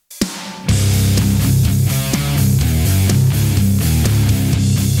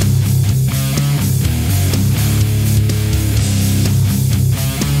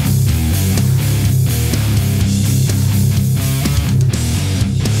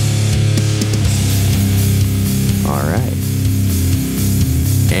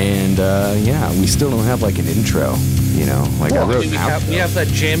we still don't have like an intro, like I wrote we have that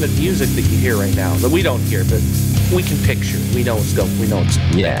jamming music that you hear right now that we don't hear, but we can picture. We know it's going. We know it's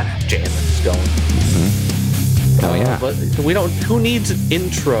jamming is going. Mm-hmm. Oh yeah. But we don't. Who needs an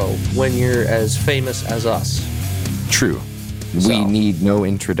intro when you're as famous as us? True. We need no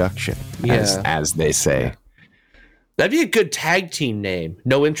introduction, as they say. Yeah. That'd be a good tag team name.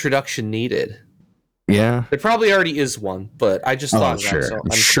 No introduction needed. Yeah. There probably already is one, but I just thought sure. that. So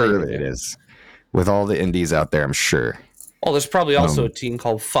I'm sure it is. With all the indies out there, I'm sure. Oh, there's probably also a team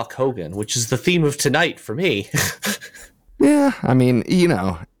called Fuck Hogan, which is the theme of tonight for me. Yeah, I mean,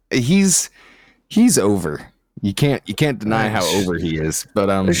 he's over. You can't deny how over he is.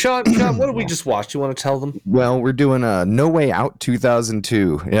 But Sean, what did we just watch? You want to tell them? Well, we're doing No Way Out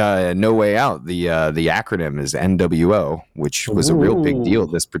 2002. No Way Out. The acronym is NWO, which was a real big deal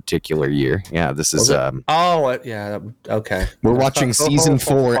this particular year. Yeah, this is. Okay. We're watching season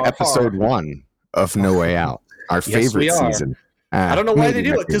 4, episode 1 of No Way Out, our favorite season. I don't know why they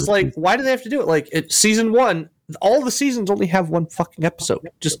do it, because why do they have to do it? Like, season 1, all the seasons only have one fucking episode.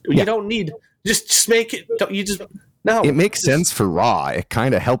 You don't need. Just make it. No. It makes sense for Raw. It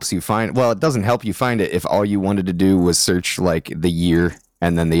kind of helps you find. Well, it doesn't help you find it if all you wanted to do was search like the year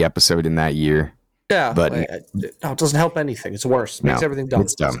and then the episode in that year. Yeah, but it doesn't help anything. It's worse. It makes everything dumb.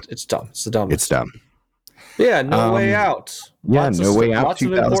 It's dumb. It's dumb. It's the dumbest. It's dumb. Yeah, No Way Out. No Way Out. Lots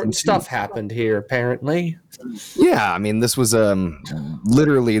of important stuff happened here, apparently. Yeah, I mean, this was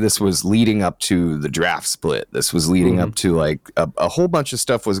literally leading up to the draft split. This was leading up to like a whole bunch of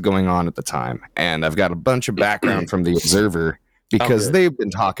stuff was going on at the time, and I've got a bunch of background from the Observer because they've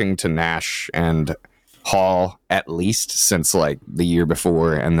been talking to Nash and Hall at least since like the year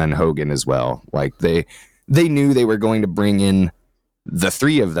before, and then Hogan as well. Like they knew they were going to bring in the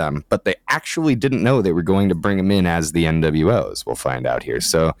three of them, but they actually didn't know they were going to bring them in as the NWOs. We'll find out here.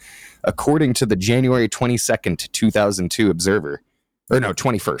 So according to the January 22nd, 2002 Observer,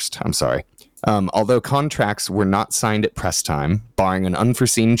 21st, I'm sorry. Although contracts were not signed at press time, barring an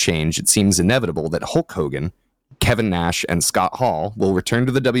unforeseen change, it seems inevitable that Hulk Hogan, Kevin Nash, and Scott Hall will return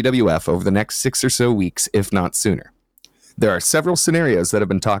to the WWF over the next 6 or so weeks, if not sooner. There are several scenarios that have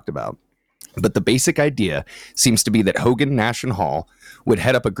been talked about, but the basic idea seems to be that Hogan, Nash, and Hall would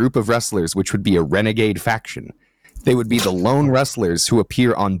head up a group of wrestlers which would be a renegade faction. They would be the lone wrestlers who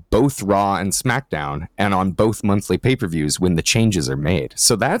appear on both Raw and SmackDown and on both monthly pay-per-views when the changes are made.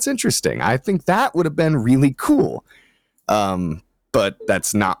 So that's interesting. I think that would have been really cool. But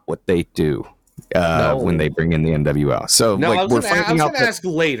that's not what they do when they bring in the NWO. So no, I was going to ask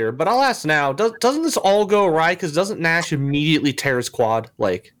later, but I'll ask now. Doesn't this all go awry? Because doesn't Nash immediately tear his quad?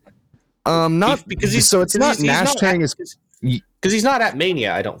 Not because it's not Nash tearing his. Because he's not at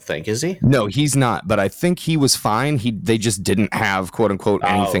Mania, I don't think, is he? No, he's not. But I think he was fine. They just didn't have "quote unquote"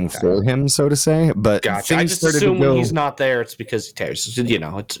 anything for him, so to say. But gotcha. I just assume when he's not there, it's because he tears.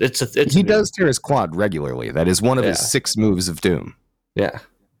 He does tear his quad regularly. That is one of his 6 moves of doom. Yeah.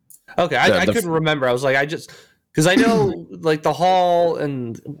 Okay, I couldn't remember. I was like, because I know like the Hall,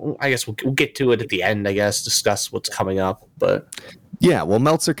 and I guess we'll get to it at the end. I guess discuss what's coming up, but. Yeah, well,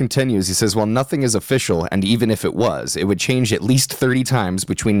 Meltzer continues. He says, while nothing is official, and even if it was, it would change at least 30 times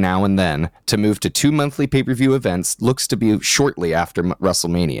between now and then to move to 2 monthly pay-per-view events, looks to be shortly after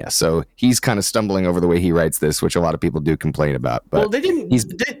WrestleMania. So he's kind of stumbling over the way he writes this, which a lot of people do complain about. But well, they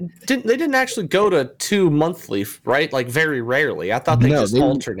didn't actually go to 2 monthly, right? Like very rarely. I thought they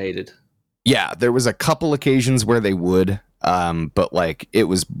alternated. Yeah, there was a couple occasions where they would. But like it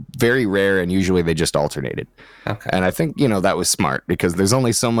was very rare, and usually they just alternated. Okay. And I think that was smart because there's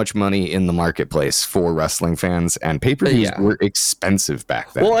only so much money in the marketplace for wrestling fans, and pay-per-views were expensive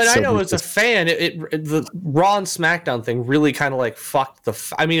back then. Well, and I know as a fan, the Raw and SmackDown thing really kind of like fucked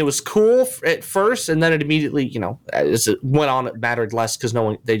I mean, it was cool at first, and then it immediately, as it went on, it mattered less because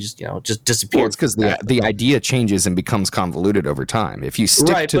they just disappeared. Well, it's because the idea changes and becomes convoluted over time. If you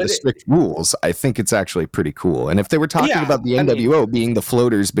stick to the strict rules, I think it's actually pretty cool. And if they were talking about the NWO being the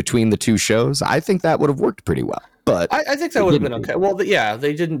floaters between the 2 shows, I think that would have worked pretty well. But I think that would have been okay. Well,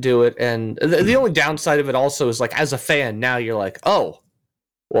 they didn't do it, and the only downside of it also is like as a fan, now you're like, oh,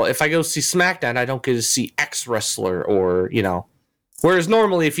 well, if I go see SmackDown, I don't get to see X wrestler, or Whereas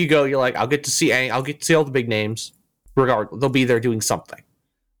normally, if you go, you're like, I'll get to see all the big names. Regardless, they'll be there doing something,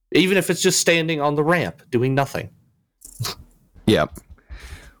 even if it's just standing on the ramp doing nothing. Yeah.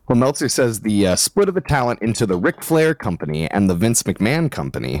 Well, Meltzer says the split of the talent into the Ric Flair Company and the Vince McMahon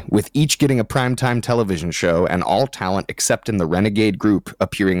Company, with each getting a primetime television show and all talent except in the Renegade group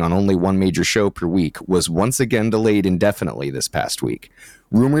appearing on only one major show per week, was once again delayed indefinitely this past week.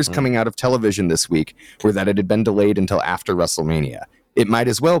 Rumors coming out of television this week were that it had been delayed until after WrestleMania. It might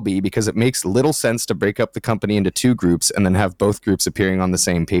as well be, because it makes little sense to break up the company into two groups and then have both groups appearing on the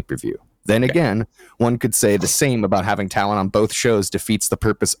same pay-per-view. Then again, one could say the same about having talent on both shows defeats the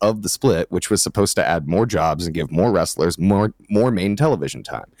purpose of the split, which was supposed to add more jobs and give more wrestlers more main television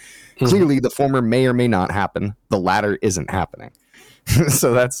time. Mm-hmm. Clearly, the former may or may not happen. The latter isn't happening.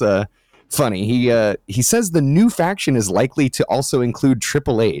 So that's funny. He says the new faction is likely to also include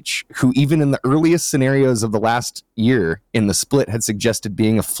Triple H, who even in the earliest scenarios of the last year in the split had suggested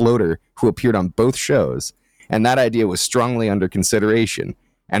being a floater who appeared on both shows, and that idea was strongly under consideration,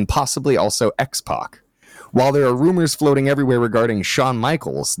 and possibly also X-Pac. While there are rumors floating everywhere regarding Shawn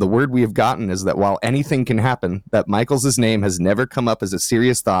Michaels, the word we have gotten is that while anything can happen, that Michaels' name has never come up as a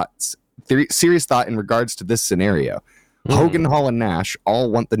serious thought in regards to this scenario. Hogan, Hall, and Nash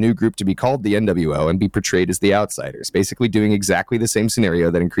all want the new group to be called the NWO and be portrayed as the outsiders, basically doing exactly the same scenario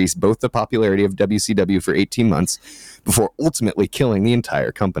that increased both the popularity of WCW for 18 months before ultimately killing the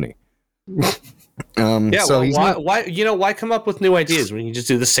entire company. So why come up with new ideas when you can just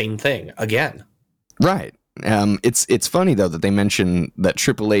do the same thing again? Right. It's funny, though, that they mention that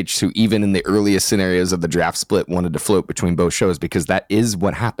Triple H, who even in the earliest scenarios of the draft split wanted to float between both shows, because that is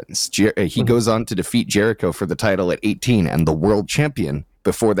what happens. He goes on to defeat Jericho for the title at 18, and the world champion,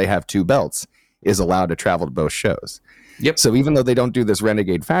 before they have two belts, is allowed to travel to both shows. Yep. So even though they don't do this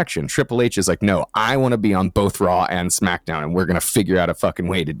renegade faction, Triple H is like, no, I want to be on both Raw and SmackDown, and we're going to figure out a fucking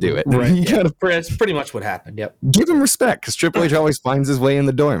way to do it. Right. That's pretty much what happened. Yep. Give him respect, because Triple H always finds his way in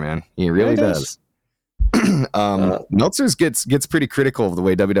the door, man. He really does. Meltzer gets pretty critical of the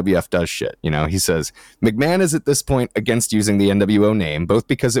way WWF does shit. You know, he says McMahon is at this point against using the NWO name, both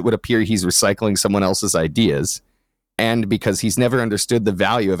because it would appear he's recycling someone else's ideas, and because he's never understood the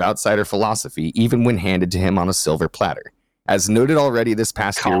value of outsider philosophy, even when handed to him on a silver platter. As noted already this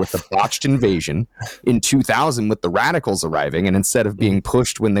past year with the botched invasion, in 2000 with the Radicals arriving, and instead of being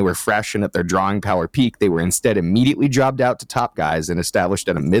pushed when they were fresh and at their drawing power peak, they were instead immediately jobbed out to top guys and established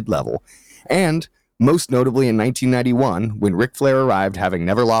at a mid-level. And most notably in 1991, when Ric Flair arrived, having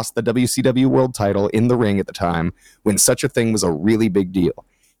never lost the WCW World title in the ring at the time, when such a thing was a really big deal.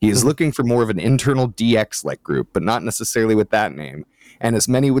 He is looking for more of an internal DX-like group, but not necessarily with that name. And as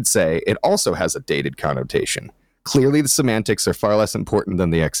many would say, it also has a dated connotation. Clearly, the semantics are far less important than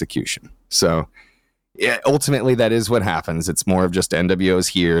the execution. So, yeah, ultimately, that is what happens. It's more of just NWO's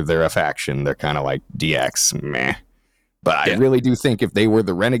here. They're a faction. They're kind of like DX. Meh. But I really do think if they were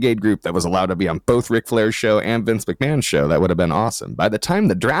the renegade group that was allowed to be on both Ric Flair's show and Vince McMahon's show, that would have been awesome. By the time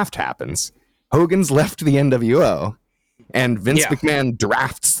the draft happens, Hogan's left the NWO, and Vince McMahon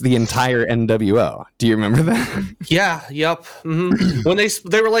drafts the entire NWO. Do you remember that? Yeah, yep. Mm-hmm. When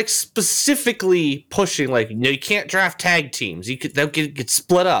they were like specifically pushing, like, no, you can't draft tag teams. They'll get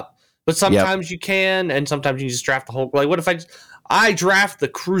split up. But sometimes you can, and sometimes you just draft the whole. Like, what if I draft the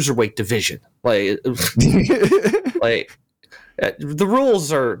cruiserweight division? Like, like the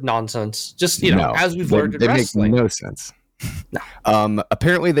rules are nonsense. Just as we've learned in wrestling, make no sense. No.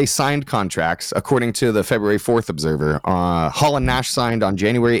 Apparently, they signed contracts according to the February 4th Observer. Hall and Nash signed on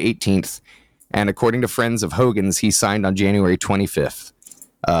January 18th, and according to friends of Hogan's, he signed on January 25th.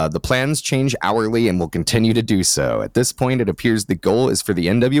 The plans change hourly and will continue to do so. At this point, it appears the goal is for the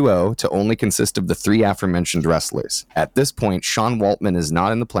NWO to only consist of the three aforementioned wrestlers. At this point, Sean Waltman is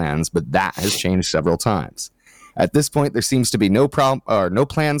not in the plans, but that has changed several times. At this point, there seems to be no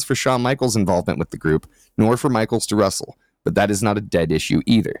plans for Shawn Michaels' involvement with the group, nor for Michaels to wrestle, but that is not a dead issue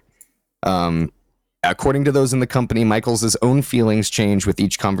either. According to those in the company, Michaels' own feelings change with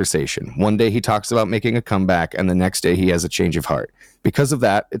each conversation. One day he talks about making a comeback, and the next day he has a change of heart. Because of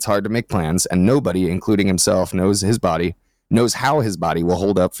that, it's hard to make plans, and nobody, including himself, knows how his body will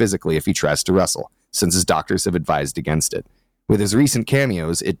hold up physically if he tries to wrestle, since his doctors have advised against it. With his recent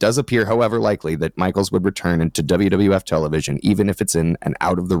cameos, it does appear, however, likely that Michaels would return into WWF television, even if it's in an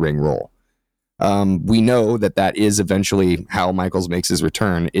out-of-the-ring role. We know that is eventually how Michaels makes his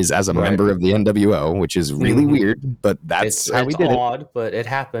return, is as a member of the NWO, which is really weird, but that's how we did it. It's odd, but it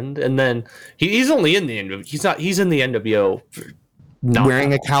happened. And then he's only in the NWO. He's in the NWO.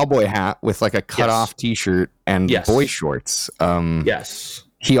 Wearing a cowboy hat with like a cut-off t-shirt and boy shorts. Yes.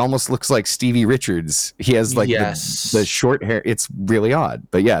 He almost looks like Stevie Richards. He has like the short hair. It's really odd.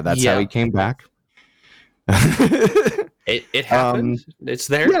 But yeah, that's how he came back. It happened. It's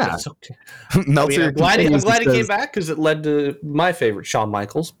there. Yeah. It's okay. Meltzer, I'm glad he came back because it led to my favorite Shawn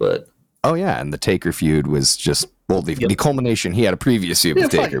Michaels. But and the Taker feud was just Well, the culmination, he had a previous feud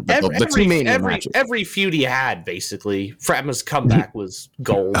with Taker, but the two main matches. Every feud he had, basically, Fratman's comeback was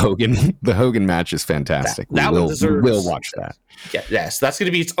gold. The Hogan match is fantastic. We will watch that. Yeah, yes, that's going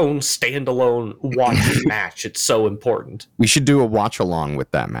to be its own standalone watching match. It's so important. We should do a watch along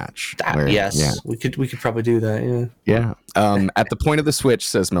with that match. We could probably do that. Yeah. At the point of the switch,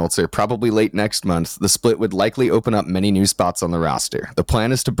 says Meltzer, probably late next month, the split would likely open up many new spots on the roster. The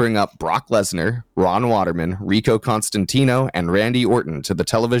plan is to bring up Brock Lesnar, Ron Waterman, Rico Constantino, and Randy Orton to the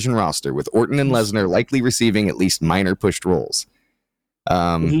television roster, with Orton and Lesnar likely receiving at least minor pushed roles.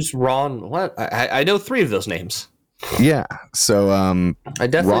 Who's Ron? What? I know 3 of those names. Yeah, so I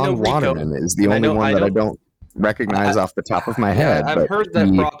definitely know Ron Waterman is the only one that I don't recognize off the top of my head. I've heard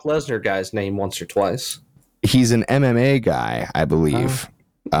that Brock Lesnar guy's name once or twice. He's an MMA guy, I believe.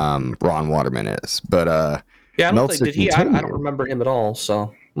 Ron Waterman is, but I don't remember him at all.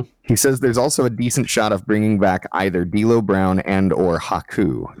 So he says there's also a decent shot of bringing back either D'Lo Brown and or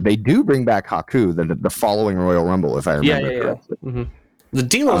Haku. They do bring back Haku the following Royal Rumble, if I remember correctly. Mm-hmm. The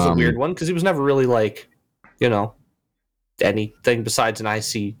D'Lo's a weird one because he was never really like, anything besides an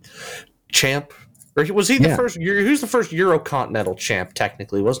IC champ, or was he the first? Who's the first Eurocontinental champ?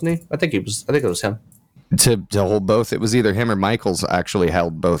 Technically, wasn't he? I think it was him. To hold both, it was either him or Michaels actually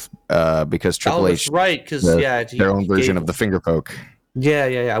held both because Triple H, right? Because their own version of the finger poke.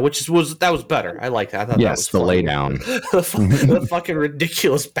 Yeah. Which was better. I like that. I thought that was the funny. lay down, the fucking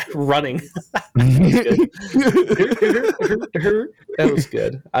ridiculous running. That was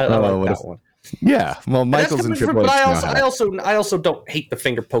good. I like that one. Yeah, well, Michaels and Triple H. I also don't hate the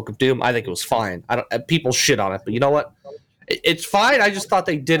finger poke of doom. I think it was fine. People shit on it, but you know what? It's fine. I just thought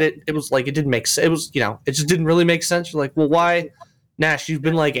they did it. It was like it didn't make sense. It was it just didn't really make sense. You're like, well, why, Nash? You've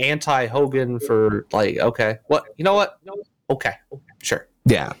been like anti Hogan for like okay, what? You know what? Okay, sure.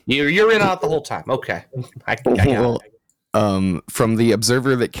 Yeah, you're in out the whole time. Okay, from the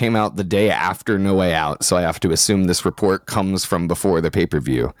Observer that came out the day after No Way Out, so I have to assume this report comes from before the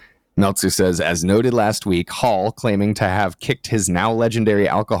pay-per-view. Meltzer says, as noted last week, Hall, claiming to have kicked his now legendary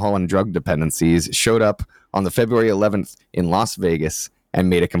alcohol and drug dependencies, showed up on the February 11th in Las Vegas and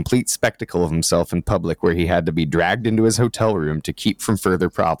made a complete spectacle of himself in public, where he had to be dragged into his hotel room to keep from further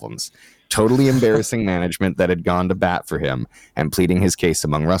problems. Totally embarrassing management that had gone to bat for him and pleading his case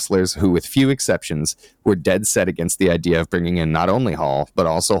among wrestlers who, with few exceptions, were dead set against the idea of bringing in not only Hall, but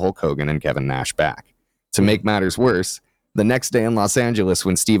also Hulk Hogan and Kevin Nash back. To make matters worse, the next day in Los Angeles,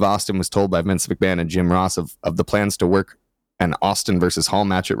 when Steve Austin was told by Vince McMahon and Jim Ross of the plans to work an Austin versus Hall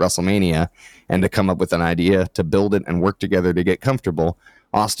match at WrestleMania and to come up with an idea to build it and work together to get comfortable,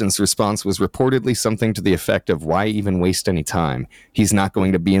 Austin's response was reportedly something to the effect of, why even waste any time? He's not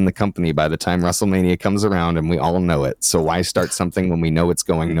going to be in the company by the time WrestleMania comes around, and we all know it. So why start something when we know it's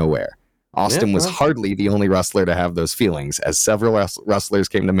going nowhere? Austin was hardly the only wrestler to have those feelings, as several wrestlers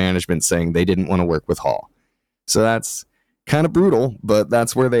came to management saying they didn't want to work with Hall. So that's kind of brutal, but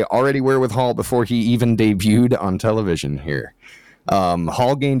that's where they already were with Hall before he even debuted on television here.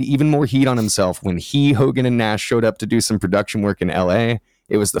 Hall gained even more heat on himself when Hogan, and Nash showed up to do some production work in LA.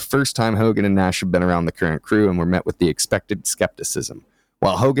 It was the first time Hogan and Nash had been around the current crew and were met with the expected skepticism.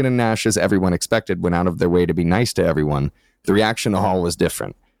 While Hogan and Nash, as everyone expected, went out of their way to be nice to everyone, the reaction to Hall was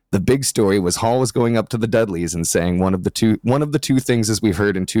different. The big story was Hall was going up to the Dudleys and saying one of the two things, as we've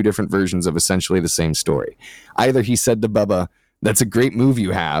heard in two different versions of essentially the same story. Either he said to Bubba, "That's a great move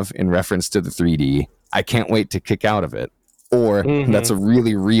you have," in reference to the 3D, "I can't wait to kick out of it," or "That's a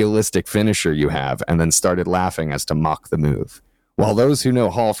really realistic finisher you have," and then started laughing as to mock the move. While those who know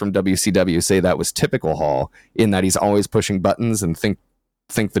Hall from WCW say that was typical Hall, in that he's always pushing buttons and think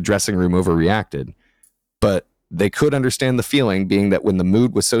the dressing room overreacted, but they could understand the feeling, being that when the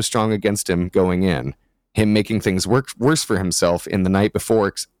mood was so strong against him going in, him making things worse for himself in the night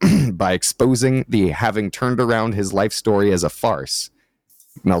before by exposing the having turned around his life story as a farce.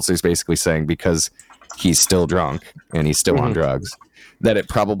 Meltzer's basically saying, because he's still drunk and he's still on drugs, that it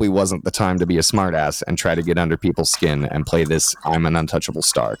probably wasn't the time to be a smartass and try to get under people's skin and play this "I'm an untouchable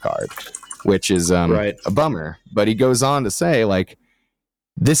star" card, which is a bummer. But he goes on to say, like,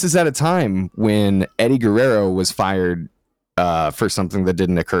 this is at a time when Eddie Guerrero was fired for something that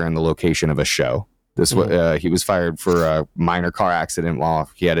didn't occur in the location of a show. He was fired for a minor car accident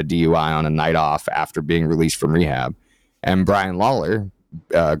while he had a DUI on a night off after being released from rehab. And Brian Lawler,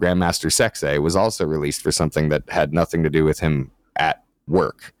 Grandmaster Sexay, was also released for something that had nothing to do with him at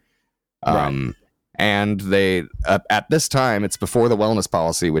work. And they at this time, it's before the wellness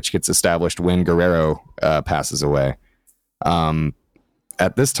policy, which gets established when Guerrero passes away.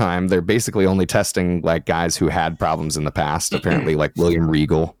 At this time, they're basically only testing like guys who had problems in the past, apparently, like William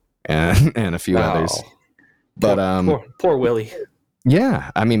Regal and a few others. But poor Willie.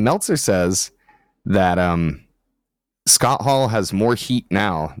 Yeah, I mean, Meltzer says that Scott Hall has more heat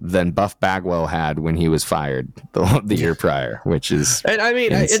now than Buff Bagwell had when he was fired the year prior, which is, and I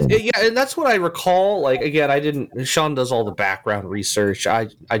mean, and that's what I recall. Like, again, Sean does all the background research. I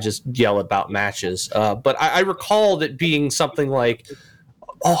just yell about matches. But I recalled it being something like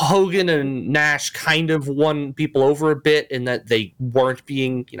Hogan and Nash kind of won people over a bit in that they weren't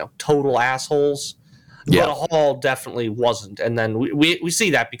being, total assholes. Yeah. But Hall definitely wasn't. And then we see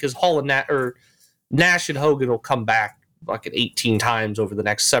that because Hall and Nash and Hogan will come back like 18 times over the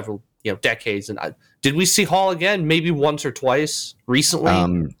next several decades. And did we see Hall again? Maybe once or twice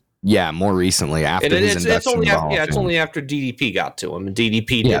recently. Yeah, more recently after his induction. It's only after DDP got to him, and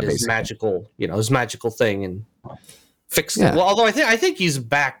DDP did his magical thing and fixed it. Well, although I think he's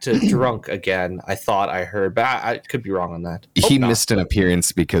back to drunk again. I thought I heard, but I could be wrong on that. He missed an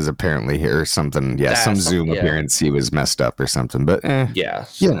appearance because apparently or something. Yeah, some Zoom appearance he was messed up or something. But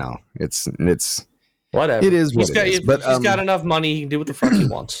it's whatever. It is what it is. But he's got enough money; he can do what the fuck he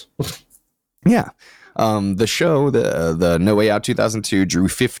wants. Yeah. The show, the No Way Out 2002, drew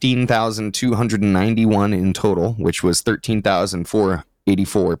 15,291 in total, which was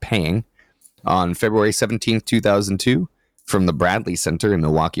 13,484 paying. On February 17th, 2002, from the Bradley Center in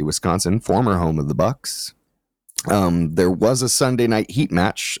Milwaukee, Wisconsin, former home of the Bucks. There was a Sunday night heat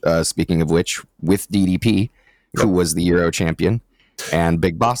match, speaking of which, with DDP, who was the Euro champion, and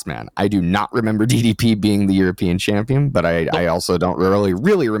Big Boss Man. I do not remember DDP being the European champion, but I also don't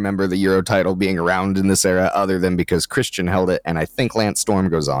really remember the Euro title being around in this era, other than because Christian held it, and I think Lance Storm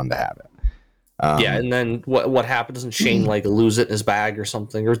goes on to have it. And then what happened? Doesn't Shane lose it in his bag or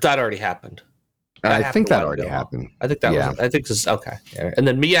something? Or that already happened? I think that already happened. I think that was. I think this is okay. Yeah. And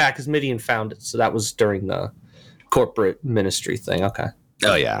then because Midian found it, so that was during the corporate ministry thing. Okay.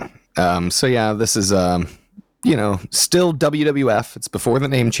 Oh yeah. This is still WWF. It's before the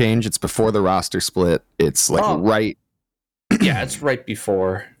name change. It's before the roster split. It's right. Yeah, it's right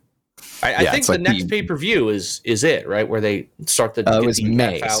before. I think the next pay-per-view is it, right? Where they start the it was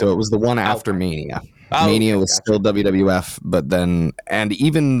May, so it was the one after Mania. Mania was still WWF, but then, and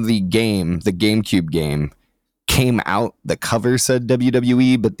even the GameCube game came out, the cover said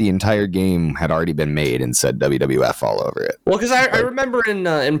WWE, but the entire game had already been made and said WWF all over it. Well, because I remember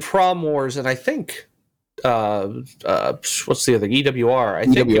in Prom Wars, and I think what's the other EWR? I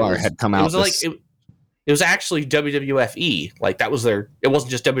think EWR had come out. It was actually WWFE. Like that was it wasn't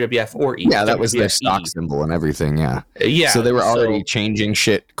just WWF or E. Yeah, that was their stock symbol and everything. Yeah. Yeah. So they were already changing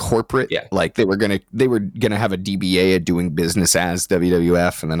shit corporate. Yeah. Like they were gonna have a DBA doing business as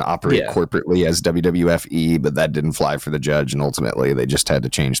WWF and then operate corporately as WWFE, but that didn't fly for the judge, and ultimately they just had to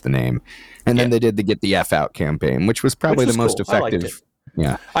change the name. And then they did the Get the F Out campaign, which was probably the most effective.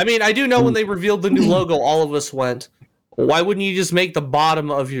 Yeah. I mean, I do know when they revealed the new logo, all of us went, why wouldn't you just make the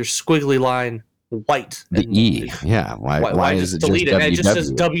bottom of your squiggly line white? The E, yeah. Why is it delete just it? And it just says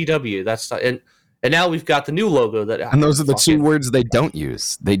WW? WW. That's not, and now we've got the new logo and those are the two words they don't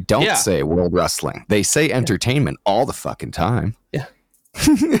use. They don't say World Wrestling. They say entertainment all the fucking time. Yeah.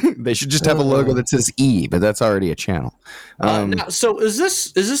 They should just have a logo that says E, but that's already a channel. So is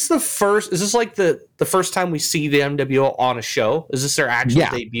this the first? Is this like the first time we see the NWO on a show? Is this their actual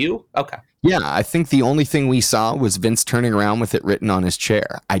debut? Okay. Yeah, I think the only thing we saw was Vince turning around with it written on his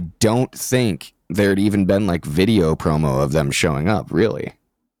chair. I don't think there'd even been like video promo of them showing up. Really,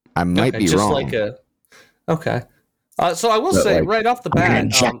 I might be wrong. Okay. So I will say right off the bat,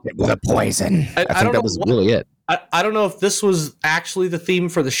 inject it with a poison. I think that was really it. I don't know if this was actually the theme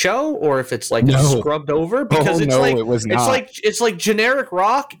for the show or if it's like scrubbed over, because it was not. It's like generic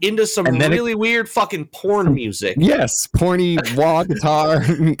rock into some really weird fucking porn music. Yes, porny wah guitar.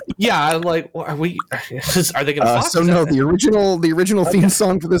 Yeah, I'm like, are they going to? So no, the original theme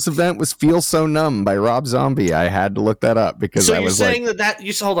song for this event was "Feel So Numb" by Rob Zombie. I had to look that up because I was saying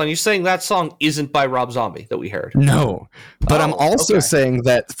you're saying that song isn't by Rob Zombie that we heard. No, but I'm also saying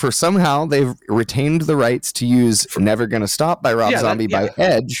that for somehow they've retained the rights to use Never Gonna Stop by Rob Zombie by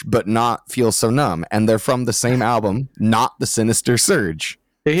Edge, but not Feel So Numb. And they're from the same album, not the Sinister Surge.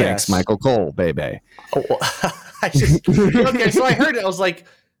 Yes. Thanks, Michael Cole, baby. Oh, well, so I heard it. I was like,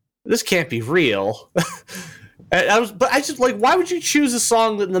 this can't be real. Why would you choose a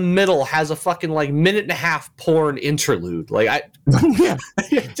song that in the middle has a fucking like minute and a half porn interlude? Like and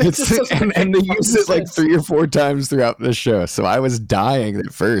they use it like 3 or 4 times throughout the show. So I was yeah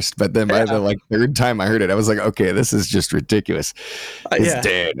at first, but then by the like third time I heard it, I was like, okay, this is just ridiculous. It's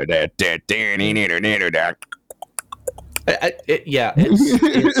bad. Yeah.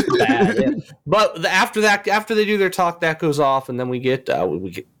 But after they do their talk, that goes off, and then we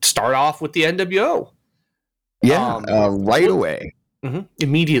start off with the NWO. Yeah, right away.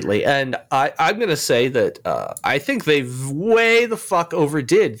 Immediately. And I'm going to say that I think they've way the fuck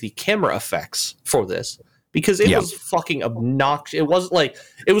overdid the camera effects for this because it was fucking obnoxious. It wasn't like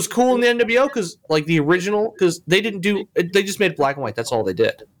it was cool in the NWO because like the original because they just made black and white. That's all they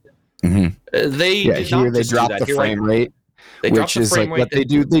did. They did here not they just do dropped that. the frame rate. Which is like what they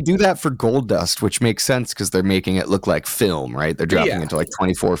do. They do that for Gold Dust, which makes sense because they're making it look like film, right? They're dropping it to like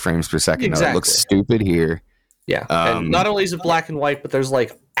 24 frames per second. Exactly. No, it looks stupid here. Yeah, and not only is it black and white, but there's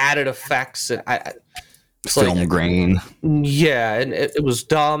like added effects and film grain. Yeah, and it was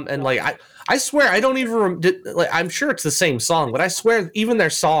dumb. And like I swear I don't even like I'm sure it's the same song, but I swear even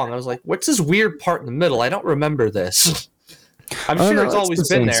their song, I was like, what's this weird part in the middle? I don't remember this. I'm sure it's always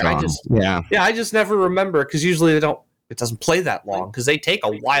been there. Song. I just never remember because usually it doesn't play that long because they take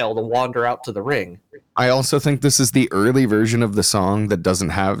a while to wander out to the ring. I also think this is the early version of the song that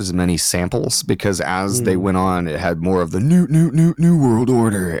doesn't have as many samples because as they went on, it had more of the new world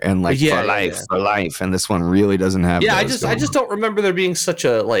order and like for life. And this one really doesn't have. Yeah, I just don't remember there being such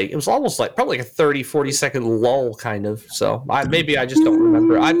a like. It was almost like probably like a 30-40 second lull kind of. So maybe I just don't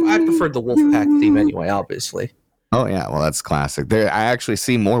remember. I preferred the Wolfpack theme anyway, obviously. Oh yeah, well that's classic. I actually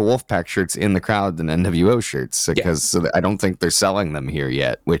see more Wolfpack shirts in the crowd than NWO shirts because I don't think they're selling them here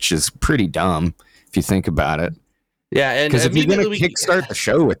yet, which is pretty dumb if you think about it. Yeah, and because if you're gonna kickstart the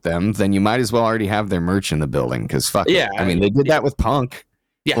show with them, then you might as well already have their merch in the building. Because fuck, I mean they did that with Punk.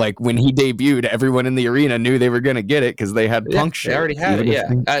 Yeah, like when he debuted, everyone in the arena knew they were gonna get it because they had Punk shirts. They already had it.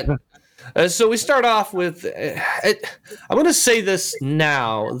 Yeah. So we start off with, I'm going to say this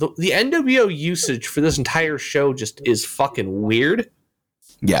now, the NWO usage for this entire show just is fucking weird.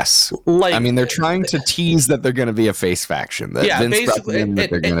 Yes. Like, I mean, they're trying to tease that they're going to be a face faction. That Vince basically. That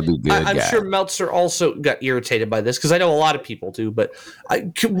they're going to be good. I'm sure Meltzer also got irritated by this because I know a lot of people do, but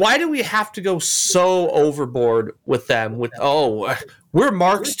why do we have to go so overboard with them with, we're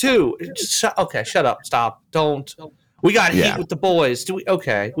marks too? Okay, shut up, stop, don't. We got heat with the boys. Do we?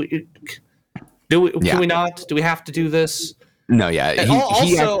 Okay. Can we not? Do we have to do this? No, yeah.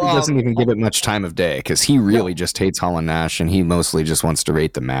 He doesn't even give it much time of day because he really just hates Hall and Nash and he mostly just wants to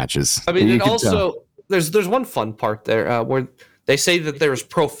rate the matches. I mean, and also there's one fun part there where they say that there was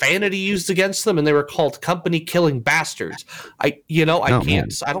profanity used against them and they were called company killing bastards. I can't. Man.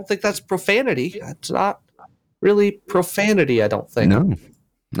 I don't think that's profanity. It's not really profanity. I don't think. No.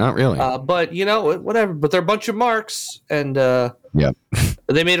 Not really. But, whatever. But they're a bunch of marks. And they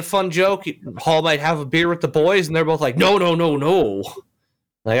made a fun joke. Hall might have a beer with the boys. And they're both like, no.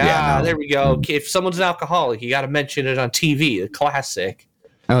 Like, there we go. If someone's an alcoholic, you got to mention it on TV. A classic.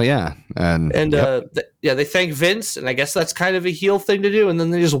 Oh, yeah. And they thank Vince. And I guess that's kind of a heel thing to do. And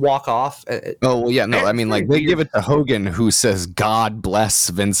then they just walk off. I mean, like, they give it to Hogan, who says, God bless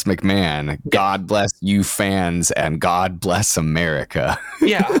Vince McMahon. God bless you fans. And God bless America.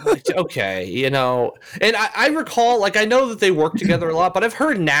 Yeah. Okay. And I recall, like, I know that they work together a lot, but I've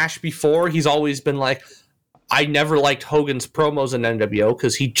heard Nash before. He's always been like, I never liked Hogan's promos in NWO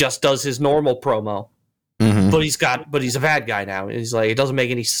because he just does his normal promo. Mm-hmm. But he's a bad guy now. He's like, it doesn't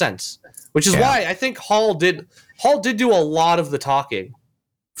make any sense. Which is why I think Hall did do a lot of the talking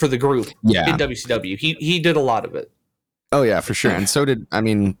for the group in WCW. He did a lot of it. Oh yeah, for sure. And so did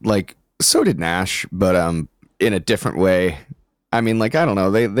Nash, but in a different way. I mean, like, I don't know.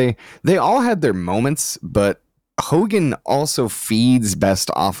 They all had their moments, but Hogan also feeds best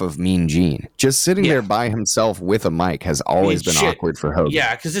off of Mean Gene. Just sitting there by himself with a mic has always been awkward for Hogan.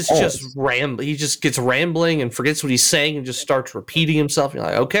 Yeah, because it's just rambling. He just gets rambling and forgets what he's saying and just starts repeating himself. You're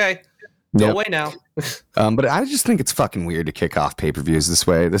like, okay, go away now. But I just think it's fucking weird to kick off pay-per-views this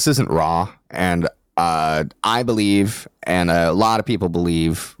way. This isn't Raw, and I believe, and a lot of people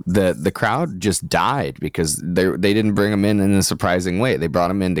believe, that the crowd just died because they didn't bring them in a surprising way. They brought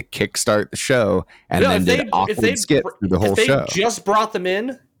them in to kickstart the show and then did awkward skit through the whole show. If they just brought them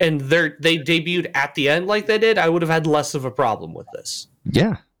in and they debuted at the end like they did, I would have had less of a problem with this.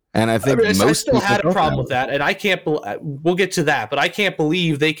 Yeah. And I think I still had a problem with that, and I can't. We'll get to that, but I can't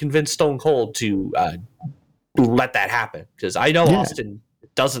believe they convinced Stone Cold to let that happen because I know Austin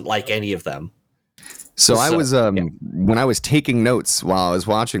doesn't like any of them. So I was when I was taking notes while I was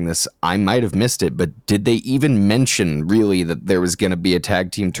watching this, I might have missed it, but did they even mention really that there was going to be a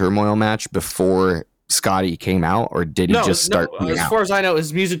tag team turmoil match before Scotty came out, or did he just start? No, as far as I know,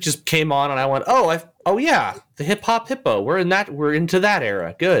 his music just came on, and I went, "Oh yeah, the Hip Hop Hippo. We're into that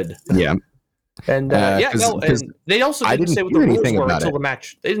era. Good." Yeah. And and they also didn't say what the rules were until the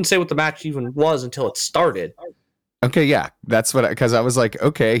match. They didn't say what the match even was until it started. Okay, yeah, that's because I was like,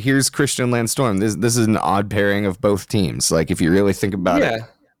 okay, here's Christian Lance Storm. This is an odd pairing of both teams. Like, if you really think about it.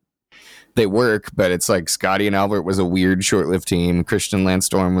 they work, but it's like Scotty and Albert was a weird short-lived team. Christian Lance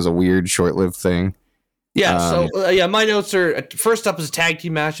Storm was a weird short-lived thing. Yeah, my notes are, first up is a tag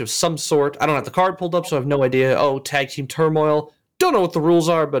team match of some sort. I don't have the card pulled up, so I have no idea. Oh, tag team turmoil. Don't know what the rules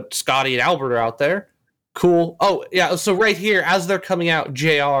are, but Scotty and Albert are out there. Cool. Oh, yeah, so right here, as they're coming out,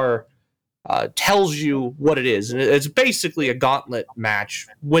 JR tells you what it is. And it's basically a gauntlet match.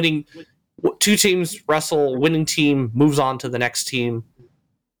 Two teams wrestle, winning team moves on to the next team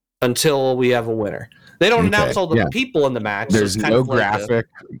until we have a winner. They don't announce all the people in the match. There's no graphic.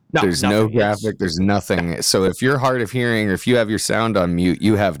 There's no graphic. There's nothing. No. So if you're hard of hearing or if you have your sound on mute,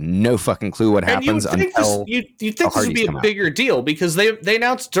 you have no fucking clue what happens until you think this would be a bigger deal because they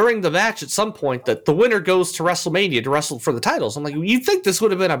announced during the match at some point that the winner goes to WrestleMania to wrestle for the titles. I'm like, you'd think this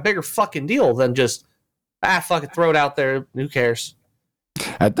would have been a bigger fucking deal than just fuck it, throw it out there. Who cares?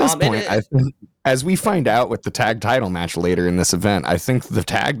 At this point, I think, as we find out with the tag title match later in this event, I think the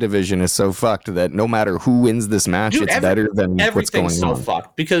tag division is so fucked that no matter who wins this match, it's better than what's going on. Everything's so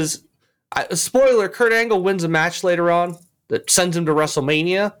fucked because, spoiler, Kurt Angle wins a match later on that sends him to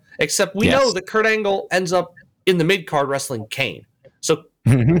WrestleMania, except we know that Kurt Angle ends up in the mid-card wrestling Kane. So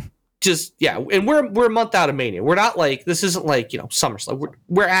just, and we're a month out of Mania. We're not like, this isn't like, SummerSlam.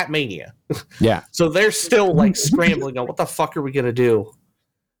 We're at Mania. Yeah. So they're still like scrambling on what the fuck are we going to do?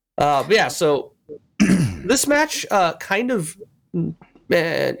 So this match kind of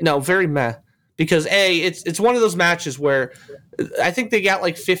very meh because it's one of those matches where I think they got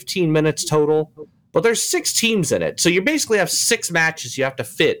like 15 minutes total, but there's 6 teams in it. So you basically have 6 matches you have to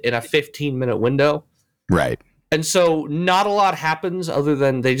fit in a 15-minute window. Right. And so not a lot happens other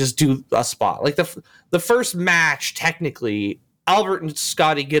than they just do a spot. Like the first match, technically, Albert and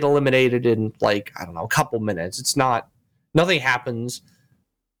Scotty get eliminated in like, I don't know, a couple minutes. It's not, nothing happens.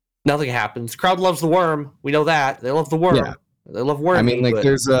 Nothing happens. The crowd loves the worm. We know that. They love the worm. Yeah. They love worm. I mean, like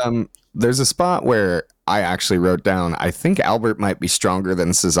there's a spot where I actually wrote down, I think Albert might be stronger than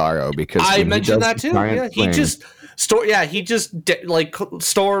Cesaro because I mentioned that too. Yeah, he just Storm,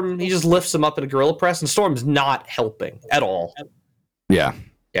 he just lifts him up in a gorilla press and Storm's not helping at all. Yeah.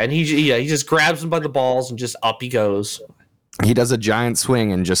 And he just grabs him by the balls and just up he goes. He does a giant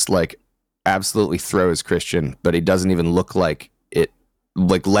swing and just like absolutely throws Christian, but he doesn't even look like it.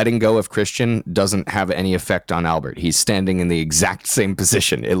 Like letting go of Christian doesn't have any effect on Albert. He's standing in the exact same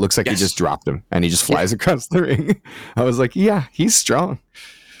position. It looks like he just dropped him and he just flies across the ring. I was like, yeah, he's strong.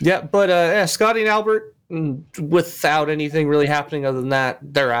 Yeah, but Scotty and Albert, without anything really happening other than that,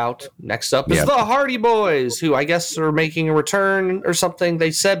 they're out. Next up is the Hardy Boys, who I guess are making a return or something.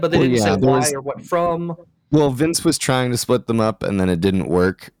 They said, but they didn't say why or what from. Well, Vince was trying to split them up, and then it didn't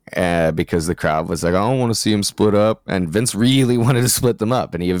work because the crowd was like, I don't want to see them split up. And Vince really wanted to split them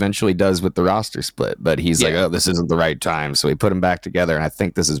up, and he eventually does with the roster split. But he's like, oh, this isn't the right time. So he put them back together, and I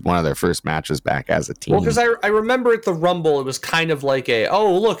think this is one of their first matches back as a team. Well, because I remember at the Rumble, it was kind of like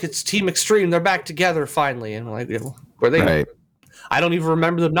look, it's Team Extreme. They're back together finally. And like, were they? Right. I don't even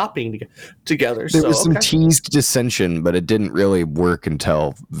remember them not being together. There was some teased dissension, but it didn't really work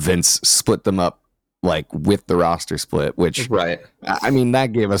until Vince split them up. Like with the roster split, which I mean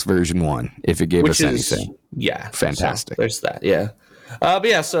that gave us version 1. If it gave us anything, fantastic. So there's that, but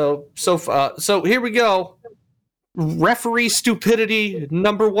yeah. So here we go. Referee stupidity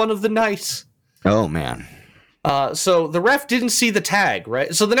number 1 of the night. Oh man. So the ref didn't see the tag,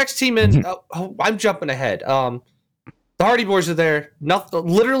 right? So the next team in. I'm jumping ahead. The Hardy Boys are there.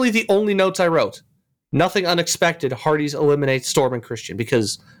 Literally the only notes I wrote. Nothing unexpected. Hardys eliminate Storm and Christian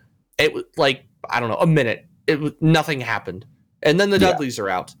because it was like. I don't know, a minute. Nothing happened. And then the Dudleys are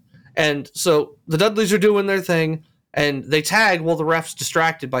out. And so the Dudleys are doing their thing, and they tag while the ref's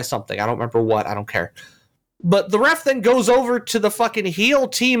distracted by something. I don't remember what. I don't care. But the ref then goes over to the fucking heel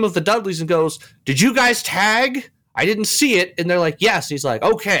team of the Dudleys and goes, did you guys tag? I didn't see it. And they're like, yes. He's like,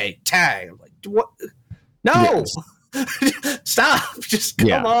 okay, tag. I'm like, what? No. Yes. Stop. Just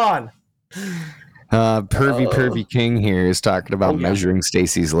come on. Pervy King here is talking about measuring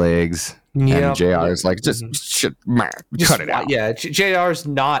Stacy's legs. Yeah, and JR is like, just cut it out. Yeah, JR's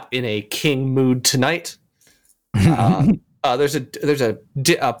not in a king mood tonight. There's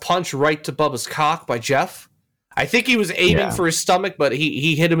a punch right to Bubba's cock by Jeff. I think he was aiming for his stomach, but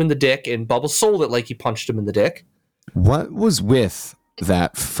he hit him in the dick, and Bubba sold it like he punched him in the dick. What was with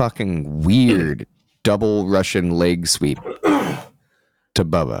that fucking weird double Russian leg sweep to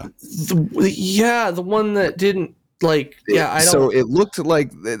Bubba? The one that didn't. Like, I don't. So it looked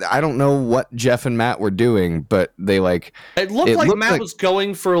like I don't know what Jeff and Matt were doing, but they like. It looked like Matt was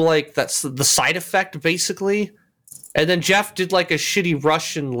going for like that's the side effect basically, and then Jeff did like a shitty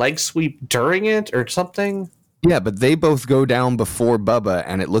Russian leg sweep during it or something. Yeah, but they both go down before Bubba,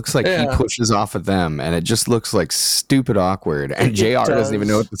 and it looks like he Yeah. pushes off of them, and it just looks like stupid awkward. And It JR doesn't even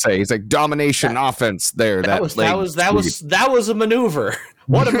know does. what to say. He's like, domination offense there. That was a maneuver.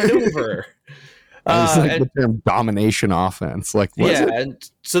 What a maneuver. It's like the term domination offense. Like, and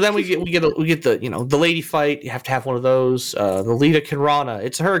so then we get the the lady fight. You have to have one of those. The Lita Kinrana.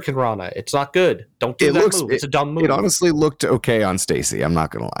 It's a Hurricane Rana. It's not good. Don't do that move. It's a dumb move. It honestly looked okay on Stacy. I'm not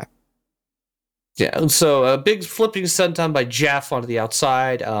gonna lie. Yeah, and so a big flipping senton by Jeff onto the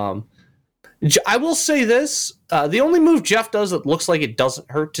outside. I will say this: the only move Jeff does that looks like it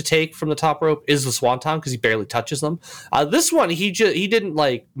doesn't hurt to take from the top rope is the swanton because he barely touches them. This one, he didn't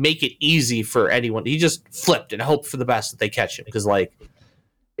like make it easy for anyone. He just flipped and hoped for the best that they catch him because like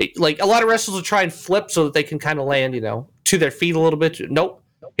a lot of wrestlers will try and flip so that they can kind of land to their feet a little bit. Nope,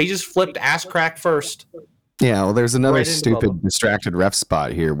 he just flipped ass crack first. Yeah, well, there's another Right stupid distracted ref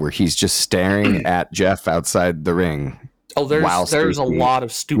spot here where he's just staring at Jeff outside the ring. Oh, there's a lot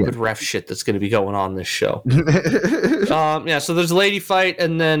of stupid ref shit that's going to be going on this show. So there's a lady fight,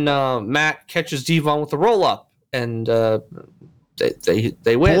 and then Matt catches Devon with a roll up, and they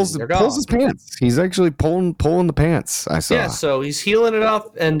win. Pulls his pants. He's actually pulling the pants. I saw. Yeah, so he's healing it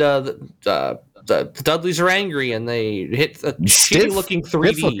up, and the Dudleys are angry, and they hit a shitty looking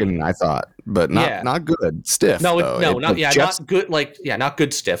 3D. Looking, I thought, but not good. Stiff. Not good. Not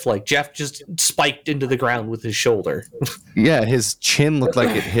good stiff. Like Jeff just spiked into the ground with his shoulder. Yeah, his chin looked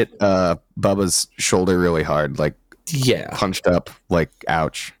like it hit Bubba's shoulder really hard. Like punched up. Like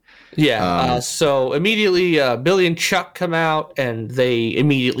ouch. Yeah. So immediately, Billy and Chuck come out, and they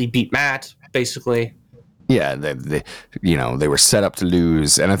immediately beat Matt. Basically. Yeah, they were set up to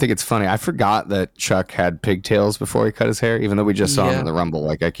lose, and I think it's funny. I forgot that Chuck had pigtails before he cut his hair, even though we just saw him in the Rumble.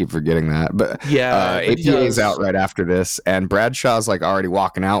 Like I keep forgetting that. But APA's out right after this, and Bradshaw's like already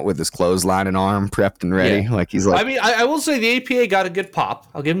walking out with his clothesline and arm prepped and ready. Yeah. Like he's like. I mean, I will say the APA got a good pop.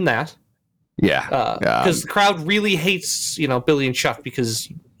 I'll give him that. Yeah, because the crowd really hates Billy and Chuck because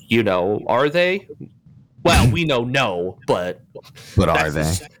are they? Well, we know no, but are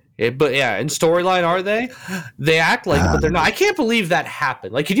they? But yeah, in storyline, are they? They act like it, but they're not. I can't believe that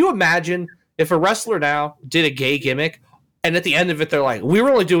happened. Like, can you imagine if a wrestler now did a gay gimmick, and at the end of it, they're like, "We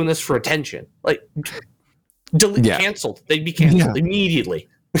were only doing this for attention." Like, canceled. They'd be canceled immediately.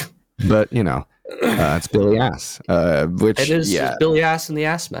 But it's Billy Ass, which it is Billy Ass and the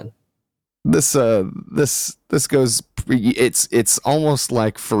Ass Men. This goes. It's almost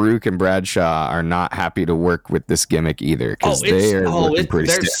like Farouk and Bradshaw are not happy to work with this gimmick either because they're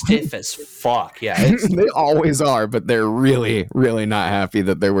stiff as fuck. Yeah, they always are, but they're really, really not happy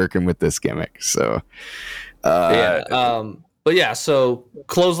that they're working with this gimmick. So, but yeah, so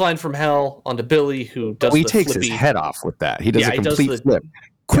clothesline from hell onto Billy, who does. He takes his head off with that. He does a complete flip.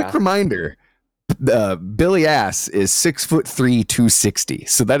 Quick reminder. Billy Ass is 6'3", 260.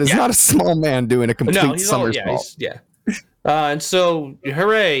 So that is not a small man doing a complete somersault. And so,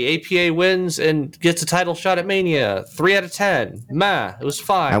 hooray! APA wins and gets a title shot at Mania. 3 out of 10. It was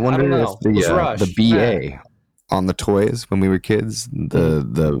fine. I wonder if the BA on the toys when we were kids, the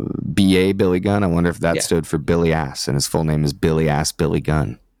BA Billy Gunn. I wonder if that stood for Billy Ass, and his full name is Billy Ass Billy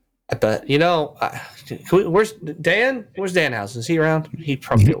Gunn. But where's Dan? Where's Danhausen? Is he around? He'd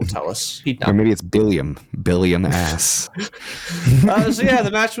probably will tell us. He'd know. Or maybe it's Billiam Ass. The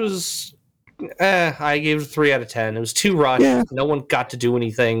match was. I gave it a 3 out of 10. It was too rushed. Yeah. No one got to do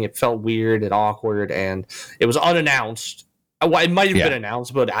anything. It felt weird and awkward, and it was unannounced. It might have been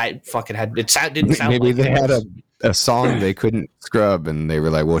announced, but I fucking didn't sound. Maybe they had a song they couldn't scrub, and they were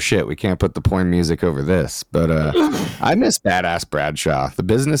like, well, shit, we can't put the porn music over this. But I miss Badass Bradshaw. The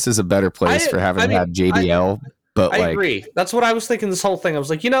business is a better place for having had JBL. But I agree. That's what I was thinking this whole thing. I was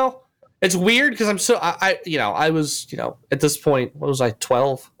like, it's weird because I'm so I was at this point, what was I,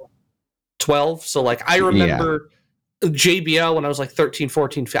 12? So like I remember JBL when I was like 13,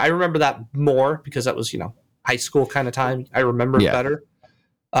 14. I remember that more because that was high school kind of time. I remember it better.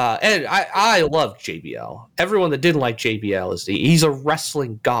 And I love JBL. Everyone that didn't like JBL he's a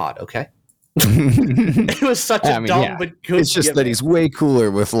wrestling god, okay? It was such a dumb but good. It's just that he's way cooler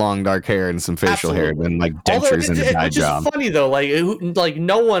with long dark hair and some facial hair than like dentures and a dye job. Which is funny though, like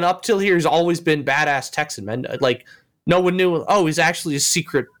no one up till here has always been badass Texan, man. Like no one knew. Oh, he's actually a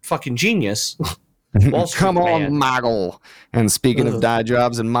secret fucking genius. Come on, Moggle. And speaking of dye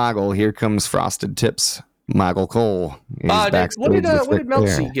jobs and Moggle, here comes Frosted Tips. Michael Cole. What did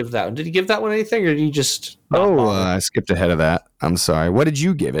Meltzy give that one? Did he give that one anything, or did he just? I skipped ahead of that. I'm sorry. What did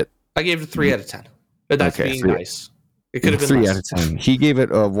you give it? I gave it a 3 out of 10. But that's being nice. It could have been 3 out of 10. He gave it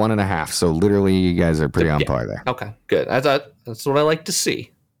a 1.5. So literally, you guys are pretty on par there. Okay, good. That's what I like to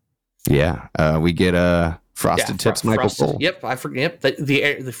see. Yeah, we get Frosted Tips, Michael Cole. Yep, I forget.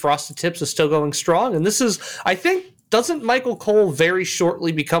 The Frosted Tips is still going strong, and this is, I think, doesn't Michael Cole very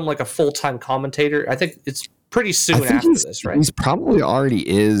shortly become like a full-time commentator? I think it's pretty soon after this, right? He's probably already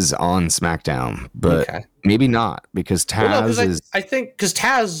is on SmackDown, but maybe not because Taz I think because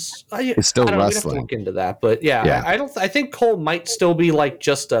Taz is still wrestling. We have to look into that, but I think Cole might still be like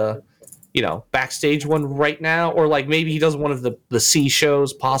just a backstage one right now, or like maybe he does one of the C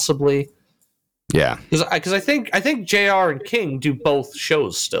shows possibly. Yeah, because I think JR and King do both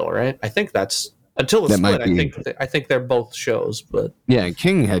shows still, right? I think that's until the split. I think they're both shows, but yeah,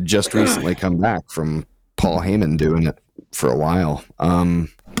 King had just recently come back from Paul Heyman doing it for a while.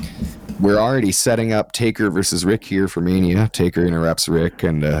 We're already setting up Taker versus Rick here for Mania. Taker interrupts Rick,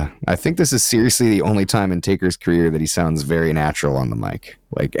 and I think this is seriously the only time in Taker's career that he sounds very natural on the mic.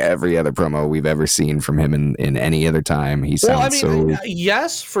 Like every other promo we've ever seen from him in any other time, he sounds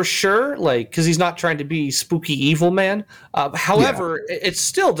yes, for sure. Like because he's not trying to be spooky evil man. However, it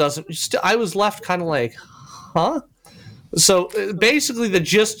still doesn't. I was left kind of like, huh? So basically, the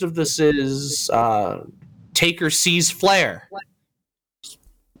gist of this is Taker sees Flair.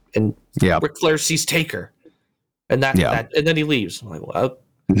 And Ric Flair sees Taker, and that and then he leaves. I'm like, well,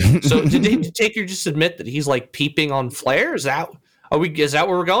 so did Taker just admit that he's like peeping on Flair? Is that where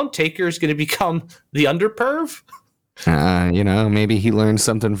we're going? Taker is going to become the underperv? Maybe he learned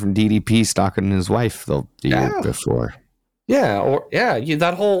something from DDP stalking his wife the year before. Yeah,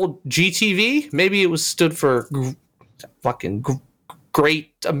 that whole GTV. Maybe it stood for fucking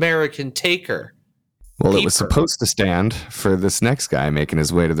Great American Taker. Well, it was supposed to stand for this next guy making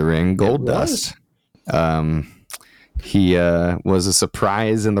his way to the ring, Goldust. He was a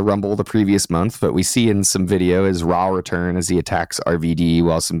surprise in the Rumble the previous month, but we see in some video his Raw return as he attacks RVD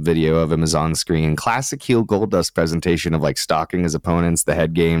while some video of him is on screen. Classic heel Goldust presentation of like stalking his opponents, the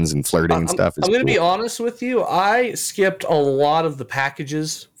head games, and flirting and stuff. I'm going to be honest with you. I skipped a lot of the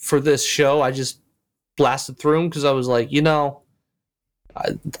packages for this show. I just blasted through them because I was like,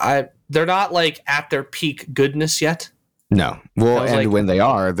 they're not like at their peak goodness yet. No. Well, and when they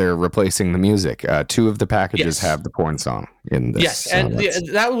are, they're replacing the music. 2 of the packages have the porn song in this. Yes, and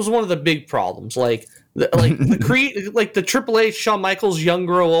that was one of the big problems. Like the Triple H Shawn Michaels Young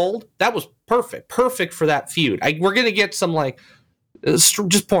Grow Old. That was perfect for that feud. We're gonna get some like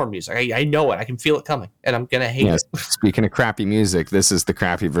just porn music. I know it. I can feel it coming, and I'm gonna hate it. Speaking of crappy music, this is the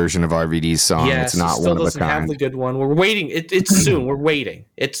crappy version of RVD's song. Yes, it's not one of a kind. Have the good one. We're waiting. It's soon. We're waiting.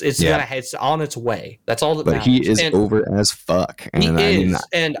 It's on its way. That's all that matters. But he is over as fuck. And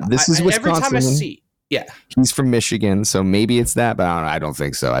this is Wisconsin. Every time I see, he's from Michigan, so maybe it's that, but I don't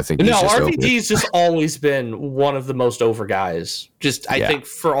think so. I think RVD's just always been one of the most over guys. I think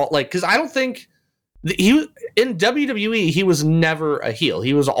for all because I don't think. In WWE, he was never a heel.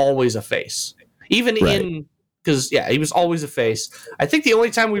 He was always a face. Even he was always a face. I think the only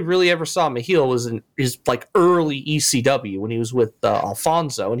time we really ever saw him a heel was in his like early ECW when he was with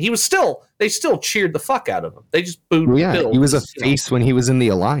Alfonso, and they still cheered the fuck out of him. They just booed. Well, yeah, he was a face when he was in the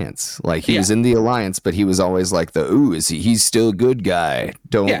Alliance. Like he was in the Alliance, but he was always like he's still a good guy.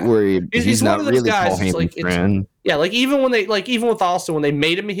 Don't worry, he's not really Paul Heyman's friend. Yeah, like even with Austin, when they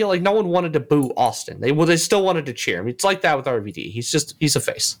made him a heel, like no one wanted to boo Austin. They still wanted to cheer him. It's like that with RVD. He's a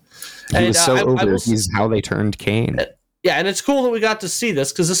face. He was so over. He's how they turned Kane. Yeah, and it's cool that we got to see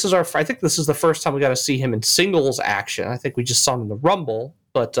this because I think this is the first time we got to see him in singles action. I think we just saw him in the Rumble,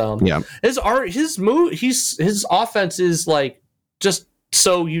 but his offense is like just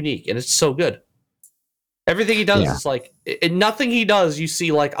so unique and it's so good. Everything he does is like nothing he does you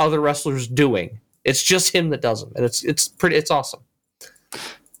see like other wrestlers doing. It's just him that does them, and it's awesome.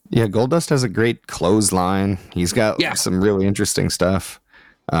 Yeah, Goldust has a great clothesline. He's got some really interesting stuff.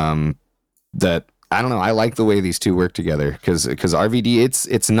 That I don't know. I like the way these two work together because RVD,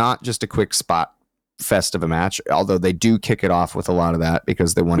 it's not just a quick spot fest of a match, although they do kick it off with a lot of that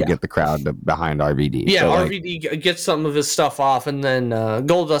because they want to get the crowd behind RVD. Yeah, so RVD gets some of his stuff off, and then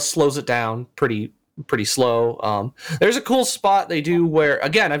Goldust slows it down pretty slow. There's a cool spot they do where,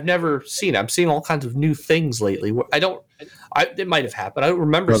 again, I've never seen it. I'm seeing all kinds of new things lately. It might have happened. I don't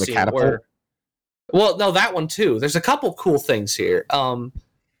remember seeing it where. Well, no, that one too. There's a couple cool things here. I'm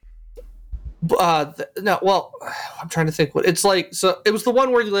trying to think what it's like. So it was the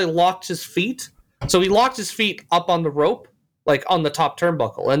one where he locked his feet. So he locked his feet up on the rope, like on the top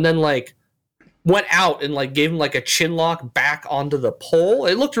turnbuckle, and then like went out and like gave him like a chin lock back onto the pole.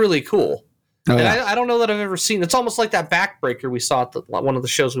 It looked really cool. Oh, and I don't know that I've ever seen. It's almost like that backbreaker we saw at one of the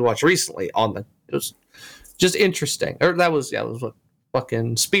shows we watched recently. It was just interesting. Or that was what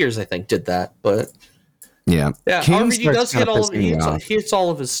fucking Spears I think did that. But RVD does hit all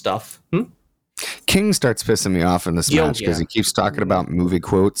of his stuff. King starts pissing me off in this match because he keeps talking about movie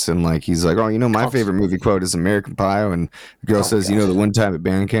quotes and like he's like, oh, my favorite movie quote is American Pie, and the girl says, God. The one time at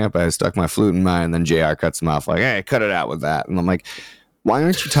band camp I stuck my flute in mine, and then JR cuts him off like, hey, cut it out with that. And I'm like, why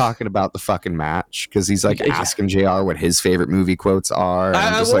aren't you talking about the fucking match? Because he's like asking JR what his favorite movie quotes are.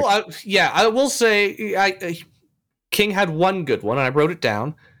 I will say King had one good one, and I wrote it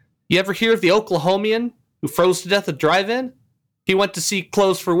down. You ever hear of the Oklahomian who froze to death at drive-in? He went to see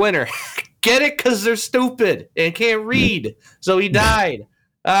Clothes for Winter. Get it? Because they're stupid and can't read. So he died.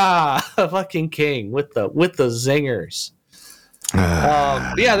 Fucking King with the zingers.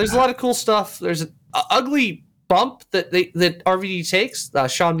 Yeah, there's a lot of cool stuff. There's an ugly bump that RVD takes.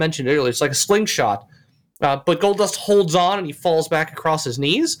 Sean mentioned earlier. It's like a slingshot. But Goldust holds on and he falls back across his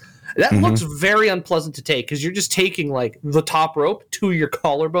knees. That looks very unpleasant to take because you're just taking like the top rope to your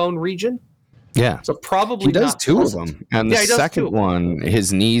collarbone region. Yeah. So probably he does not two pleasant. of them. And the second one,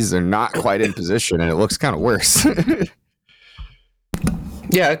 his knees are not quite in position and it looks kind of worse.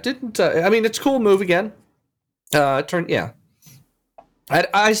 Yeah, it didn't. It's a cool move again. I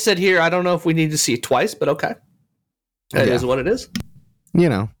said here, I don't know if we need to see it twice, but okay. It is what it is.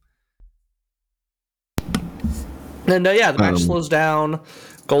 And the match slows down.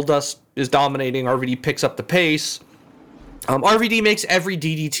 Goldust is dominating. RVD picks up the pace. RVD makes every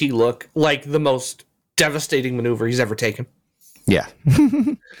DDT look like the most devastating maneuver he's ever taken. Yeah.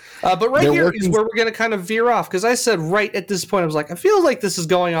 But here is where we're going to kind of veer off, because I said right at this point, I was like, I feel like this is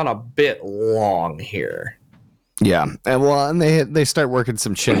going on a bit long here. Yeah. And they start working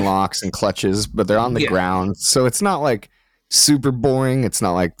some chin locks and clutches, but they're on the ground. So it's not like super boring. It's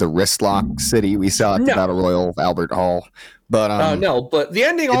not like the wrist lock city we saw at the Battle Royal Albert Hall. But no, but the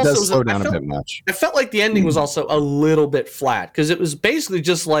ending also does slow down a bit much. I felt like the ending was also a little bit flat because it was basically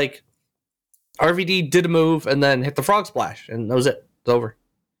just like RVD did a move and then hit the frog splash, and that was it. It's over.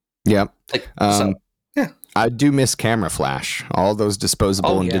 Yeah. I do miss camera flash. All those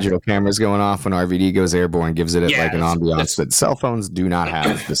disposable and digital cameras going off when RVD goes airborne gives it like an ambiance that cell phones do not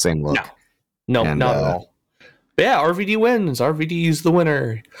have the same look. No, not at all. But yeah, RVD wins. RVD is the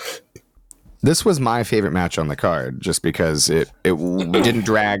winner. This was my favorite match on the card, just because it didn't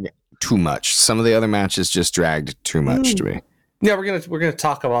drag too much. Some of the other matches just dragged too much to me. Yeah, we're gonna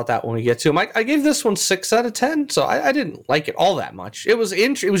talk about that when we get to them. I gave this one 6 out of 10, so I didn't like it all that much. It was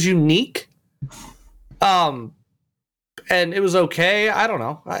unique, and it was okay. I don't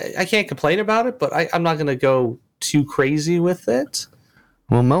know. I can't complain about it, but I'm not gonna go too crazy with it.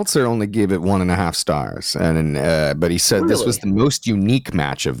 Well, Meltzer only gave it 1.5 stars, but he said this was the most unique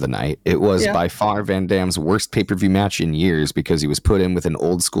match of the night. It was by far Van Dam's worst pay-per-view match in years because he was put in with an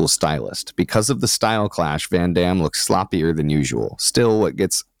old-school stylist. Because of the style clash, Van Dam looks sloppier than usual. Still,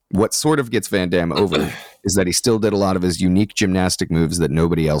 what sort of gets Van Dam over is that he still did a lot of his unique gymnastic moves that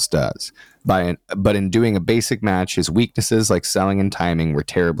nobody else does. But in doing a basic match, his weaknesses like selling and timing were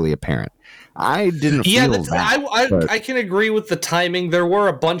terribly apparent. I didn't feel that. I can agree with the timing. There were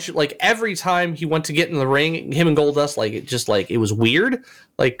a bunch of, like, every time he went to get in the ring, him and Goldust, it was weird.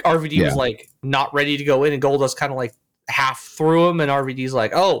 Like, RVD was, like, not ready to go in, and Goldust kind of, like, half threw him, and RVD's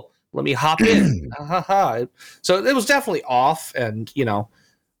like, oh, let me hop in. So it was definitely off, and,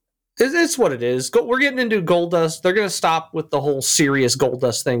 it's what it is. We're getting into Goldust. They're going to stop with the whole serious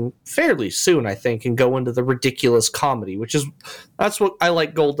Goldust thing fairly soon, I think, and go into the ridiculous comedy, that's what I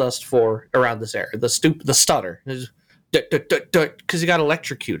like Goldust for around this era. The stutter, because he got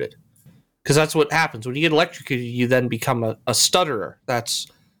electrocuted. Because that's what happens when you get electrocuted. You then become a stutterer. That's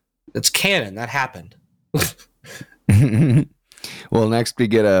canon. That happened. Well, next we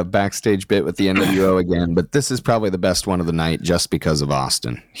get a backstage bit with the NWO again, but this is probably the best one of the night just because of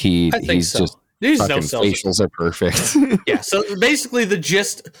Austin. He's just fucking facials are perfect. Yeah, so basically the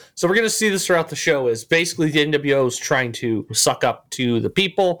gist, so we're going to see this throughout the show, is basically the NWO is trying to suck up to the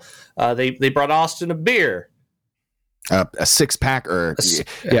people. They brought Austin a beer. A 6-pack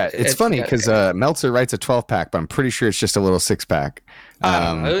it's funny because Meltzer writes a 12-pack, but I'm pretty sure it's just a little 6-pack.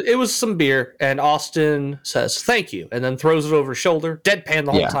 It was some beer, and Austin says thank you, and then throws it over his shoulder, deadpan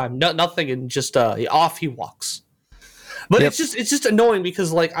the whole time, nothing, and just off he walks. But it's just annoying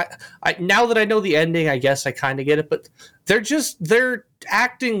because, like, I now that I know the ending, I guess I kind of get it, but they're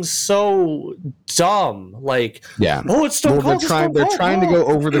acting so dumb. Like, it's Stone Cold. They're trying to go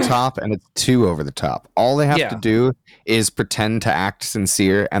over the top, and it's too over the top. All they have to do is pretend to act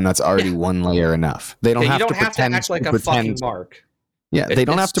sincere, and that's already one layer enough. They don't have to pretend to act like a fucking mark. Yeah, they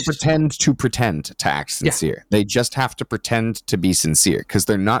don't have to pretend to act sincere. Yeah. They just have to pretend to be sincere because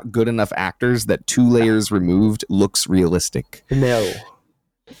they're not good enough actors that 2 layers removed looks realistic. No.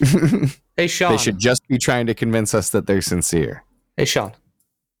 Hey, Sean. They should just be trying to convince us that they're sincere. Hey, Sean.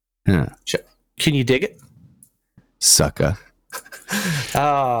 Yeah. Can you dig it? Sucker.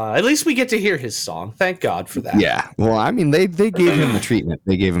 At least we get to hear his song. Thank God for that. Yeah. Well, I mean, they gave him the treatment.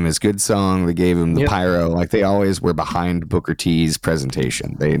 They gave him his good song. They gave him the pyro. Like they always were behind Booker T's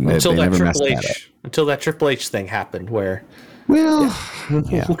presentation. They never messed that up. Until that Triple H thing happened, where we'll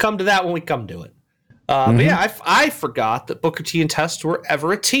come to that when we come to it. But yeah, I forgot that Booker T and Test were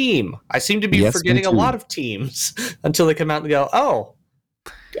ever a team. I seem to be forgetting a lot of teams until they come out and go, oh,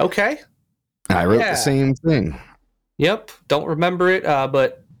 okay. I wrote the same thing. Yep, don't remember it,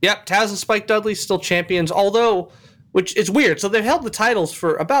 but yep, Taz and Spike Dudley still champions, although, which is weird. So they've held the titles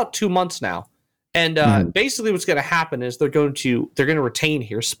for about 2 months now, and basically what's going to happen is they're going to retain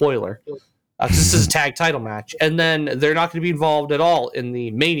here. Spoiler, this is a tag title match, and then they're not going to be involved at all in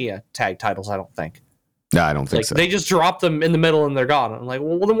the Mania tag titles. I don't think. No, I don't think so. They just drop them in the middle and they're gone. I'm like,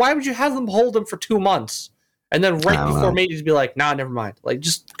 well, then why would you have them hold them for 2 months, and then before Mania to be like, nah, never mind. Like,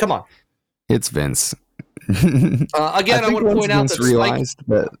 just come on. It's Vince. Again, I want to point out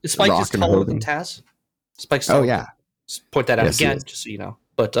that Spike is taller than Taz. Spike's taller. Oh yeah, just point that out again, just so you know.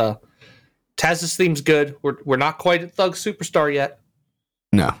 But Taz's theme's good. We're not quite at Thug Superstar yet.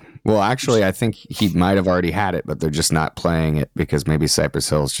 No. Well, actually, I think he might have already had it, but they're just not playing it because maybe Cypress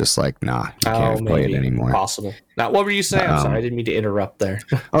Hill's just like, nah, you can't play it anymore. Possible. Now, what were you saying? I'm sorry, I didn't mean to interrupt there.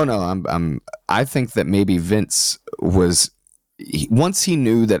 Oh no, I think that maybe Vince was. Once he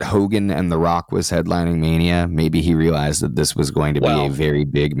knew that Hogan and The Rock was headlining Mania, maybe he realized that this was going to be a very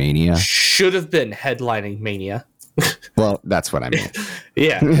big Mania. Should have been headlining Mania. Well, that's what I mean.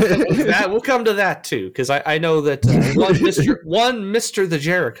 Yeah, we'll come to that too, because I know that one Mr. The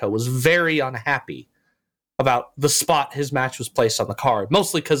Jericho was very unhappy about the spot his match was placed on the card,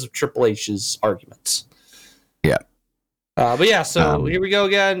 mostly because of Triple H's arguments. Yeah. But yeah, so here we go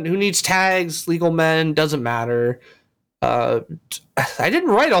again. Who needs tags? Legal men, doesn't matter. I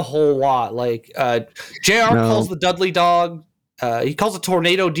didn't write a whole lot. Like JR calls the Dudley dog. He calls a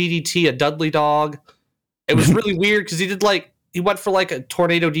tornado DDT a Dudley dog. It was really weird because he went for like a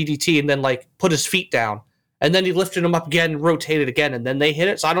tornado DDT and then like put his feet down and then he lifted him up again and rotated again and then they hit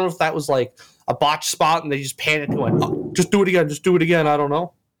it. So I don't know if that was like a botch spot and they just panicked and went, oh, just do it again. I don't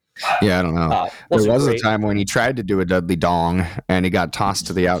know. Yeah, I don't know. There was a time when he tried to do a Dudley dong and he got tossed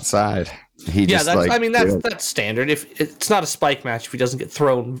to the outside. That's standard. If it's not a spike match, if he doesn't get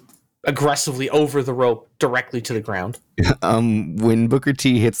thrown aggressively over the rope directly to the ground. When Booker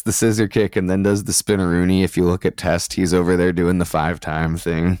T hits the scissor kick and then does the spinneroonie, if you look at Test, he's over there doing the 5-time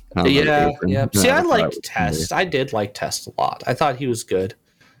thing. Yeah. See, I liked Test. I did like Test a lot. I thought he was good.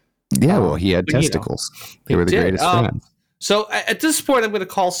 Yeah, well, he had testicles. They were the greatest fans. So at this point, I'm going to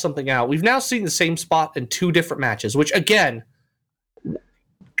call something out. We've now seen the same spot in 2 different matches, which again,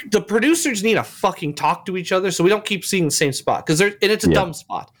 the producers need to fucking talk to each other so we don't keep seeing the same spot because it's a dumb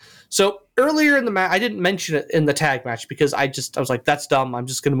spot. So earlier in the match, I didn't mention it in the tag match because I was like, that's dumb. I'm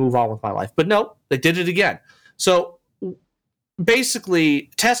just going to move on with my life. But no, they did it again. So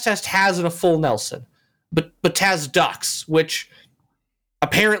basically, Test has in a full Nelson, but Taz ducks, which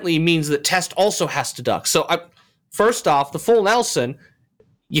apparently means that Test also has to duck. So first off, the full Nelson,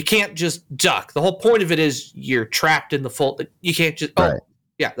 you can't just duck. The whole point of it is you're trapped in the full. You can't just. Right.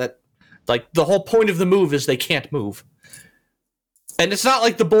 Yeah, that like the whole point of the move is they can't move. And it's not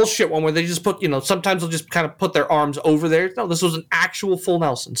like the bullshit one where they just put, sometimes they'll just kind of put their arms over there. No, this was an actual full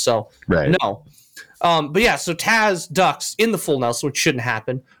Nelson. So, no. But yeah, so Taz ducks in the full Nelson, which shouldn't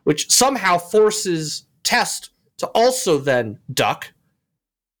happen, which somehow forces Test to also then duck.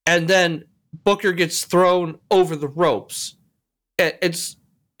 And then Booker gets thrown over the ropes.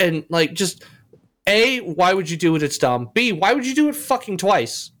 A, why would you do it? It's dumb. B, why would you do it fucking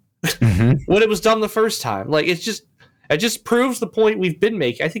twice when it was dumb the first time? Like, it just proves the point we've been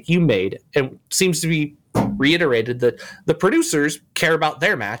making. I think you made, and seems to be reiterated, that the producers care about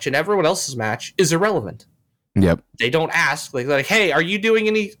their match and everyone else's match is irrelevant. Yep. They don't ask like, hey, are you doing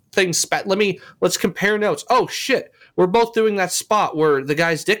anything? Let's compare notes. Oh shit, we're both doing that spot where the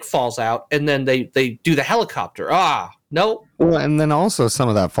guy's dick falls out and then they do the helicopter. No. Well, and then also some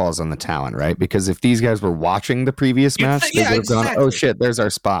of that falls on the talent, right? Because if these guys were watching the previous match, they would have gone, "Oh shit, there's our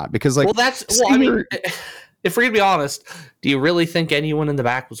spot." Because if we're gonna be honest, do you really think anyone in the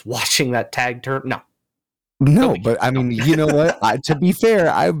back was watching that tag turn? No. No, but I mean, you know what? To be fair,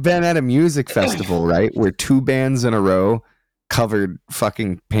 I've been at a music festival, right, where 2 bands in a row covered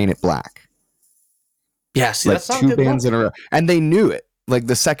fucking Paint It Black. Yeah, see, like that's not 2 bands in a row, and they knew it. Like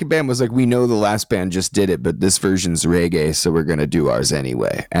the second band was like, we know the last band just did it, but this version's reggae, so we're gonna do ours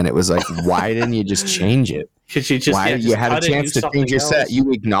anyway. And it was like, why didn't you just change it? Could you just, Why you had a chance to change your set?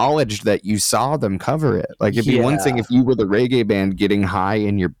 You acknowledged that you saw them cover it. Like, it'd be one thing if you were the reggae band getting high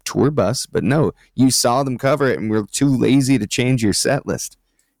in your tour bus, but no, you saw them cover it and were too lazy to change your set list.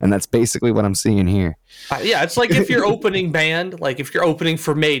 And that's basically what I'm seeing here. Yeah, it's like if you're opening band, like if you're opening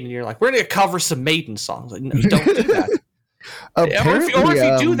for Maiden, you're like, we're going to cover some Maiden songs. Like, no, you don't do that. Or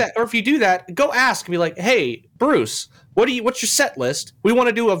if you do that, go ask and be like, hey, Bruce, what's your set list? We want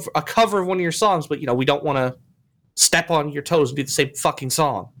to do a cover of one of your songs, but we don't want to step on your toes and do the same fucking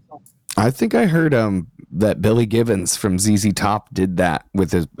song. I think I heard that Billy Gibbons from ZZ Top did that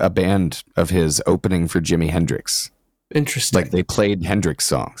with a band of his opening for Jimi Hendrix. Interesting. Like they played Hendrix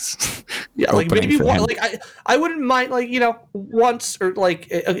songs. Yeah, like maybe one, like I wouldn't mind, like, once, or like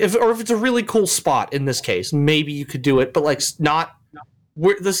if it's a really cool spot in this case, maybe you could do it, but like not.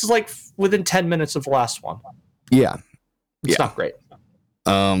 This is like within 10 minutes of the last one. Yeah, it's not great.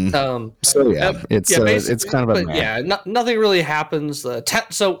 So yeah, it's kind of a nothing really happens.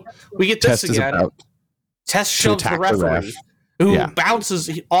 So we get this again. Test shoves the referee, who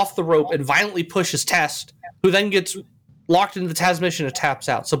bounces off the rope and violently pushes Test, who then gets locked into the Taz mission and taps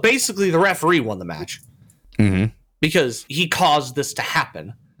out. So basically, the referee won the match because he caused this to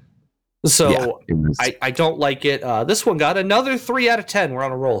happen. So I don't like it. This one got another 3 out of 10. We're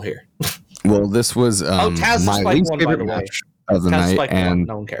on a roll here. Well, this was Taz my least favorite match of the night, and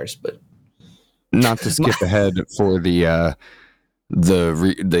no one cares. But not to skip ahead for the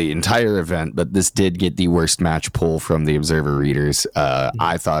entire event, but this did get the worst match poll from the Observer readers.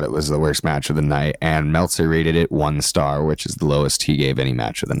 I thought it was the worst match of the night, and Meltzer rated it 1 star, which is the lowest he gave any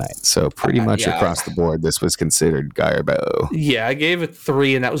match of the night. So pretty much across the board, this was considered garbo. Yeah, I gave it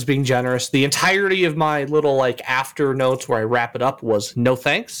 3, and that was being generous. The entirety of my little like after notes where I wrap it up was no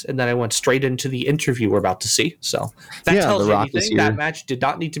thanks, and then I went straight into the interview we're about to see. So that tells you anything. That match did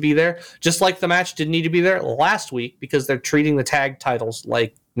not need to be there, just like the match didn't need to be there last week because they're treating the tag titles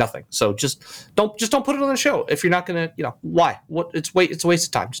like nothing. So just don't put it on the show if you're not gonna, why? It's a waste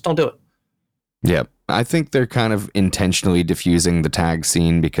of time. Just don't do it. Yeah, I think they're kind of intentionally diffusing the tag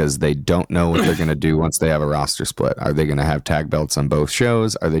scene because they don't know what they're gonna do once they have a roster split. Are they gonna have tag belts on both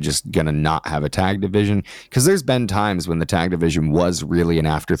shows? Are they just gonna not have a tag division? Because there's been times when the tag division was really an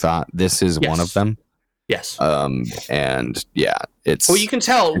afterthought. This is one of them. Yes. And yeah, it's you can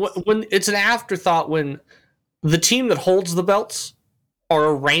tell when it's an afterthought when the team that holds the belts are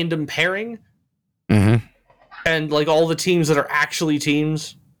a random pairing, and like all the teams that are actually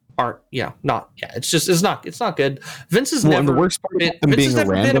teams aren't. It's not good. Vince has never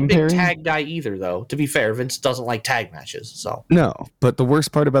been a big tag guy either, though. To be fair, Vince doesn't like tag matches. So no, but the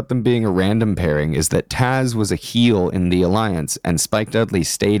worst part about them being a random pairing is that Taz was a heel in the Alliance, and Spike Dudley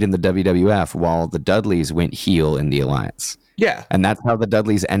stayed in the WWF while the Dudleys went heel in the Alliance. Yeah, and that's how the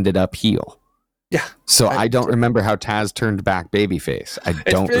Dudleys ended up heel. Yeah. So I don't remember how Taz turned back babyface. I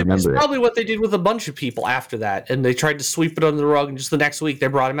don't remember. It's probably what they did with a bunch of people after that, and they tried to sweep it under the rug. And just the next week, they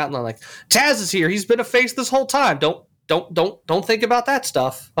brought him out, and they're like, "Taz is here. He's been a face this whole time. Don't think about that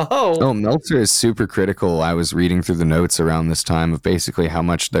stuff." Oh, Meltzer is super critical. I was reading through the notes around this time of basically how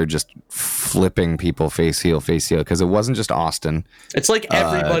much they're just flipping people face heel, because it wasn't just Austin. It's like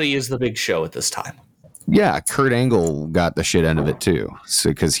everybody is the Big Show at this time. Yeah, Kurt Angle got the shit end of it too. So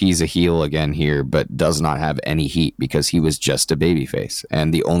because he's a heel again here, but does not have any heat because he was just a babyface,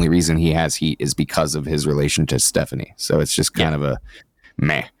 and the only reason he has heat is because of his relation to Stephanie. So it's just kind of a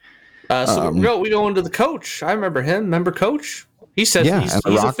meh. We go into the coach. I remember him. Remember Coach? He says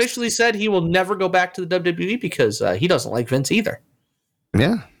he's officially said he will never go back to the WWE because he doesn't like Vince either.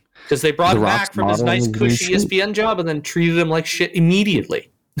 Yeah, because they brought him back from his nice cushy ESPN job and then treated him like shit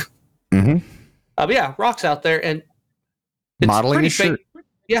immediately. But yeah, Rock's out there and it's modeling his shirt.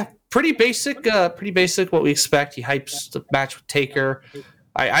 Pretty basic what we expect. He hypes the match with Taker.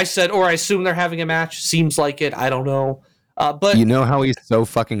 I said, or I assume they're having a match. Seems like it. I don't know. But you know how he's so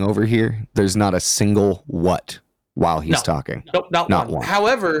fucking over here? There's not a single what while he's talking. Nope, not one.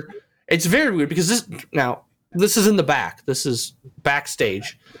 However, it's very weird because this is in the back. This is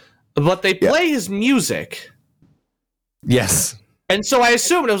backstage. But they play his music. Yes. And so I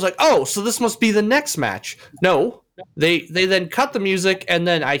assumed it was like, oh, so this must be the next match. No, they then cut the music, and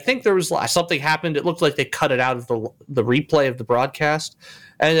then I think there was something happened. It looked like they cut it out of the replay of the broadcast,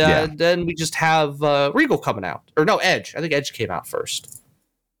 and then we just have Regal coming out, or no, Edge. I think Edge came out first.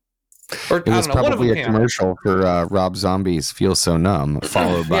 Or it was probably a commercial for Rob Zombie's "Feel So Numb,"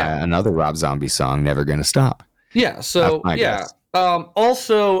 followed by another Rob Zombie song, "Never Gonna Stop." Yeah. So guess.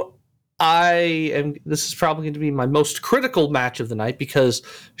 Also. This is probably going to be my most critical match of the night because,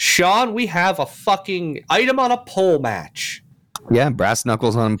 Sean, we have a fucking item on a pole match. Yeah, brass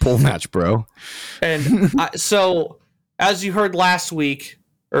knuckles on pole match, bro. And so, as you heard last week,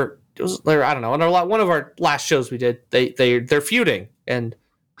 or I don't know, on one of our last shows we did, they're feuding, and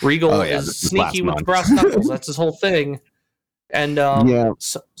Regal is sneaky with the brass knuckles. That's his whole thing. And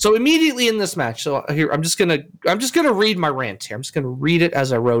so immediately in this match, so here I'm just gonna read my rant here. I'm just gonna read it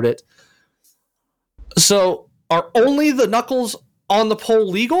as I wrote it. So, are only the knuckles on the pole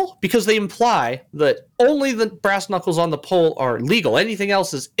legal? Because they imply that only the brass knuckles on the pole are legal. Anything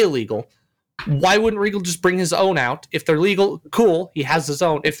else is illegal. Why wouldn't Regal just bring his own out? If they're legal, cool, he has his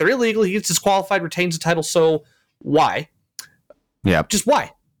own. If they're illegal, he gets disqualified, retains the title. So why? Yeah, just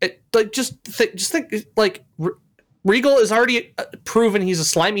why? Just think. Regal is already proven he's a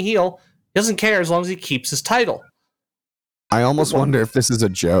slimy heel. He doesn't care as long as he keeps his title. I almost wonder if this is a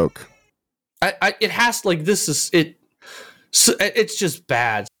joke. It has this is it. So it's just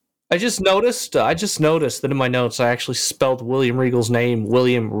bad. I just noticed that in my notes I actually spelled William Regal's name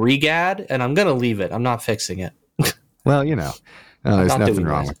William Regad, and I'm gonna leave it. I'm not fixing it. Well, there's nothing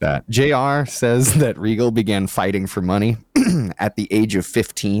wrong with that. JR says that Regal began fighting for money at the age of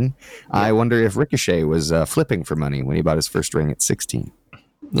 15. Yeah. I wonder if Ricochet was flipping for money when he bought his first ring at 16.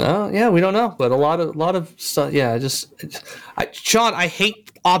 No, yeah, we don't know, but a lot of stuff. Yeah, Sean, I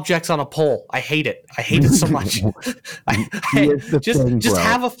hate objects on a pole. I hate it. I hate it so much. Just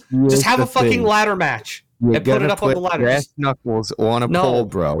have a fucking ladder match and put it up on the ladder. Brass knuckles on a pole,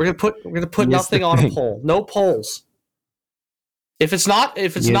 bro. We're gonna put nothing on a pole. No poles. If it's not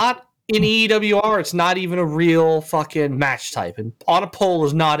in EWR, it's not even a real fucking match type. And on a pole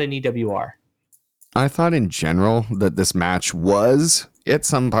is not an EWR. I thought in general that this match was, at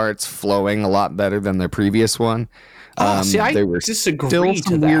some parts, flowing a lot better than their previous one. I there were disagree still to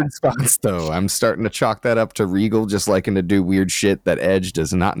some that. weird spots, though. I'm starting to chalk that up to Regal just liking to do weird shit that Edge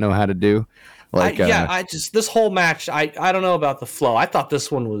does not know how to do. This whole match, I don't know about the flow. I thought this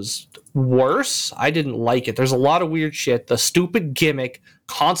one was worse. I didn't like it. There's a lot of weird shit. The stupid gimmick,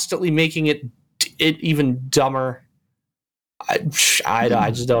 constantly making it even dumber. I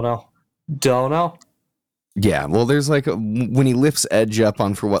just don't know. Don't know. Yeah, well, there's when he lifts Edge up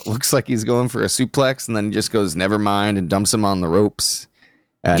on for what looks like he's going for a suplex, and then he just goes, never mind, and dumps him on the ropes.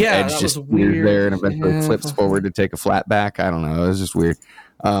 And Edge just weird there and eventually flips forward to take a flat back. I don't know. It was just weird.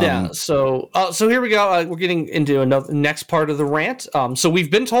 So here we go. We're getting into another next part of the rant. So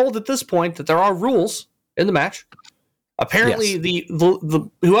we've been told at this point that there are rules in the match. Apparently, yes. the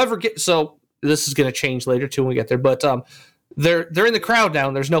whoever gets, so this is going to change later too when we get there. But they're in the crowd now,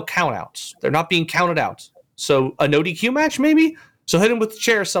 and there's no countouts. They're not being counted out. So a no DQ match maybe. So hit him with the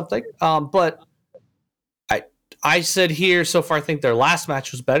chair or something. But I said here so far I think their last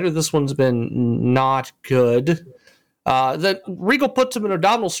match was better. This one's been not good. That Regal puts him in a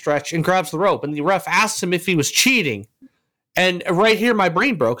abdominal stretch and grabs the rope, and the ref asks him if he was cheating. And right here, my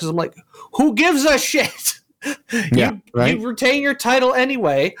brain broke because I'm like, "Who gives a shit? You retain your title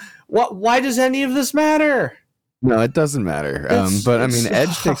anyway. Why does any of this matter?" No, it doesn't matter. But I mean,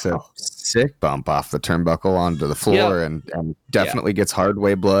 Edge takes a sick bump off the turnbuckle onto the floor, and definitely gets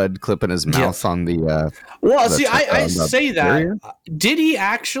hardway blood clipping his mouth on the. I say that. Barrier? Did he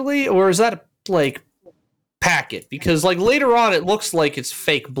actually, or is that packet? Because later on, it looks like it's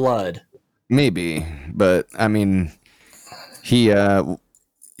fake blood. Maybe, but I mean, he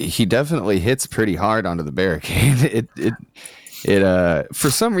definitely hits pretty hard onto the barricade. It for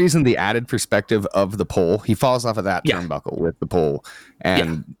some reason, the added perspective of the pole, he falls off of that turnbuckle with the pole,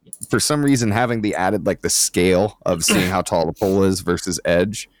 and for some reason, having the added the scale of seeing how tall the pole is versus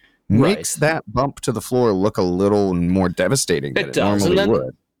Edge makes that bump to the floor look a little more devastating than it normally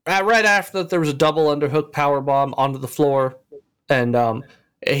would. Right after that, there was a double underhook powerbomb onto the floor, and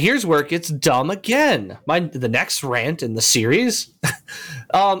here's where it gets dumb again. The next rant in the series.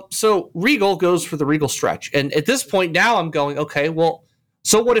 So Regal goes for the Regal stretch, and at this point now I'm going, okay, well,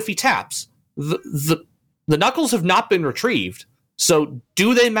 so what if he taps? The knuckles have not been retrieved, so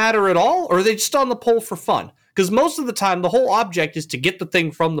do they matter at all, or are they just on the pole for fun? Because most of the time the whole object is to get the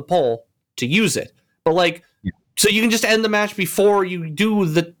thing from the pole to use it, but so you can just end the match before you do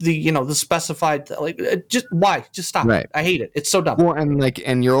the specified just why? Just stop. Right. I hate it. It's so dumb. Well,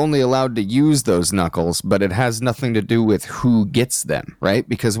 and you're only allowed to use those knuckles, but it has nothing to do with who gets them, right?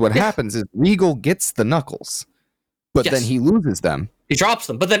 Because what happens is Regal gets the knuckles, but then he loses them. He drops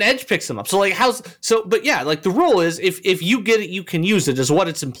them, but then Edge picks them up. So the rule is if you get it, you can use it, is what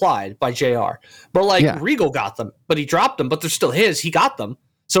it's implied by JR. But Regal got them, but he dropped them, but they're still his. He got them.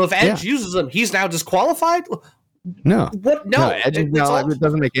 So if Edge uses them, he's now disqualified. No. What? No. Edge it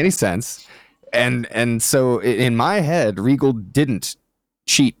doesn't make any sense. And so in my head, Regal didn't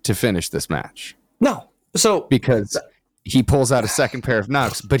cheat to finish this match. No. So because he pulls out a second pair of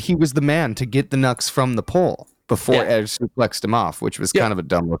knucks, but he was the man to get the knucks from the pole before Edge suplexed him off, which was kind of a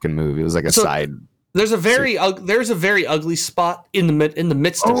dumb looking move. It was like a side. There's a very ugly spot in the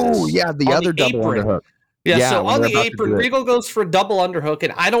midst of this. Oh yeah, the other double underhook. Yeah, so on the apron, Regal goes for a double underhook,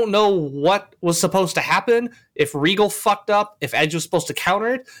 and I don't know what was supposed to happen, if Regal fucked up, if Edge was supposed to counter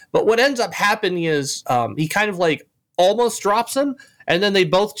it, but what ends up happening is he kind of like almost drops him, and then they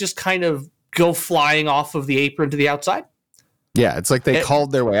both just kind of go flying off of the apron to the outside. Yeah, it's like they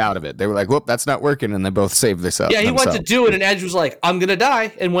called their way out of it. They were like, whoop, that's not working, and they both saved this up. Yeah, he went to do it, and Edge was like, I'm going to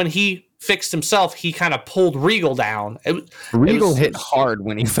die, and when he fixed himself, he kind of pulled Regal down. Regal hit hard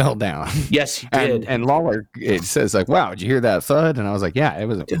when he fell down. Yes, he did. And Lawler, it says like, "Wow, did you hear that thud?" And I was like, "Yeah, it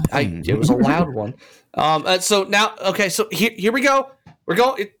was. It was a loud one." So now, okay, so here we go. We're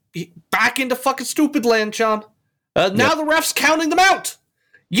going back into fucking stupid land, Sean. Now the ref's counting them out.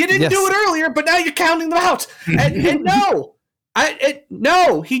 You didn't do it earlier, but now you're counting them out. And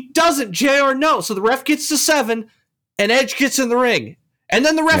no, he doesn't. JR, no. So the ref gets to 7, and Edge gets in the ring. And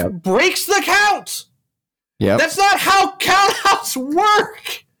then the ref breaks the count. Yeah, that's not how countouts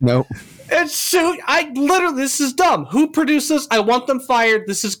work. Nope. It's so this is dumb. Who produced this? I want them fired.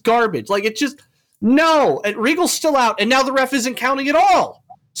 This is garbage. Like it just no. And Regal's still out, and now the ref isn't counting at all.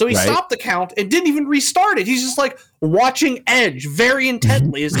 So he stopped the count and didn't even restart it. He's just like watching Edge very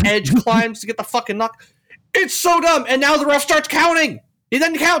intently as Edge climbs to get the fucking knock. It's so dumb. And now the ref starts counting. He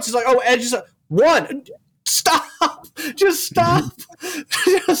then counts. He's like, oh, Edge is 1. Stop! Just stop!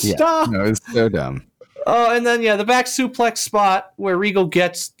 Stop! No, it's so dumb. Oh, and then the back suplex spot where Regal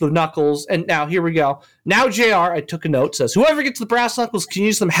gets the knuckles, and now here we go. Now JR, I took a note, says whoever gets the brass knuckles can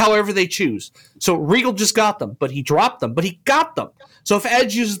use them however they choose. So Regal just got them, but he dropped them, but he got them. So if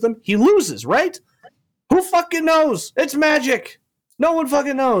Edge uses them, he loses, right? Who fucking knows? It's magic. No one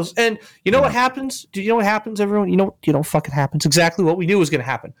fucking knows. And you know what happens? Do you know what happens, everyone? You know what fucking happens? Exactly what we knew was going to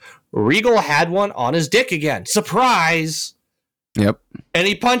happen. Regal had one on his dick again. Surprise! Yep. And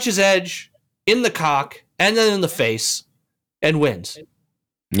he punches Edge in the cock and then in the face and wins.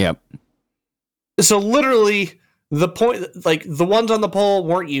 Yep. So literally, the point, like the ones on the pole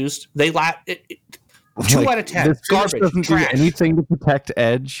weren't used. They 2 out of 10. Garbage. Doesn't do anything to protect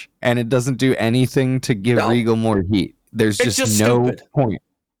Edge, and it doesn't do anything to give Regal more heat. There's just no point.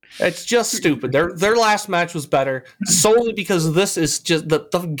 It's just stupid. Their last match was better solely because this is just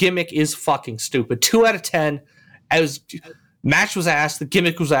the gimmick is fucking stupid. 2 out of 10. Match was ass. The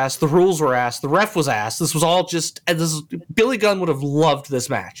gimmick was ass. The rules were ass. The ref was ass. This was all just. Billy Gunn would have loved this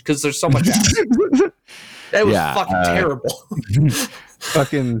match because there's so much ass. It was fucking terrible.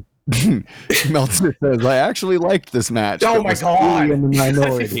 Fucking. Meltzer says, I actually liked this match. Oh my god! In the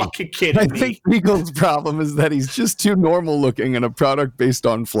minority. Fucking kidding me. I think Regal's problem is that he's just too normal looking in a product based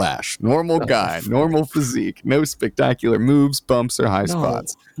on flash. Normal guy, normal physique, no spectacular moves, bumps, or high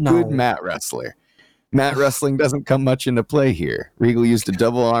spots. Good mat wrestler. Mat wrestling doesn't come much into play here. Regal used a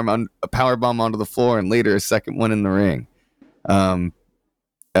double arm on a power bomb onto the floor, and later a second one in the ring.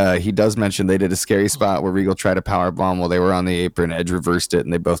 He does mention they did a scary spot where Regal tried a power bomb while they were on the apron. Edge reversed it,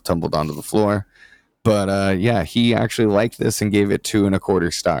 and they both tumbled onto the floor. But he actually liked this and gave it 2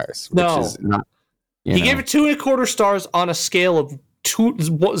 1/4 stars. Which is not, he gave it 2 1/4 stars on a scale of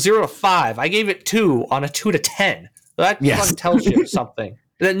 0 to 5. I gave it 2 on a 2 to 10. That fucking tells you something.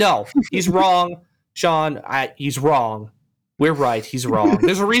 No, he's wrong, Sean. He's wrong. We're right. He's wrong.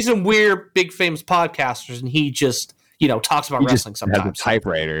 There's a reason we're big famous podcasters, and he just. Talks about wrestling sometimes. Has a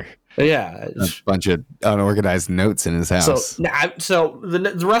typewriter. Yeah. A bunch of unorganized notes in his house. So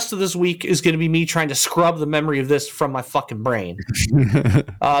the rest of this week is going to be me trying to scrub the memory of this from my fucking brain.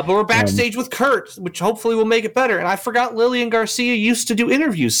 But we're backstage with Kurt, which hopefully will make it better. And I forgot Lillian Garcia used to do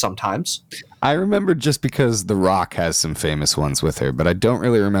interviews sometimes. I remember just because The Rock has some famous ones with her, but I don't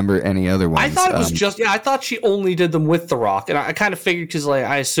really remember any other ones. I thought it was I thought she only did them with The Rock. And I kind of figured because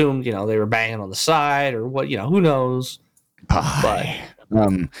I assumed, they were banging on the side or what, who knows. But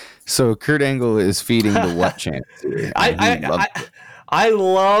so Kurt Angle is feeding the what chant. I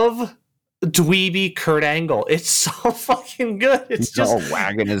love dweeby Kurt Angle. It's so fucking good. It's he's just all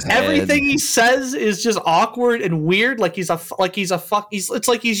wagging his head. Everything he says is just awkward and weird. It's like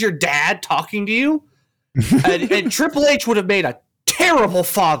he's your dad talking to you. and Triple H would have made a terrible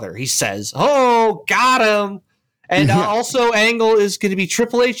father. He says, "Oh, got him." And also, Angle is going to be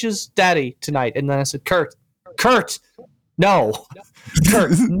Triple H's daddy tonight. And then I said, Kurt, no,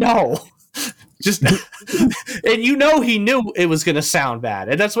 Kurt, no. Just and he knew it was gonna sound bad,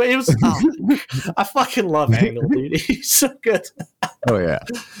 and that's what it was. I fucking love Angle, dude. He's so good. Oh yeah,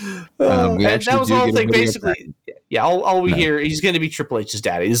 and that was the whole thing. Basically, all we hear he's gonna be Triple H's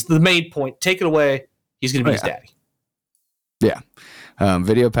daddy. This is the main point. Take it away. He's gonna be his daddy. Yeah.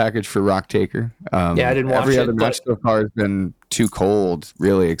 Video package for Rock Taker. Yeah, I didn't watch every it, other match so far has been too cold,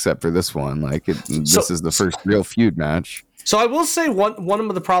 really, except for this one. This is the first real feud match. So I will say one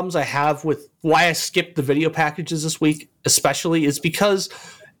of the problems I have with why I skipped the video packages this week, especially, is because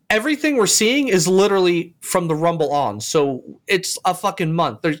everything we're seeing is literally from the Rumble on. So it's a fucking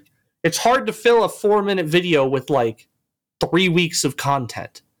month. It's hard to fill a 4-minute video with like 3 weeks of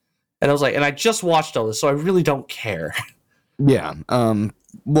content. And I was like, and I just watched all this, so I really don't care. Yeah.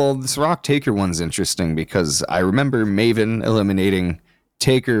 Well, this Rock Taker one's interesting because I remember Maven eliminating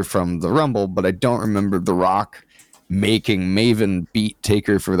Taker from the Rumble, but I don't remember The Rock making Maven beat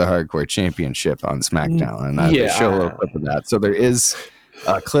Taker for the Hardcore Championship on SmackDown. And they show a little clip of that. So there is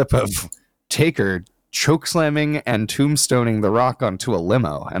a clip of Taker chokeslamming and tombstoning The Rock onto a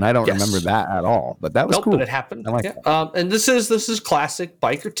limo, and I don't remember that at all. But that was cool. But it happened. I like it. And this is classic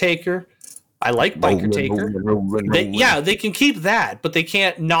Biker Taker. I like Biker Taker. They can keep that, but they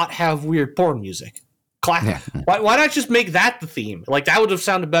can't not have weird porn music. Why not just make that the theme? Like, that would have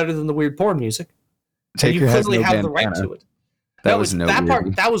sounded better than the weird porn music. Taker you clearly have the right to it.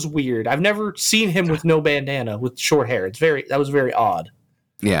 That was weird. I've never seen him with no bandana with short hair. That was very odd.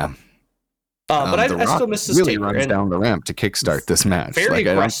 Yeah. But I still miss this really Taker. Runs down the ramp to kickstart this match. Very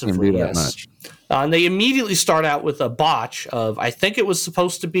aggressively, yes. And they immediately start out with a botch of, I think it was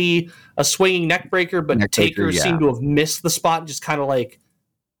supposed to be a swinging neck breaker, but Taker seemed to have missed the spot and just kind of like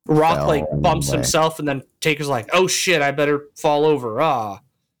Rock bumps himself, and then Taker's like, oh shit, I better fall over.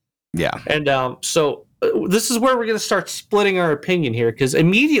 Yeah. And so this is where we're going to start splitting our opinion here, because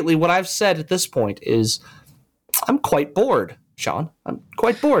immediately what I've said at this point is I'm quite bored. Sean, I'm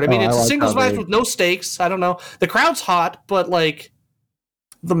quite bored. I mean, it's a singles match with no stakes. I don't know. The crowd's hot, but like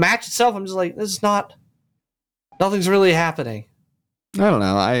the match itself, I'm just like, nothing's really happening. I don't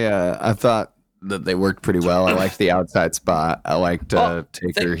know. I thought that they worked pretty well. I liked the outside spot. I liked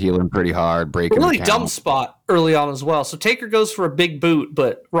Taker healing pretty hard, breaking a really dumb spot early on as well. So Taker goes for a big boot,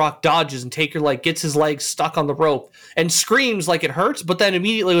 but Rock dodges, and Taker gets his legs stuck on the rope and screams like it hurts, but then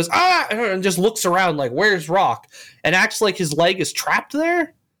immediately goes and just looks around like, where's Rock? And acts like his leg is trapped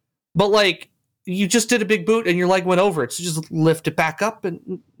there. But you just did a big boot and your leg went over it, so just lift it back up,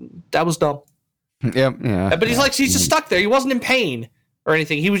 and that was dumb. Yep, yeah. But he's just stuck there. He wasn't in pain or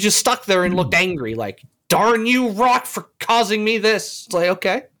anything. He was just stuck there and looked angry, like, darn you, Rock, for causing me this. It's like,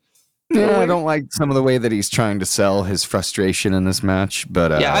 okay. Yeah, I don't like some of the way that he's trying to sell his frustration in this match,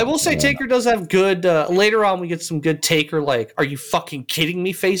 but I will say Taker does have good. Later on, we get some good Taker, like, "Are you fucking kidding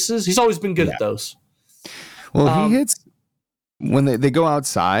me?" faces. He's always been good at those. Well, he hits when they go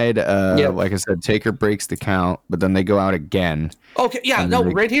outside. Like I said, Taker breaks the count, but then they go out again. Okay, yeah, no,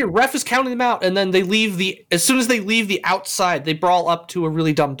 right here, ref is counting them out, and then they leave as soon as they leave the outside, they brawl up to a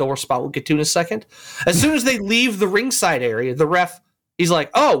really dumb door spot. We'll get to in a second. As soon as they leave the ringside area, the ref, he's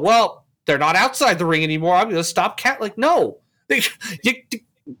like, "Oh, well, they're not outside the ring anymore. I'm going to stop count." Like, no, it's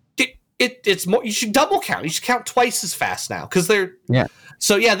more. You should double count. You should count twice as fast now because they're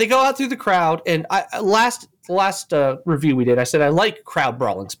So they go out through the crowd, and last review we did, I said I like crowd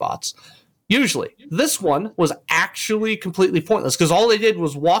brawling spots. Usually, this one was actually completely pointless because all they did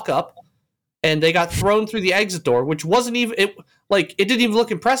was walk up, and they got thrown through the exit door, which wasn't even it didn't even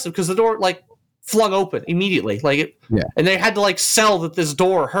look impressive because the door flung open immediately, and they had to sell that this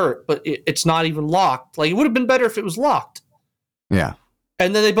door hurt, but it's not even locked. It would have been better if it was locked. Yeah.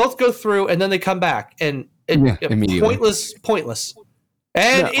 And then they both go through, and then they come back, and pointless.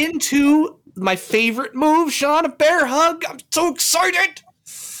 And into my favorite move, Sean, a bear hug. I'm so excited.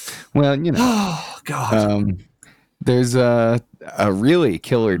 Well, oh god. There's a really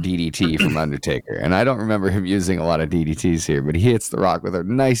killer DDT from Undertaker, and I don't remember him using a lot of DDTs here, but he hits The Rock with a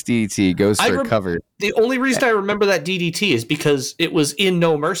nice DDT, goes for a cover. The only reason I remember that DDT is because it was in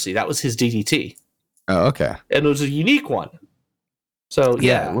No Mercy. That was his DDT. Oh, okay. And it was a unique one. So,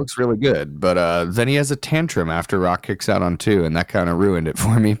 it looks really good, but then he has a tantrum after Rock kicks out on 2, and that kind of ruined it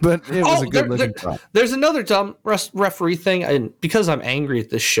for me, but it was a good looking spot. There's another dumb referee thing, and because I'm angry at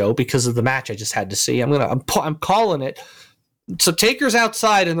this show, because of the match I just had to see, I'm calling it. So Taker's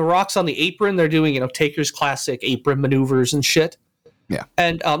outside, and The Rock's on the apron. They're doing, Taker's classic apron maneuvers and shit. Yeah.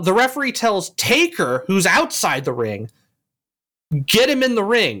 And the referee tells Taker, who's outside the ring, get him in the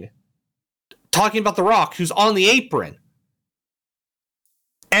ring, talking about The Rock, who's on the apron.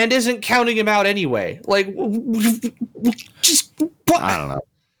 And isn't counting him out anyway. Just I don't know.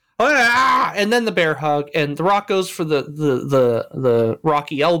 And then the bear hug, and The Rock goes for the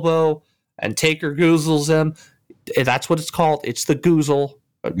Rocky elbow, and Taker goozles him. That's what it's called. It's the goozle.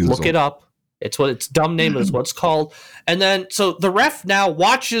 Look it up. It's what its dumb name is. What it's called. And then so the ref now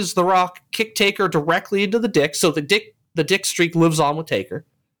watches The Rock kick Taker directly into the dick. So the dick the dick streak lives on with Taker.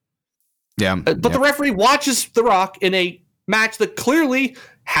 Yeah. But the referee watches The Rock in a match that clearly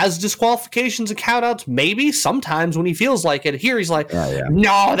has disqualifications and countouts, maybe sometimes when he feels like it. Here he's like,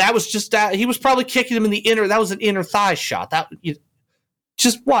 no, that was just that. He was probably kicking him in the inner. That was an inner thigh shot.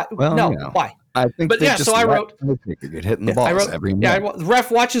 Just what? Well, no, why? I think but yeah, so I wrote, Taker get hit in the balls every night. The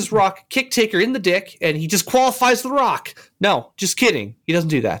ref watches Rock kick Taker in the dick, and he disqualifies The Rock. No, just kidding. He doesn't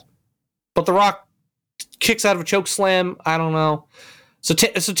do that. But The Rock kicks out of a choke slam. I don't know. So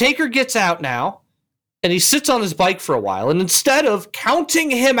Taker gets out now, and he sits on his bike for a while. And instead of counting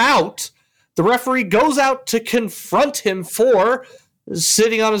him out, the referee goes out to confront him for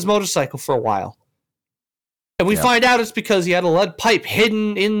sitting on his motorcycle for a while. And we find out it's because he had a lead pipe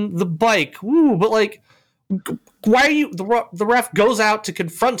hidden in the bike. Woo! But like, why are you? The ref goes out to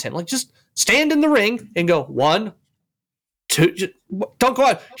confront him. Like, just stand in the ring and go 1, 2. Just, don't go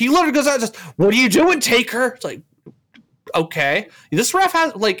out. He literally goes out and says, "What are you doing, Taker?" It's like, okay, this ref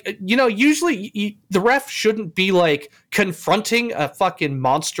has usually the ref shouldn't be like confronting a fucking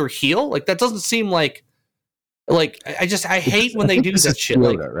monster heel. Like that doesn't seem like I hate when they do that shit.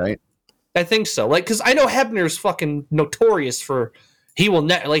 Yoda, right? I think so. Like, because I know Hebner's fucking notorious for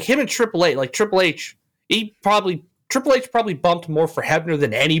like him and Triple H. Like Triple H probably bumped more for Hebner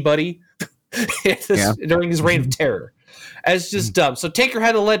than anybody during his reign of terror. It's just dumb. So Taker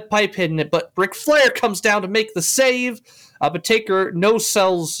had a lead pipe hidden it, but Ric Flair comes down to make the save. But Taker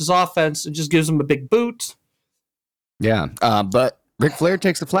no-sells his offense and just gives him a big boot. Yeah, but Ric Flair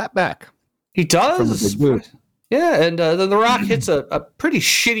takes a flat back. He does. From the big boot. Yeah, and then The Rock hits a pretty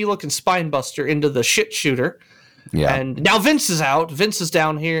shitty-looking spine buster into the shit shooter. Yeah. And now Vince is out. Vince is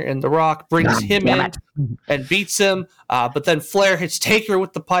down here, and The Rock brings him in and beats him. But then Flair hits Taker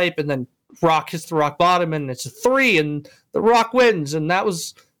with the pipe, and then Rock hits the rock bottom, and it's a 3, and The Rock wins. And that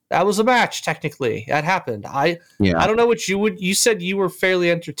was a match, technically. That happened. I don't know what you said you were fairly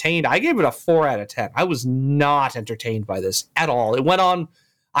entertained. I gave it a 4 out of 10. I was not entertained by this at all. It went on,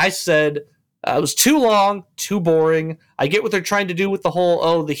 I said... it was too long, too boring. I get what they're trying to do with the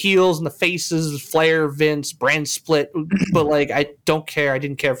whole, the heels and the faces, Flair, Vince, brand split. But, like, I don't care. I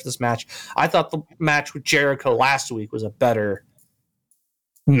didn't care for this match. I thought the match with Jericho last week was a better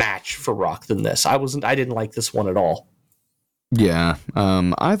match for Rock than this. I didn't like this one at all. Yeah.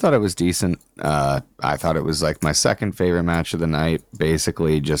 I thought it was decent. I thought it was, like, my second favorite match of the night,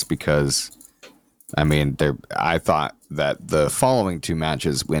 basically just because... I mean, I thought that the following 2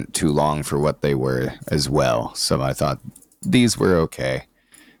 matches went too long for what they were as well. So I thought these were okay.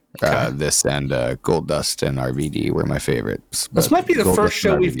 This and Goldust and RVD were my favorites. This might be the first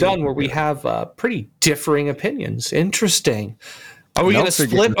show we've done where we have pretty differing opinions. Interesting. Are we going to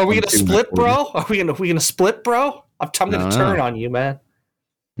split? Are we going to split, bro? Are we going to split, bro? I'm going to turn on you, man.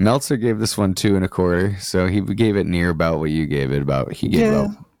 Meltzer gave this one 2 1/4. So he gave it near about what you gave it about. He gave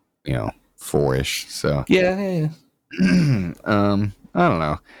about, 4-ish. So yeah. I don't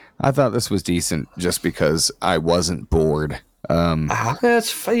know. I thought this was decent just because I wasn't bored.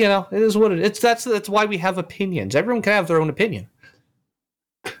 That's it is what it is. That's why we have opinions. Everyone can have their own opinion,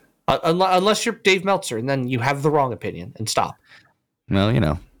 unless you're Dave Meltzer, and then you have the wrong opinion and stop.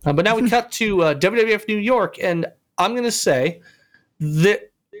 Well, But now we cut to WWF New York, and I'm gonna say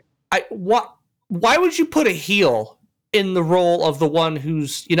that why would you put a heel in the role of the one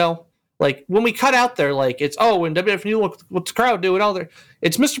who's like when we cut out there, like it's in WWF New York, what's the crowd doing? All there,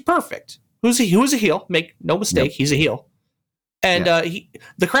 it's Mr. Perfect, who's a heel. Make no mistake, he's a heel, and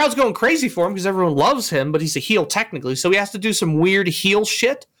the crowd's going crazy for him because everyone loves him, but he's a heel technically, so he has to do some weird heel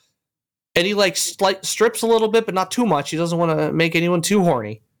shit, and he strips a little bit, but not too much. He doesn't want to make anyone too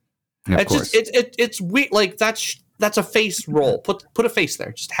horny. It's weird. Like that's a face role. Put a face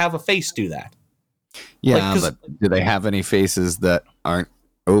there. Just have a face do that. Yeah, but do they have any faces that aren't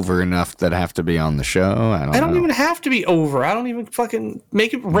over enough that have to be on the show? I don't know. Even have to be over. I don't even fucking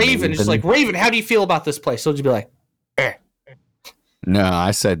make it Raven. It's just like, Raven, how do you feel about this place? So you'd be like, eh. No,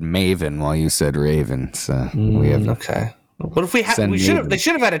 I said Maven while you said Raven. So we have okay. What if they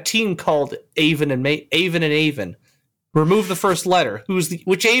should have had a team called Avon and Avon. Remove the first letter.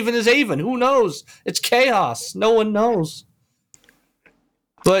 Which Avon is Avon? Who knows? It's chaos. No one knows.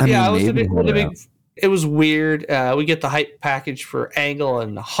 But it was weird. We get the hype package for Angle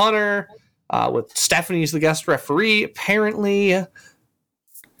and Hunter, with Stephanie as the guest referee, apparently.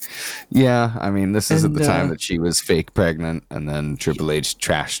 Yeah, I mean, this is at the time that she was fake pregnant, and then Triple H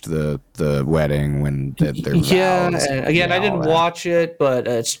trashed the wedding when their vows. Yeah, and again, I didn't watch it, but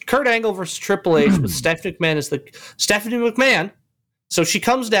it's Kurt Angle versus Triple H with Stephanie McMahon as the Stephanie McMahon. So she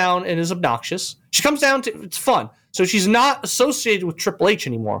comes down and is obnoxious. She comes down to it's fun. So she's not associated with Triple H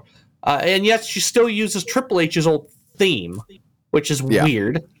anymore. And yet she still uses Triple H's old theme, which is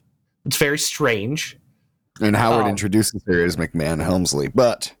weird. It's very strange. And Howard introduces her as McMahon Helmsley,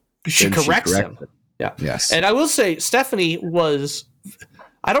 but she corrects him. Yeah. Yes. And I will say, Stephanie was,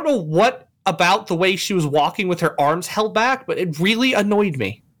 I don't know what about the way she was walking with her arms held back, but it really annoyed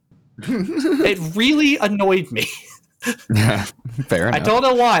me. It really annoyed me. Yeah, fair enough. I don't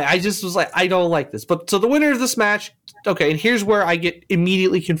know why. I just was like, I don't like this. But so the winner of this match, okay, and here's where I get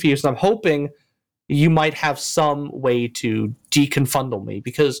immediately confused. I'm hoping you might have some way to deconfundle me,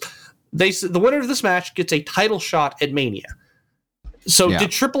 because the winner of this match gets a title shot at Mania. So did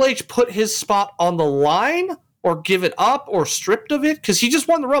Triple H put his spot on the line, or give it up, or stripped of it? Because he just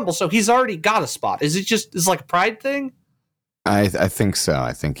won the Rumble, so he's already got a spot. Is it like a pride thing? I think so.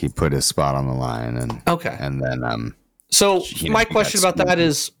 I think he put his spot on the line, and then So my question about that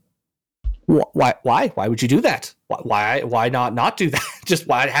is, why would you do that? Why not do that? Just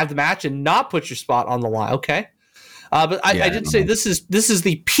why have the match and not put your spot on the line? Okay. But I did say this is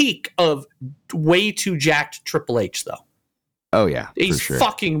the peak of way too jacked Triple H, though. Oh yeah, he's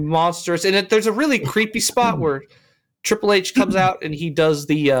fucking monstrous, and there's a really creepy spot where Triple H comes out and he does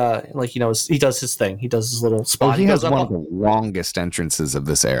the he does his thing. He does his little spot. He has one of the longest entrances of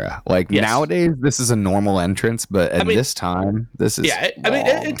this era. Nowadays, this is a normal entrance, but this time, this is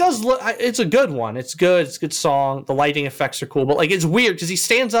it does look. It's a good one. It's good. It's a good song. The lighting effects are cool, but it's weird because he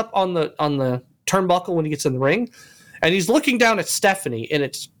stands up on the turnbuckle when he gets in the ring, and he's looking down at Stephanie, and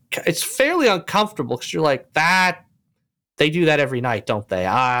it's fairly uncomfortable because you're like that. They do that every night, don't they?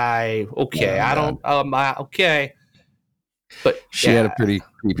 Okay. But she had a pretty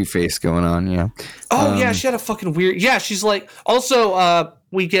creepy face going on, yeah. Oh, yeah, she had a fucking weird... Yeah, she's like... Also,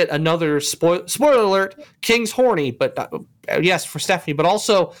 we get another... Spoiler alert, King's horny, but... yes, for Stephanie, but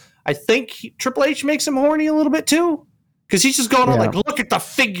also, I think Triple H makes him horny a little bit, too. Because he's just going on look at the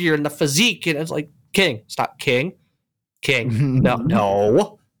figure and the physique, and it's like, King, stop, King.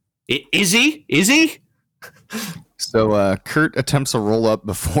 No. Is he? So Kurt attempts a roll up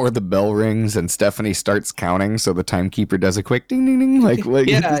before the bell rings, and Stephanie starts counting. So the timekeeper does a quick ding ding ding.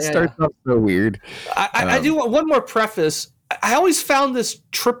 It starts off so weird. I do want one more preface. I always found this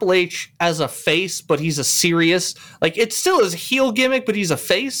Triple H as a face, but he's a serious. It still is a heel gimmick, but he's a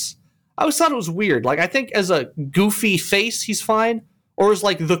face. I always thought it was weird. I think as a goofy face, he's fine, or as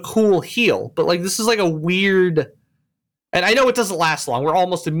the cool heel. But this is a weird. And I know it doesn't last long. We're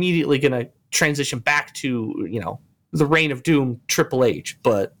almost immediately gonna transition back to the Reign of Doom Triple H,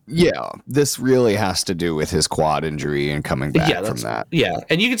 but this really has to do with his quad injury and coming back from that. Yeah,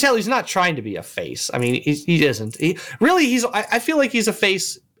 and you can tell he's not trying to be a face. I mean, he isn't. I feel like he's a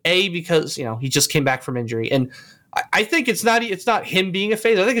face because he just came back from injury, and I think it's not him being a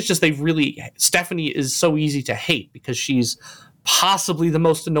face. I think it's just Stephanie is so easy to hate because she's possibly the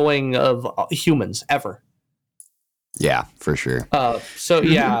most annoying of humans ever. Yeah, for sure. But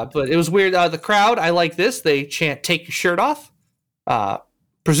it was weird. The crowd, I like this. They chant, "Take your shirt off,"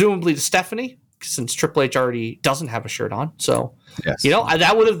 presumably to Stephanie, since Triple H already doesn't have a shirt on. So, yes.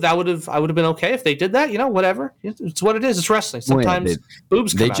 I would have been okay if they did that. Whatever. It's what it is. It's wrestling. Sometimes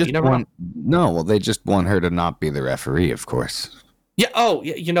boobs come out. You never know. They just want her to not be the referee, of course. Yeah. Oh,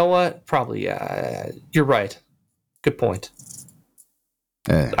 you know what? Probably. Yeah. You're right. Good point.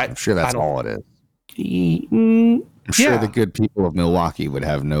 I'm sure that's all it is. I'm sure the good people of Milwaukee would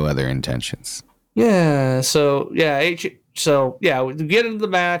have no other intentions. Yeah. So we get into the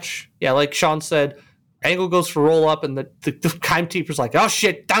match. Yeah, like Sean said, Angle goes for roll up, and the timekeeper's like, "Oh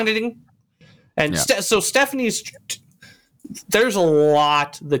shit, dang it!" And so Stephanie's. There's a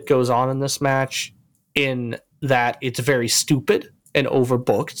lot that goes on in this match, in that it's very stupid and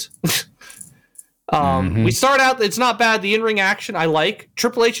overbooked. We start out, it's not bad. The in-ring action I like.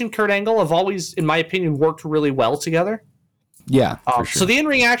 Triple H and Kurt Angle have always, in my opinion, worked really well together. Yeah, for sure. So the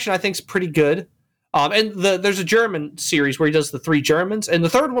in-ring action I think is pretty good. And there's a German series where he does the 3 Germans, and the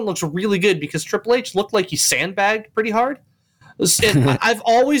third one looks really good because Triple H looked like he sandbagged pretty hard. And I've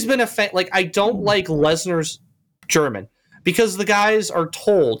always been a fan. I don't like Lesnar's German because the guys are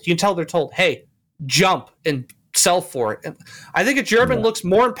told, you can tell they're told, hey, jump and sell for it. And I think a German looks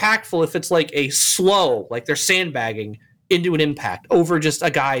more impactful if it's a slow, they're sandbagging into an impact over just a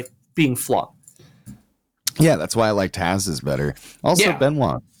guy being flung. Yeah, that's why I like Taz's better. Also,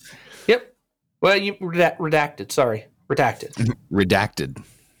 Benoit. Yep. Well, you redacted. Sorry, redacted. Redacted.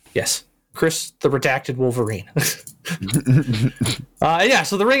 Yes, Chris, the redacted Wolverine.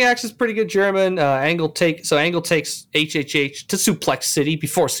 So the ring action is pretty good. German Angle takes HHH to Suplex City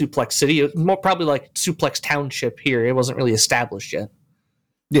before Suplex City. It was more probably like Suplex Township here. It wasn't really established yet.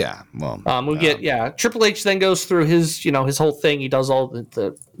 Yeah, well, we get Triple H then goes through his his whole thing. He does all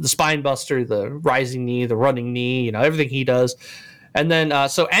the spine buster, the rising knee, the running knee, everything he does. And then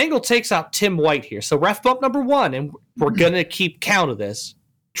so Angle takes out Tim White here. So ref bump number 1, and we're gonna keep count of this.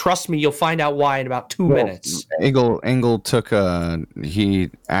 Trust me, you'll find out why in about 2 minutes. Angle took he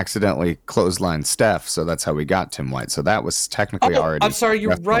accidentally clotheslined Steph, so that's how we got Tim White. So that was technically already. I'm sorry,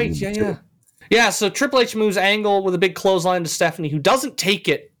 you're right. Yeah. So Triple H moves Angle with a big clothesline to Stephanie, who doesn't take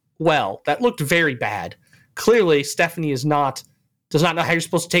it well. That looked very bad. Clearly, Stephanie does not know how you're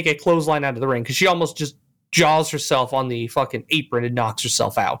supposed to take a clothesline out of the ring, because she almost just jaws herself on the fucking apron and knocks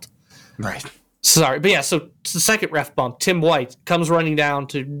herself out. Right. Sorry, but yeah, so it's the second ref bump. Tim White comes running down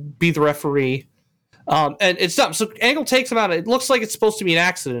to be the referee, and it's done. So Angle takes him out. It looks like it's supposed to be an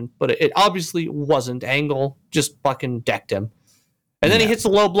accident, but it obviously wasn't. Angle just fucking decked him. And then he hits a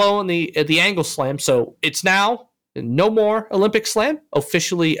low blow in the Angle slam. So it's now no more Olympic slam,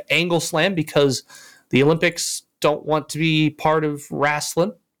 officially Angle slam, because the Olympics don't want to be part of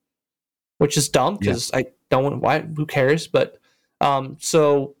wrestling, which is dumb, because I don't want, why, who cares? But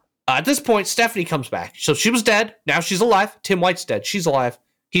so at this point, Stephanie comes back. So she was dead. Now she's alive. Tim White's dead. She's alive.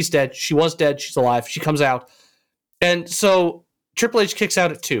 He's dead. She was dead. She's alive. She comes out. And so Triple H kicks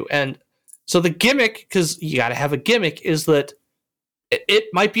out at 2. And so the gimmick, because you got to have a gimmick, is that it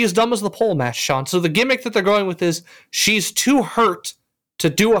might be as dumb as the pole match, Sean. So the gimmick that they're going with is she's too hurt to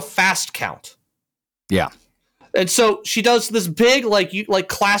do a fast count. Yeah. And so she does this big, like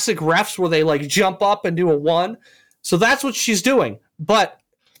classic refs where they like jump up and do a 1. So that's what she's doing. But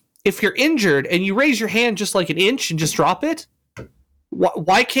if you're injured and you raise your hand just like an inch and just drop it,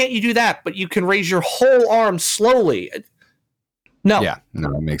 why can't you do that? But you can raise your whole arm slowly. No. Yeah,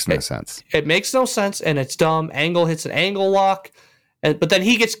 no, it makes no sense. It makes no sense, and it's dumb. Angle hits an angle lock, but then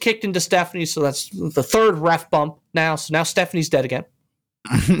he gets kicked into Stephanie, so that's the third ref bump now. So now Stephanie's dead again.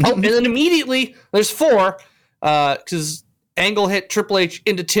 And then immediately there's 4, because Angle hit Triple H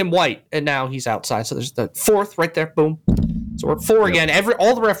into Tim White, and now he's outside. So there's the 4th right there. Boom. So we're at 4 again.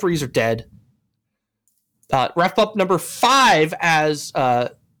 All the referees are dead. Ref bump number 5 as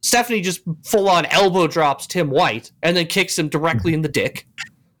Stephanie just full on elbow drops Tim White and then kicks him directly in the dick.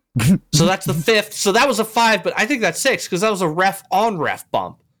 So that's the 5th. So that was a 5, but I think that's 6 because that was a ref on ref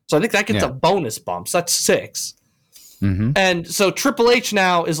bump. So I think that gets a bonus bump. So that's 6. Mm-hmm. And so Triple H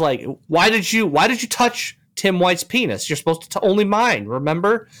now is like, why did you touch Tim White's penis? You're supposed to only mine,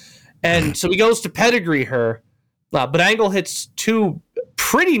 remember? And so he goes to pedigree her, but Angle hits 2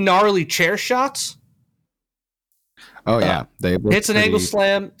 pretty gnarly chair shots. Oh yeah, they hits an angle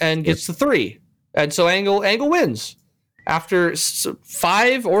slam and gets the 3, and so Angle wins after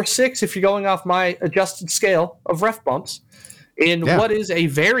 5 or 6 if you're going off my adjusted scale of ref bumps in what is a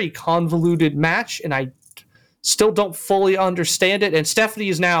very convoluted match, and I still don't fully understand it. And Stephanie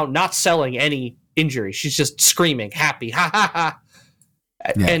is now not selling any injury; she's just screaming, happy, ha ha ha.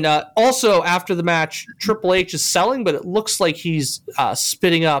 Yeah. And also after the match, Triple H is selling, but it looks like he's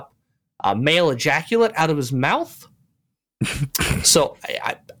spitting up male ejaculate out of his mouth. So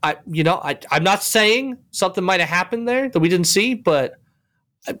I'm not saying something might have happened there that we didn't see, but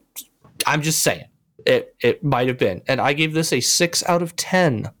I'm just saying it might have been. And I gave this a 6 out of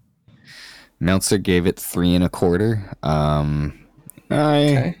 10. Meltzer gave it 3 1/4.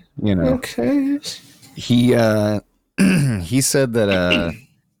 Okay. He said that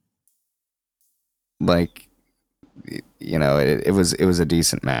it was a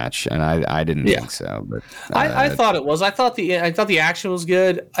decent match, and I didn't think so. But I thought it was. I thought the action was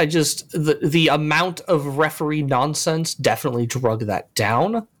good. I just the amount of referee nonsense definitely drug that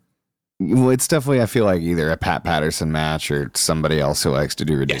down. Well, it's definitely, I feel like, either a Pat Patterson match or somebody else who likes to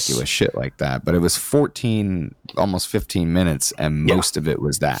do ridiculous shit like that. But it was 14, almost 15 minutes, and most of it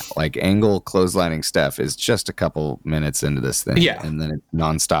was that. Like, Angle clotheslining Steph is just a couple minutes into this thing, and then it's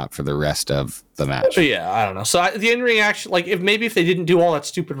nonstop for the rest of the match. Yeah, I don't know. So the in-ring action, like, if they didn't do all that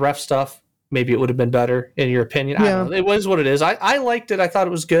stupid ref stuff, maybe it would have been better, in your opinion. I don't know. It was what it is. I liked it. I thought it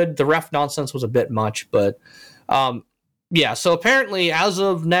was good. The ref nonsense was a bit much, but so apparently, as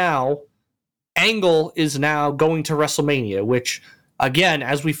of now, Angle is now going to WrestleMania, which, again,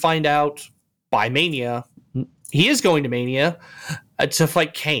 as we find out by Mania, he is going to Mania to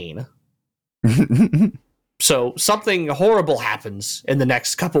fight Kane. So something horrible happens in the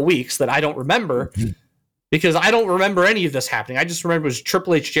next couple weeks that I don't remember, because I don't remember any of this happening. I just remember it was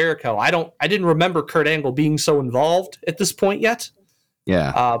Triple H Jericho. I didn't remember Kurt Angle being so involved at this point yet.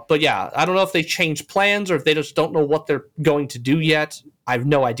 Yeah. But I don't know if they changed plans or if they just don't know what they're going to do yet. I have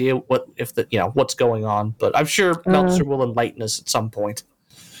no idea what's going on, but I'm sure Meltzer will enlighten us at some point.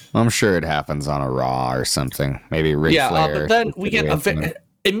 I'm sure it happens on a Raw or something. Maybe Ric Flair. But then we get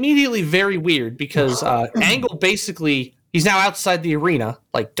immediately very weird because Angle basically he's now outside the arena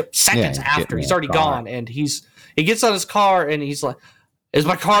like seconds after he's already gone, and he gets on his car and he's like, "Is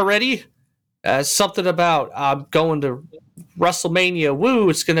my car ready?" Something about I'm going to WrestleMania. Woo!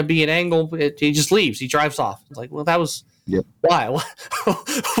 It's going to be an Angle. He just leaves. He drives off. It's like, well, that was why?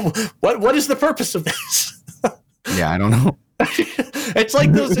 What is the purpose of this? Yeah, I don't know. It's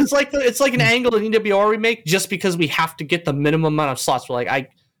like those. It's like an Angle in EWR remake just because we have to get the minimum amount of slots. We're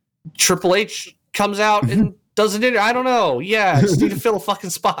like, Triple H comes out and does it. I don't know. Yeah, I just need to fill a fucking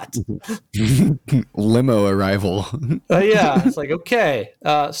spot. Limo arrival. Yeah, it's like okay.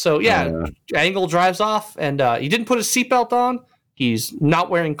 So yeah, Angle drives off, and he didn't put his seatbelt on. He's not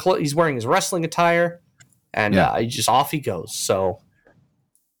wearing he's wearing his wrestling attire, and he just off he goes. So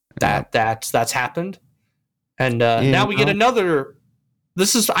that's happened, and now we get another.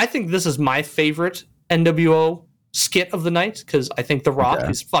 I think this is my favorite NWO skit of the night because I think The Rock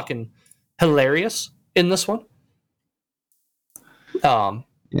is fucking hilarious in this one. He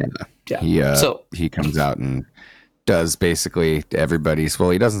comes out and does basically everybody's. Well,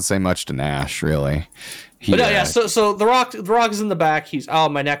 he doesn't say much to Nash really. So the Rock is in the back. He's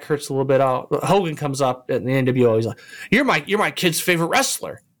my neck hurts a little bit. Hogan comes up at the NWO. He's like, you're my kid's favorite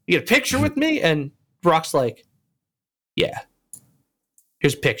wrestler. You get a picture with me? And Rock's like, yeah.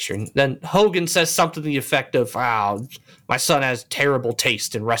 Here's a picture. And then Hogan says something to the effect of, "Wow, my son has terrible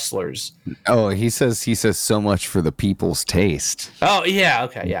taste in wrestlers." Oh, he says so much for the people's taste. Oh yeah,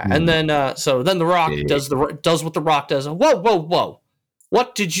 okay, yeah. And then then The Rock does what The Rock does. Whoa.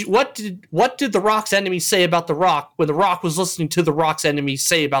 What did The Rock's enemies say about The Rock when The Rock was listening to The Rock's enemies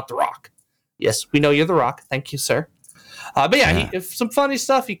say about The Rock? Yes, we know you're The Rock. Thank you, sir. But if some funny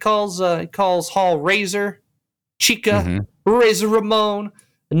stuff. He calls Hall Razor, Chica, Razor Ramon,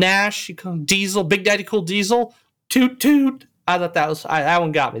 Nash. He calls Diesel, Big Daddy Cool Diesel, Toot Toot. I thought that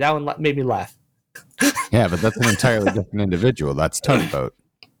one got me. That one made me laugh. Yeah, but that's an entirely different individual. That's Tugboat.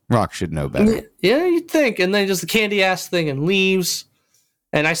 Rock should know better. Yeah, you'd think. And then he does the candy ass thing and leaves.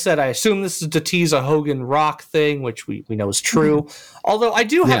 And I said, I assume this is to tease a Hogan Rock thing, which we know is true. Although I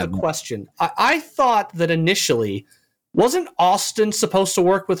do have a question. I thought that initially, wasn't Austin supposed to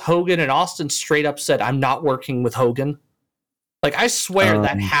work with Hogan, and Austin straight up said, "I'm not working with Hogan"? Like, I swear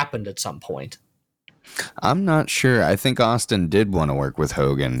that happened at some point. I'm not sure. I think Austin did want to work with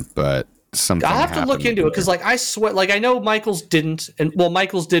Hogan, but something I'll have to look into it, because I swear, I know Michaels didn't, and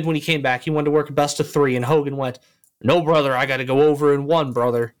Michaels did when he came back. He wanted to work a best of 3, and Hogan went, "No, brother, I got to go over in 1,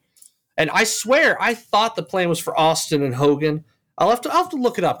 brother." And I swear, I thought the plan was for Austin and Hogan. I'll have to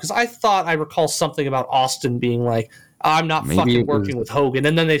look it up, because I thought I recall something about Austin being like, "I'm not fucking working with Hogan,"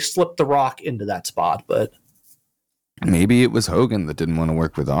 and then they slipped The Rock into that spot. But maybe it was Hogan that didn't want to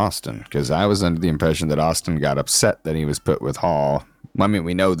work with Austin, because I was under the impression that Austin got upset that he was put with Hall. I mean,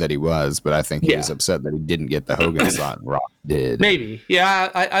 we know that he was, but I think he was upset that he didn't get the Hogan slot and Rock did. Maybe. Yeah,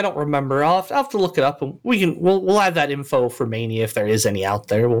 I don't remember. I'll have to look it up, and we'll have that info for Mania if there is any out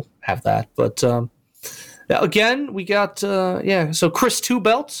there. We'll have that. But again, we got so Chris Two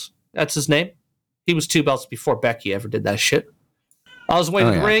Belts, that's his name. He was 2 belts before Becky ever did that shit. I was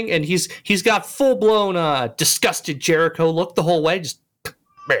waiting in the ring, and he's got full blown disgusted Jericho look the whole way, just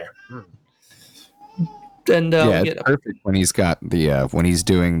and it's perfect when he's got the when he's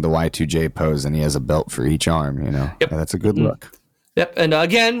doing the Y2J pose and he has a belt for each arm. Yep. Yeah, that's a good look. Yep, and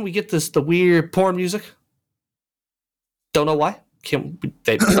again we get the weird porn music. Don't know why.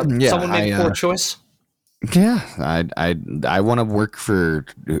 Someone made a poor choice. Yeah, I want to work for.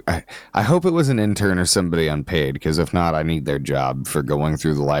 I hope it was an intern or somebody unpaid, because if not, I need their job for going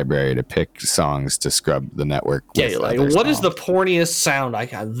through the library to pick songs to scrub the network. Yeah, you're like, what is the porniest sound I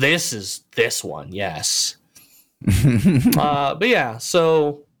got? This is this one, yes. But yeah,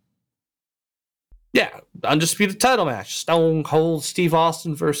 so undisputed title match: Stone Cold Steve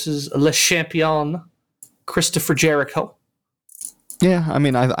Austin versus Le Champion Christopher Jericho. Yeah, I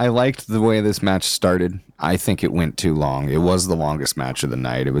mean, I liked the way this match started. I think it went too long. It was the longest match of the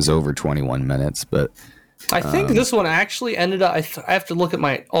night. It was over 21 minutes, but I think this one actually ended up. I have to look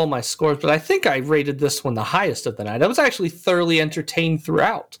at all my scores, but I think I rated this one the highest of the night. I was actually thoroughly entertained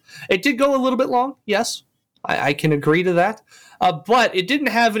throughout. It did go a little bit long, yes, I can agree to that. But it didn't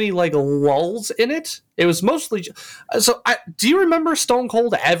have any lulls in it. It was mostly do you remember Stone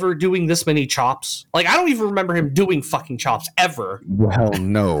Cold ever doing this many chops? I don't even remember him doing fucking chops ever. Well,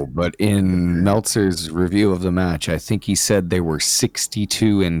 no, but in Meltzer's review of the match, I think he said there were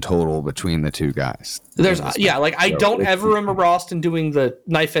 62 in total between the two guys. I don't ever remember Austin doing the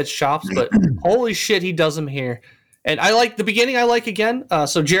knife edge chops, but holy shit, he does them here. And I like the beginning. I like again.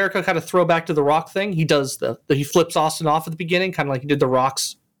 So Jericho kind of throw back to the Rock thing. He does he flips Austin off at the beginning, kind of like he did the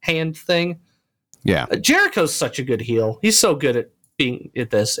Rock's hand thing. Yeah. Jericho's such a good heel. He's so good at being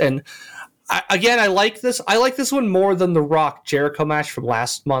at this. And I like this. I like this one more than the Rock Jericho match from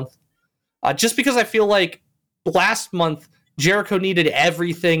last month. Just because I feel like last month Jericho needed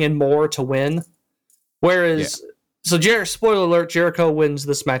everything and more to win. Whereas, spoiler alert, Jericho wins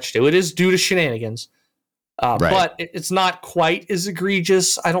this match too. It is due to shenanigans. Right. But it's not quite as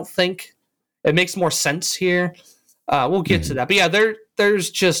egregious, I don't think. It makes more sense here. We'll get to that. But yeah,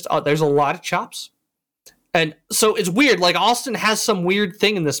 there's a lot of chops. And so it's weird. Like, Austin has some weird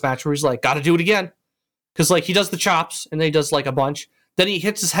thing in this match where he's like, got to do it again. Because, like, he does the chops, and then he does, like, a bunch. Then he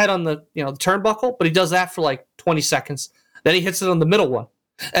hits his head on the turnbuckle, but he does that for, like, 20 seconds. Then he hits it on the middle one.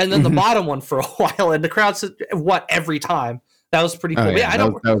 And then the bottom one for a while. And the crowd said, what, every time? That was pretty cool. Oh, yeah,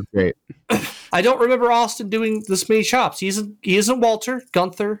 that was great. I don't remember Austin doing this many chops. He isn't Walter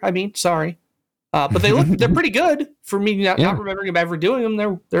Gunther. I mean, sorry, but they're pretty good for me. Not remembering him ever doing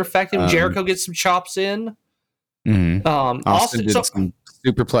them. They're effective. Jericho gets some chops in. Austin did some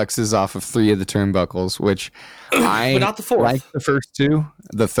superplexes off of 3 of the turnbuckles, which but not the 4th. Like the first 2.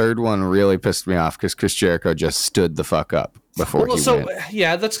 The 3rd one really pissed me off because Chris Jericho just stood the fuck up before he went.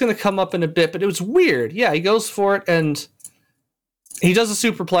 Yeah, that's going to come up in a bit, but it was weird. Yeah, he goes for it and he does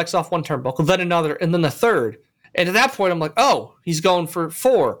a superplex off one turnbuckle, then another, and then the 3rd. And at that point, I'm like, oh, he's going for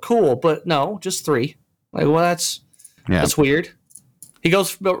 4. Cool. But no, just 3. Like, well, that's weird.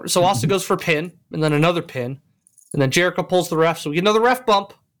 So Austin goes for a pin, and then another pin, and then Jericho pulls the ref, so we get another ref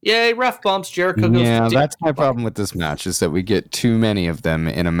bump. Yay, ref bumps. Jericho goes for that's my problem with this match, is that we get too many of them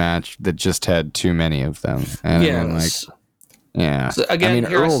in a match that just had too many of them. And So again,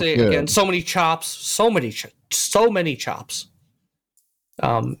 here Earl's I say it again, so many chops, so many chops.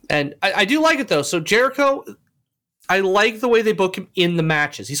 And I do like it, though. So Jericho, I like the way they book him in the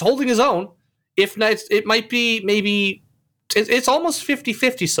matches. He's holding his own. If not, it might be maybe it's almost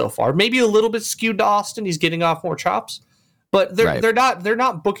 50-50 so far. Maybe a little bit skewed to Austin. He's getting off more chops, but they're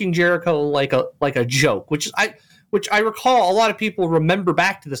not booking Jericho like a joke, which I recall a lot of people remember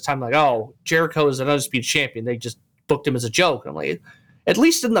back to this time like, oh, Jericho is an undisputed champion. They just booked him as a joke. And I'm like, at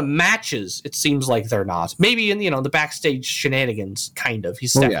least in the matches, it seems like they're not. Maybe in the backstage shenanigans, kind of.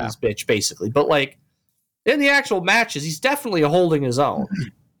 He's Stephanie's bitch, basically. But like in the actual matches, he's definitely holding his own.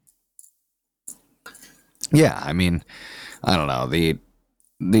 Yeah, I mean, I don't know.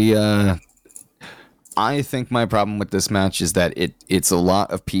 I think my problem with this match is that it's a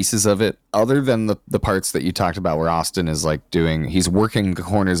lot of pieces of it, other than the parts that you talked about where Austin is like he's working the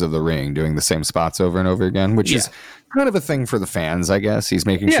corners of the ring, doing the same spots over and over again, which is kind of a thing for the fans, I guess. He's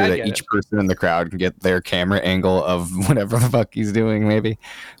making sure that each person in the crowd can get their camera angle of whatever the fuck he's doing, maybe.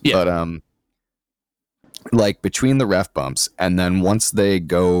 Yeah. But like between the ref bumps and then once they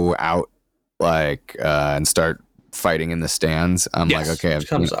go out and start fighting in the stands, I'm like, okay, I've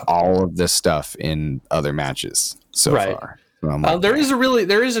seen all of this stuff in other matches so far. So there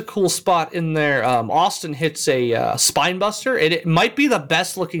is a cool spot in there. Austin hits a spine buster, and it might be the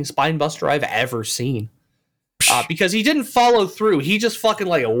best looking spine buster I've ever seen. Because he didn't follow through. He just fucking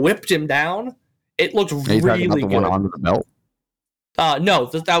like whipped him down. It looked really good. One onto the belt? No,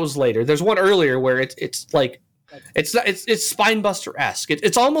 that was later. There's one earlier where it's spine buster esque.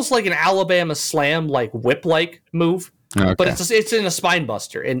 It's almost like an Alabama Slam like whip like move, but it's in a spine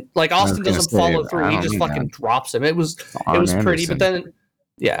buster, and like Austin doesn't follow through. He just fucking drops him. It was pretty, but then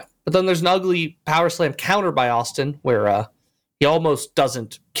there's an ugly power slam counter by Austin where he almost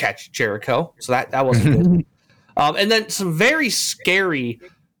doesn't catch Jericho, so that wasn't good. And then some very scary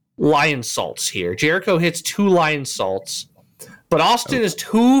lion salts here. Jericho hits 2 lion salts, but Austin is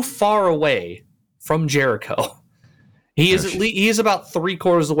too far away from Jericho. He is about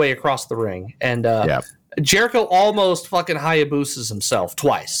 3/4 of the way across the ring, and Jericho almost fucking Hayabusas himself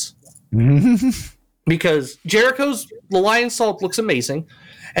twice. Because the lion salt looks amazing,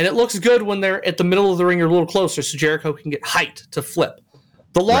 and it looks good when they're at the middle of the ring or a little closer, so Jericho can get height to flip.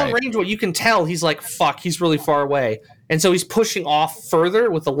 The long range one, you can tell he's like, fuck, he's really far away, and so he's pushing off further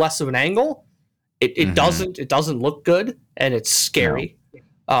with a less of an angle. It doesn't look good, and it's scary.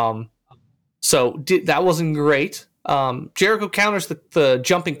 No. So that wasn't great. Jericho counters the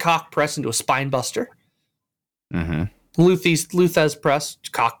jumping cock press into a spine buster. Luthez press,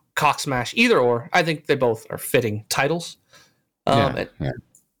 cock smash, either or. I think they both are fitting titles. And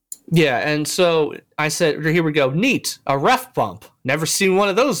so I said, here we go. Neat, a ref bump. Never seen one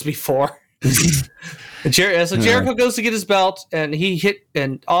of those before. So Jericho goes to get his belt,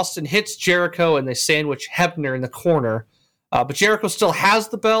 and Austin hits Jericho, and they sandwich Hebner in the corner. But Jericho still has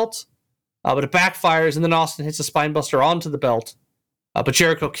the belt. but it backfires, and then Austin hits a spinebuster onto the belt, but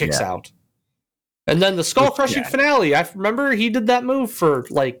Jericho kicks out. And then the skull-crushing finale. I remember he did that move for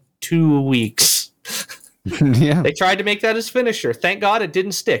like 2 weeks. Yeah. They tried to make that his finisher. Thank God it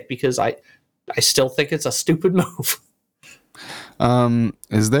didn't stick, because I still think it's a stupid move.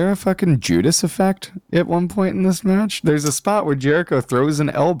 Is there a fucking Judas effect at one point in this match? There's a spot where Jericho throws an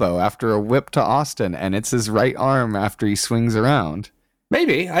elbow after a whip to Austin, and it's his right arm after he swings around.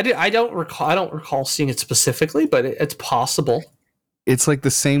 Maybe. I don't recall seeing it specifically, but it's possible. It's like the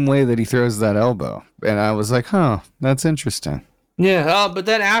same way that he throws that elbow, and I was like, "Huh, that's interesting." Yeah, but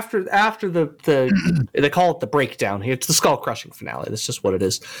then after the they call it the breakdown. It's the skull crushing finale. That's just what it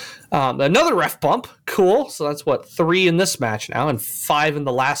is. Another ref bump. Cool. So that's 3 in this match now, and 5 in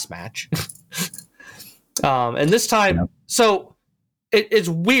the last match. And this time, so it's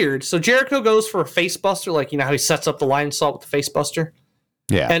weird. So Jericho goes for a face buster, like how he sets up the lion salt with the face buster.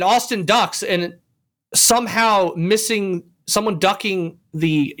 Yeah. And Austin ducks, and somehow missing someone ducking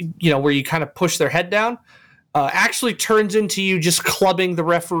the where you kind of push their head down. Actually turns into you just clubbing the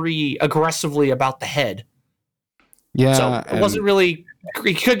referee aggressively about the head. Yeah. So it wasn't really,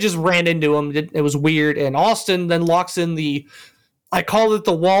 he could just ran into him. It was weird. And Austin then locks in I call it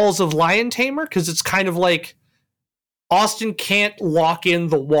the walls of Lion Tamer, because it's kind of like Austin can't lock in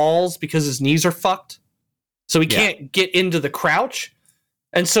the walls because his knees are fucked. So he can't get into the crouch.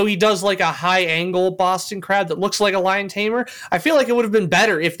 And so he does like a high angle Boston Crab that looks like a Lion Tamer. I feel like it would have been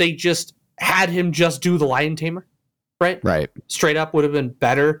better if they just had him just do the Lion Tamer, right? Right. Straight up would have been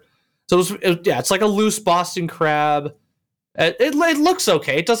better. So it's like a loose Boston Crab. It looks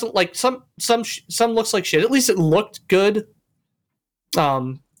okay. It doesn't like some looks like shit. At least it looked good.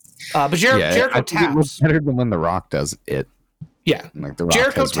 But Jericho taps. It looks better than when The Rock does it. Yeah, like The Rock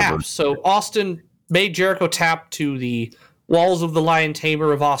Jericho taps. So Austin made Jericho tap to the walls of the Lion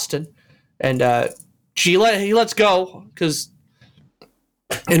Tamer of Austin, and he lets go, because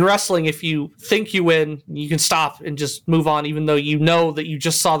in wrestling, if you think you win, you can stop and just move on, even though you know that you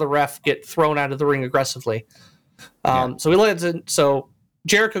just saw the ref get thrown out of the ring aggressively. So he lands in. So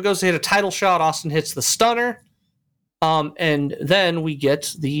Jericho goes to hit a title shot. Austin hits the stunner. And then we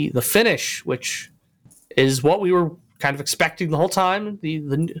get the finish, which is what we were kind of expecting the whole time.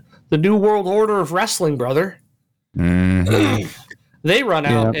 The new world order of wrestling, brother. Mm-hmm. They run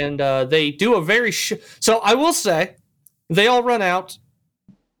out, and they do a very... So I will say, they all run out,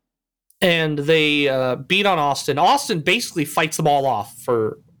 and they beat on Austin. Austin basically fights them all off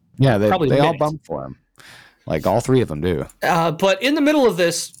for they all bump for him. Like, all 3 of them do. But in the middle of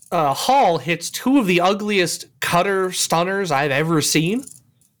this, Hall hits 2 of the ugliest cutter stunners I've ever seen.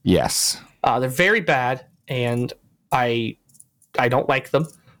 Yes. They're very bad, and I don't like them.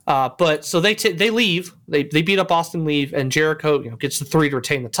 But so they leave. They beat up Austin, leave, and Jericho gets the 3 to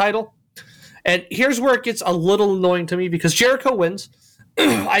retain the title. And here's where it gets a little annoying to me, because Jericho wins.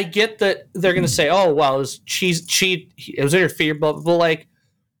 I get that they're going to say, "Oh, well, it was cheat. It was interfered," but like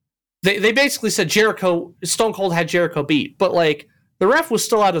they basically said Stone Cold had Jericho beat, but like the ref was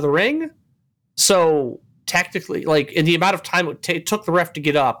still out of the ring, so technically, like in the amount of time it took the ref to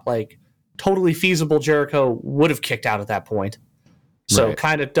get up, like totally feasible, Jericho would have kicked out at that point. So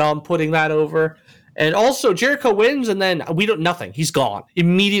kind of dumb putting that over. And also Jericho wins, and then nothing. He's gone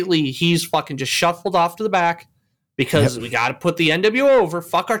immediately. He's fucking just shuffled off to the back. Because we got to put the NWO over.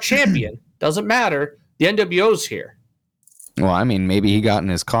 Fuck our champion. Doesn't matter. The NWO's here. Well, I mean, maybe he got in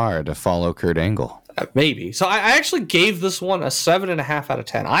his car to follow Kurt Angle. Maybe. So I actually gave this one a 7.5 out of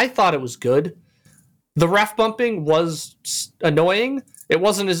 10. I thought it was good. The ref bumping was annoying. It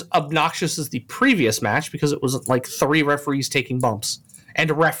wasn't as obnoxious as the previous match, because it was like 3 referees taking bumps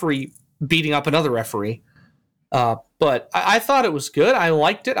and a referee beating up another referee. But I thought it was good. I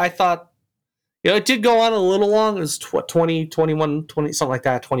liked it. I thought, it did go on a little long. It was 20, 21, 20, something like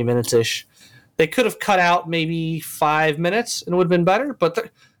that, 20 minutes-ish. They could have cut out maybe 5 minutes and it would have been better, but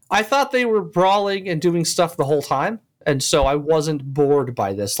I thought they were brawling and doing stuff the whole time, and so I wasn't bored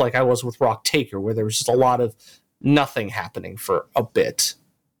by this like I was with Rock Taker, where there was just a lot of nothing happening for a bit.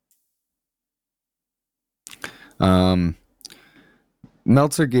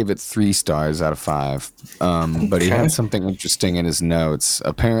 Meltzer gave it 3 stars out of 5, but he had something interesting in his notes.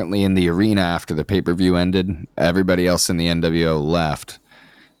 Apparently, in the arena after the pay-per-view ended, everybody else in the NWO left.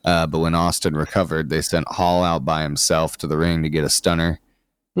 But when Austin recovered, they sent Hall out by himself to the ring to get a stunner.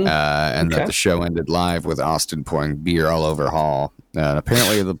 And that the show ended live with Austin pouring beer all over Hall.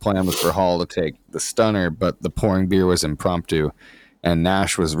 Apparently, the plan was for Hall to take the stunner, but the pouring beer was impromptu. And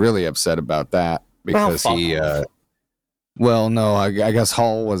Nash was really upset about that, because I guess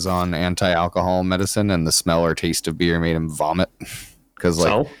Hall was on anti-alcohol medicine, and the smell or taste of beer made him vomit. Because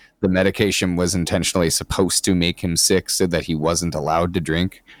the medication was intentionally supposed to make him sick so that he wasn't allowed to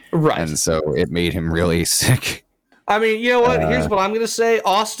drink. Right. And so it made him really sick. I mean, you know what? Here's what I'm going to say.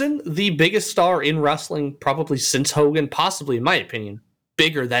 Austin, the biggest star in wrestling probably since Hogan, possibly, in my opinion,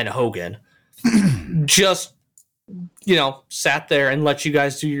 bigger than Hogan, just, sat there and let you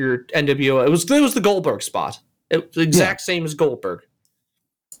guys do your NWO. It was the Goldberg spot. It was the exact same as Goldberg.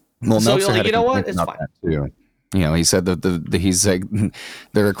 Well, So, Meltzer had you know what? complaint It's about fine. that too. He said that he's like,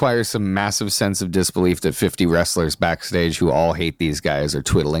 there requires some massive sense of disbelief that 50 wrestlers backstage who all hate these guys are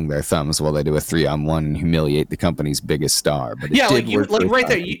twiddling their thumbs while they do a 3-on-1 and humiliate the company's biggest star. But right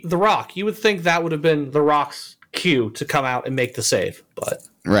there, The Rock. You would think that would have been The Rock's cue to come out and make the save, but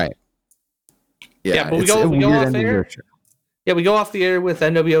right. Yeah, but we go off air. Yeah, we go off the air with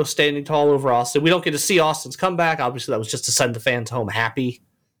NWO standing tall over Austin. We don't get to see Austin's comeback. Obviously, that was just to send the fans home happy.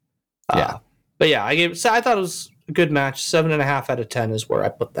 But yeah, I thought it was a good match. 7.5 out of 10 is where I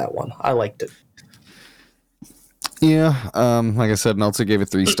put that one. I liked it. Yeah, like I said, Meltzer gave it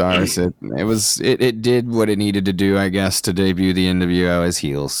 3 stars. It did what it needed to do, I guess, to debut the NWO as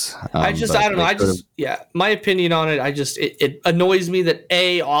heels. I don't know. My opinion on it, it annoys me that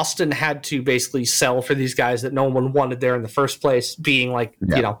Austin had to basically sell for these guys that no one wanted there in the first place, being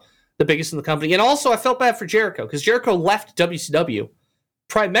the biggest in the company. And also, I felt bad for Jericho because Jericho left WCW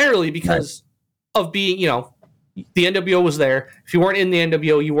primarily because of being, the NWO was there. If you weren't in the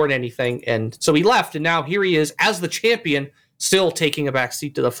NWO, you weren't anything. And so he left, and now here he is as the champion, still taking a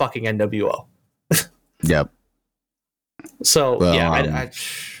backseat to the fucking NWO. Yep. So,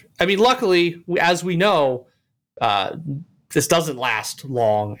 I mean, luckily, as we know, this doesn't last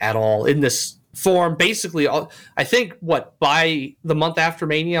long at all in this form. Basically, I think, by the month after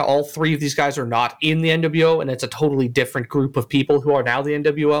Mania, all 3 of these guys are not in the NWO, and it's a totally different group of people who are now the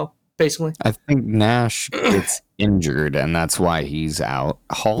NWO. Basically, I think Nash gets injured, and that's why he's out.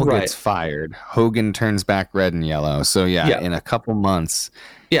 Hall gets fired. Hogan turns back red and yellow. So in a couple months,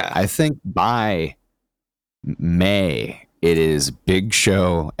 I think by May it is Big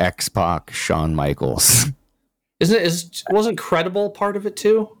Show, X-Pac, Shawn Michaels. Wasn't Credible part of it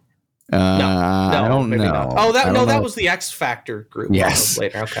too? No, I don't know. Not. Oh, that was the X Factor group. Yes,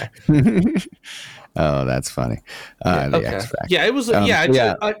 later. Okay. Oh, that's funny. The X Factor. Yeah, it was.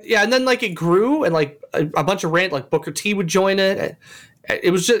 And then it grew, and a bunch of Booker T would join it.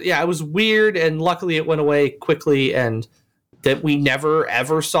 It was just it was weird, and luckily it went away quickly, and that we never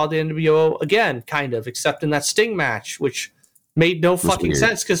ever saw the NWO again, kind of, except in that Sting match, which made no fucking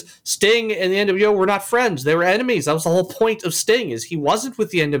sense because Sting and the NWO were not friends; they were enemies. That was the whole point of Sting, is he wasn't with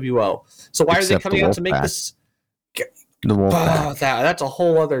the NWO. So why are they coming out to make this? That's a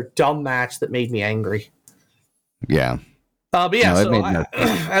whole other dumb match that made me angry. Yeah. But yeah,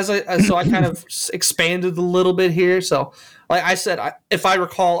 so I kind of expanded a little bit here. So, like I said, if I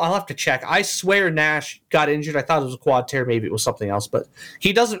recall, I'll have to check. I swear Nash got injured. I thought it was a quad tear. Maybe it was something else. But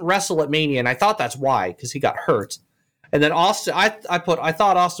he doesn't wrestle at Mania, and I thought that's why, because he got hurt. And then Austin, I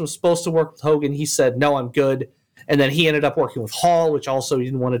thought Austin was supposed to work with Hogan. He said, no, I'm good. And then he ended up working with Hall, which also he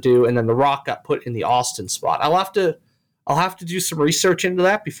didn't want to do. And then The Rock got put in the Austin spot. I'll have to do some research into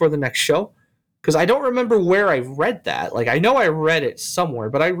that before the next show, because I don't remember where I read that. I know I read it somewhere,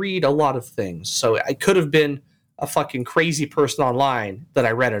 but I read a lot of things. So I could have been a fucking crazy person online that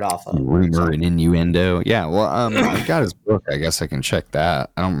I read it off of. Rumor and innuendo. Yeah, well, I've got his book. I guess I can check that.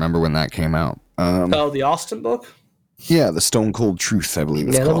 I don't remember when that came out. The Austin book? Yeah, the Stone Cold Truth, I believe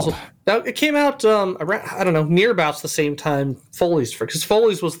it's called. It came out around, I don't know, near about the same time Foley's, because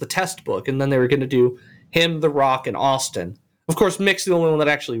Foley's was the test book, and then they were going to do him, The Rock, and Austin. Of course, Mick's the only one that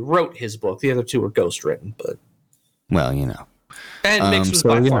actually wrote his book. The other 2 were ghostwritten, but and Mick's was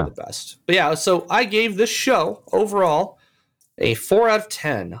by far the best. But yeah, so I gave this show overall a 4 out of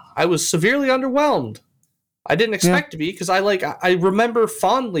 10. I was severely underwhelmed. I didn't expect to be, because I remember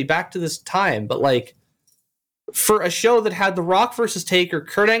fondly back to this time, but for a show that had The Rock versus Taker,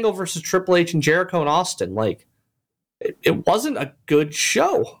 Kurt Angle versus Triple H, and Jericho and Austin, it wasn't a good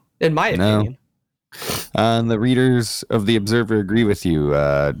show, in my opinion. The readers of The Observer agree with you.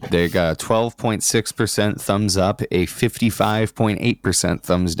 They got a 12.6% thumbs up, a 55.8%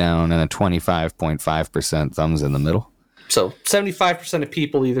 thumbs down, and a 25.5% thumbs in the middle. So 75% of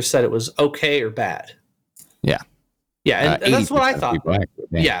people either said it was okay or bad. Yeah. Yeah, and that's what I thought.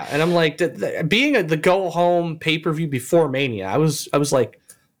 Yeah, and I'm like, being the go-home pay-per-view before Mania, I was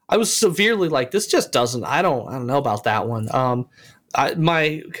severely this just doesn't. I don't know about that one.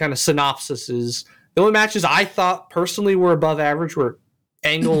 My kind of synopsis is the only matches I thought personally were above average were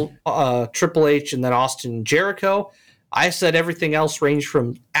Angle, Triple H, and then Austin, Jericho. I said everything else ranged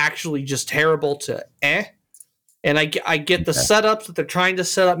from actually just terrible to eh. And I get the setups that they're trying to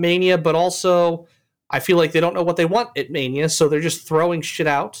set up Mania, but also I feel like they don't know what they want at Mania, so they're just throwing shit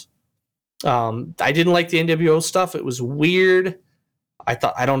out. I didn't like the NWO stuff. It was weird.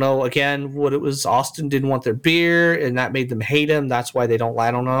 I don't know, again, what it was. Austin didn't want their beer, and that made them hate him. That's why they don't,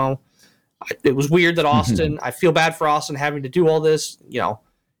 I don't know. It was weird that Austin, I feel bad for Austin having to do all this. You know,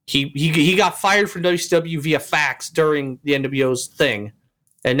 he got fired from WCW via fax during the NWO's thing,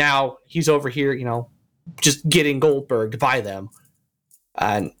 and now he's over here, you know, just getting Goldberg by them.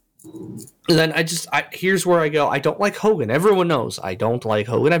 And then here's where I go. I don't like Hogan. Everyone knows I don't like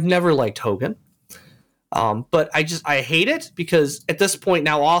Hogan. I've never liked Hogan. But I hate it because at this point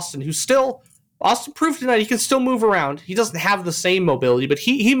now Austin proved tonight he can still move around. He doesn't have the same mobility, but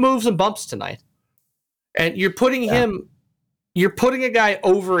he moves and bumps tonight. And you're putting a guy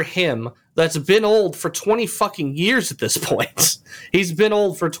over him that's been old for 20 fucking years at this point. He's been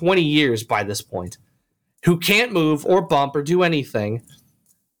old for 20 years by this point. Who can't move or bump or do anything.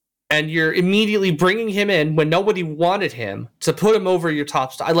 And you're immediately bringing him in when nobody wanted him to put him over your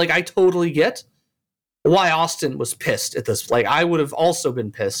top star. Like, I totally get why Austin was pissed at this. Like, I would have also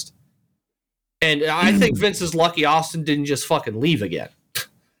been pissed. And I think Vince is lucky Austin didn't just fucking leave again.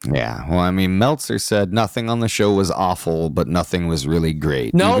 Yeah, well, I mean, Meltzer said nothing on the show was awful, but nothing was really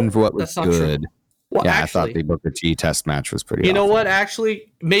great. No, even for what was good. True. Well, yeah, actually, I thought the Booker T test match was pretty. You know awful. what?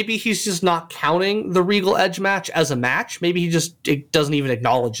 Actually, maybe he's just not counting the Regal Edge match as a match. Maybe it doesn't even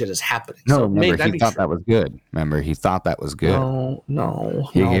acknowledge it as happening. No, so remember, he thought that was good. Remember, he thought that was good. No.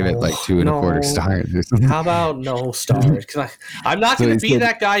 He gave it like 2.25 stars. How about no stars? I'm not going to be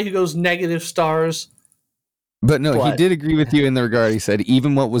that guy who goes negative stars. But no, he did agree with you in the regard. He said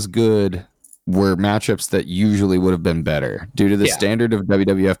even what was good were matchups that usually would have been better. Due to the standard of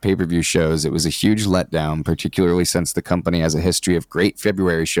WWF pay-per-view shows, it was a huge letdown, particularly since the company has a history of great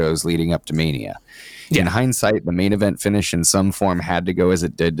February shows leading up to Mania. In hindsight, the main event finish in some form had to go as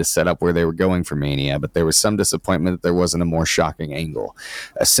it did to set up where they were going for Mania, but there was some disappointment that there wasn't a more shocking angle.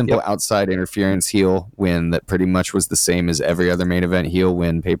 A simple outside interference heel win that pretty much was the same as every other main event heel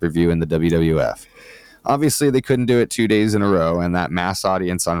win pay-per-view in the WWF. Obviously, they couldn't do it 2 days in a row, and that mass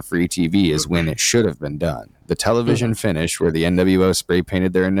audience on free TV is when it should have been done. The television finish, where the NWO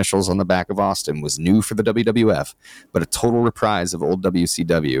spray-painted their initials on the back of Austin, was new for the WWF, but a total reprise of old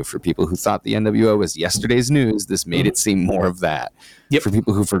WCW. For people who thought the NWO was yesterday's news, this made it seem more of that. For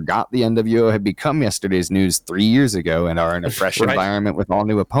people who forgot the NWO had become yesterday's news 3 years ago and are in a fresh environment with all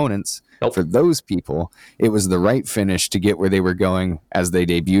new opponents, for those people, it was the right finish to get where they were going as they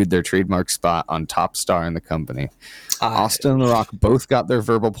debuted their trademark spot on top star in the company. Austin and The Rock both got their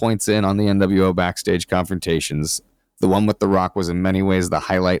verbal points in on the NWO backstage confrontations. The one with The Rock was in many ways the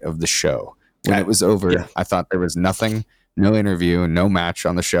highlight of the show. When it was over, I thought there was nothing, no interview, no match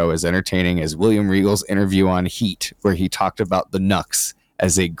on the show as entertaining as William Regal's interview on Heat, where he talked about the Knucks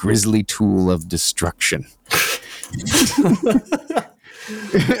as a grisly tool of destruction.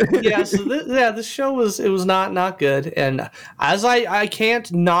 The show was not good, and as I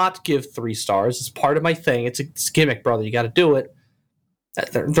can't not give 3 stars. It's part of my thing. It's a gimmick, brother. You got to do it.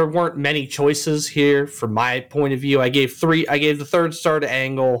 There weren't many choices here from my point of view. I gave the 3rd star to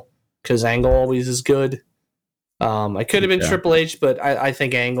Angle because Angle always is good. I could have been Triple H, but I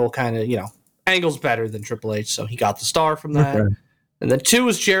think Angle kind of, Angle's better than Triple H, so he got the star from that. Okay. And then 2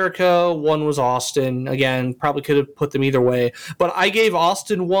 was Jericho, 1 was Austin. Again, probably could have put them either way. But I gave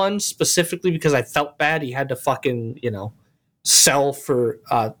Austin 1 specifically because I felt bad. He had to fucking, sell for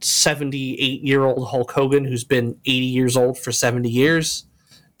 78-year-old Hulk Hogan, who's been 80 years old for 70 years.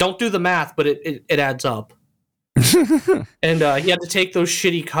 Don't do the math, but it adds up. And he had to take those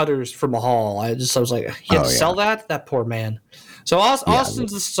shitty cutters from Mahal. I was like, he had to sell that? That poor man. So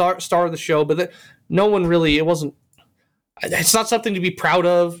Austin's the star of the show, but no one really, it's not something to be proud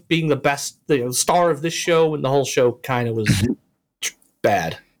of, being the best star of this show when the whole show kind of was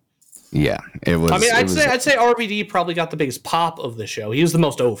bad. Yeah, it was. I mean, I'd say RVD probably got the biggest pop of the show. He was the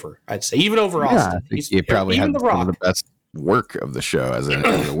most over, I'd say, even over Austin. He probably had some of the best work of the show as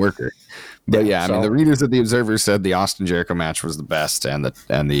a worker. But I mean, the readers of the Observer said the Austin Jericho match was the best, and the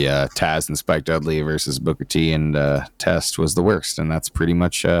Taz and Spike Dudley versus Booker T and Test was the worst, and that's pretty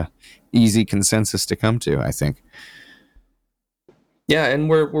much easy consensus to come to, I think. Yeah, and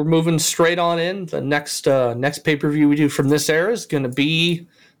we're moving straight on in. The next pay-per-view we do from this era is going to be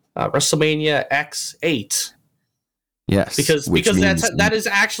WrestleMania X8. Yes, because that is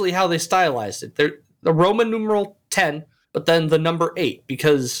actually how they stylized it. They're the Roman numeral 10, but then the number 8,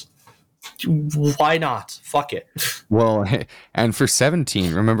 because why not? Fuck it. Well, and for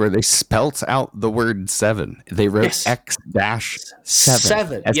 17, remember they spelt out the word 7. They wrote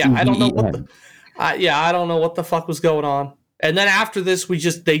X-7. Yeah, I don't know what I don't know what the fuck was going on. And then after this,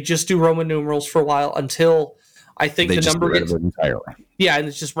 they just do Roman numerals for a while until I think the number gets entirely. Yeah, and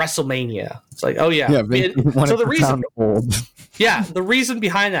it's just WrestleMania. It's like, oh yeah. So the reason, the reason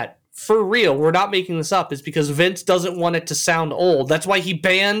behind that, for real, we're not making this up, is because Vince doesn't want it to sound old. That's why he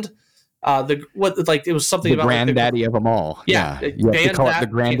banned it was something the about granddaddy of them all. Yeah, you have to call it the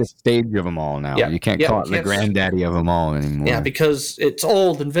grandest stage of them all now. Yeah, you can't call it the granddaddy of them all anymore. Yeah, because it's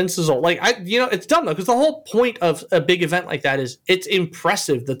old and Vince is old. Like it's dumb though, because the whole point of a big event like that is it's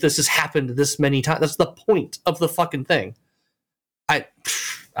impressive that this has happened this many times. That's the point of the fucking thing. I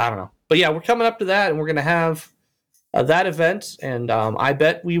don't know, but yeah, we're coming up to that, and we're gonna have that event, and I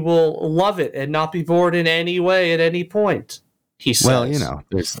bet we will love it and not be bored in any way at any point. He says. Well,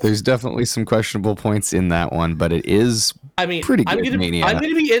 there's definitely some questionable points in that one, but it is pretty good. I'm gonna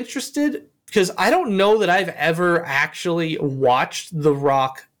be interested because I don't know that I've ever actually watched the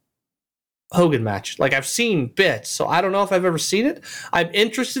Rock Hogan match. Like, I've seen bits, so I don't know if I've ever seen it. I'm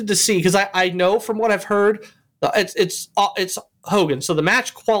interested to see, because I know from what I've heard, it's Hogan. So the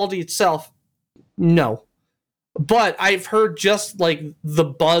match quality itself, no. But I've heard just like the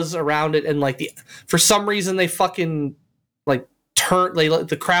buzz around it, and like for some reason they fucking like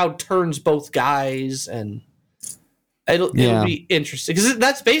the crowd turns both guys, and it'll be interesting, because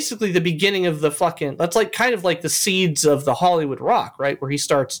that's basically the beginning of the fucking, that's like kind of like the seeds of the Hollywood Rock, right? Where he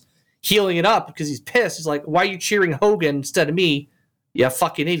starts healing it up because he's pissed. He's like, why are you cheering Hogan instead of me? You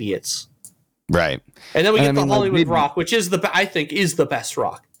fucking idiots. Right. And then we get the Hollywood Rock, which is I think is the best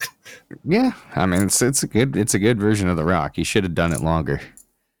Rock. Yeah, I mean it's a good version of the Rock. He should have done it longer.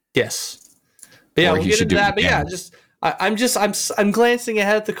 Yes. But yeah, we'll get into that. But yeah, I'm glancing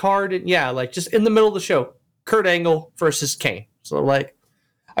ahead at the card, and like just in the middle of the show, Kurt Angle versus Kane. So like,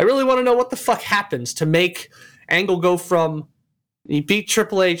 I really want to know what the fuck happens to make Angle go from he beat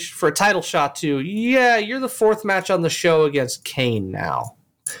Triple H for a title shot to you're the fourth match on the show against Kane now,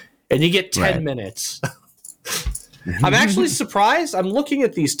 and you get 10 minutes. I'm actually surprised. I'm looking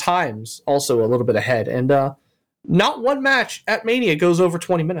at these times also a little bit ahead, and not one match at Mania goes over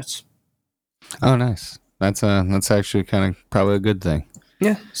 20 minutes. Oh, nice. That's actually kind of probably a good thing.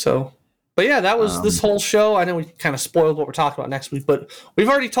 Yeah. So, but yeah, that was this whole show. I know we kind of spoiled what we're talking about next week, but we've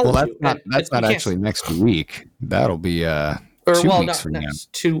already told you. That's not actually next week. That'll be 2 weeks from now.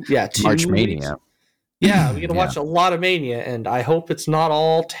 March Mania. Yeah, we get to watch a lot of Mania, and I hope it's not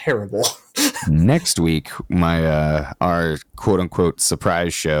all terrible. Next week, our quote-unquote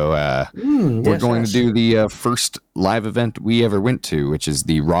surprise show, we're going to do the first live event we ever went to, which is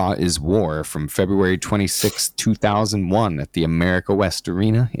the Raw is War from February 26, 2001 at the America West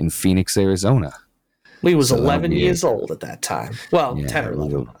Arena in Phoenix, Arizona. We was 11 years old at that time. Well, 10 or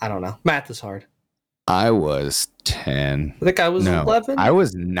 11. I don't know. Math is hard. I was 10. I think I was 11. I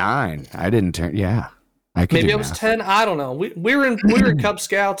was 9. I didn't turn. Yeah. Maybe I was 10. I don't know. We were in Cub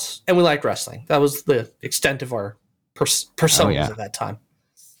Scouts, and we liked wrestling. That was the extent of our personas at that time.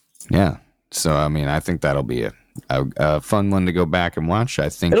 Yeah. So I mean, I think that'll be a fun one to go back and watch. I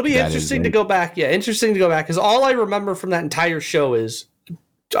think it'll be interesting to go back. Yeah, interesting to go back, because all I remember from that entire show is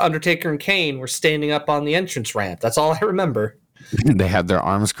Undertaker and Kane were standing up on the entrance ramp. That's all I remember. They had their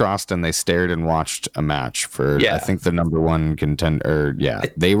arms crossed and they stared and watched a match for, I think, the number one contender.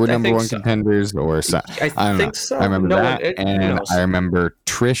 They were number one contenders, or I don't know. So. I remember that, and I remember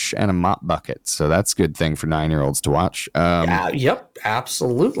Trish and a mop bucket. So that's a good thing for 9-year-olds to watch. Yep,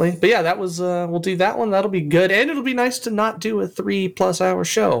 absolutely. But yeah, that was. We'll do that one. That'll be good, and it'll be nice to not do a 3+ hour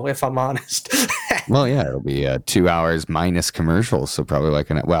show, if I'm honest. Well, yeah, it'll be 2 hours minus commercials. So probably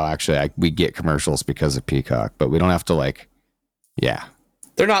we get commercials because of Peacock, but we don't have to Yeah.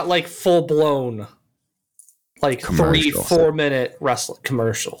 They're not like full blown, like 3-4 minute wrestling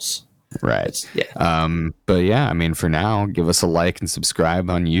commercials. Right. But yeah, I mean, for now, give us a like and subscribe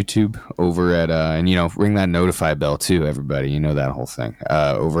on YouTube over at, and ring that notify bell too, everybody. That whole thing.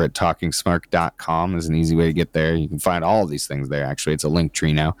 Over at talkingsmark.com is an easy way to get there. You can find all of these things there. Actually, it's a link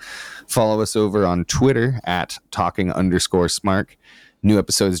tree now. Follow us over on Twitter at talking_smark. New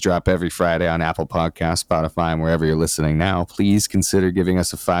episodes drop every Friday on Apple Podcasts, Spotify, and wherever you're listening now. Please consider giving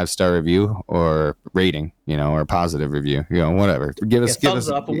us a 5-star review or rating, or a positive review, whatever. Give us thumbs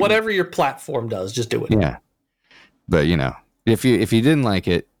up. Whatever your platform does, just do it. Yeah. But if you didn't like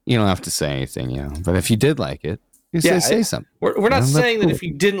it, you don't have to say anything, But if you did like it, say something. We're not saying that if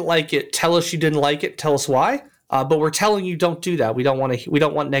you didn't like it, tell us you didn't like it. Tell us why. But we're telling you don't do that. We don't want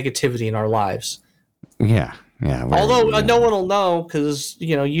negativity in our lives. Yeah. Yeah. Although no one will know because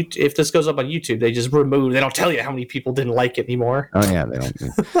if this goes up on YouTube, they just remove. They don't tell you how many people didn't like it anymore. Oh yeah, they don't.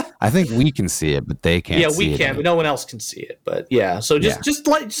 I think we can see it, but they can't. Yeah, we can, but no one else can see it. But yeah, so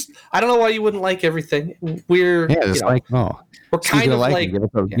just I don't know why you wouldn't like everything. We're like we're kind of like give us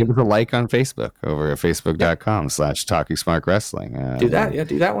a like on Facebook over at facebook.com/TalkingSmartWrestling. Do that,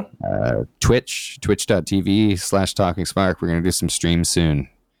 do that one. Twitch.tv/TalkingSmark. We're gonna do some streams soon.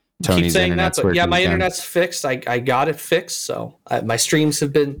 Tony's keep saying that, but yeah, my internet's fixed. I got it fixed, so my streams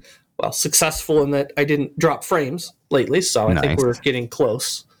have been successful in that I didn't drop frames lately. So I think we're getting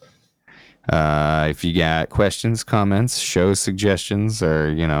close. If you got questions, comments, show suggestions, or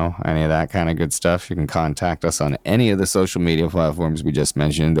any of that kind of good stuff, you can contact us on any of the social media platforms we just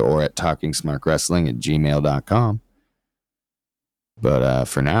mentioned, or at talkingsmartwrestling@gmail.com. But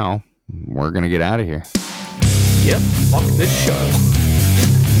for now, we're gonna get out of here. Yep, fuck this show.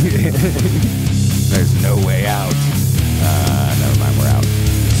 There's no way out.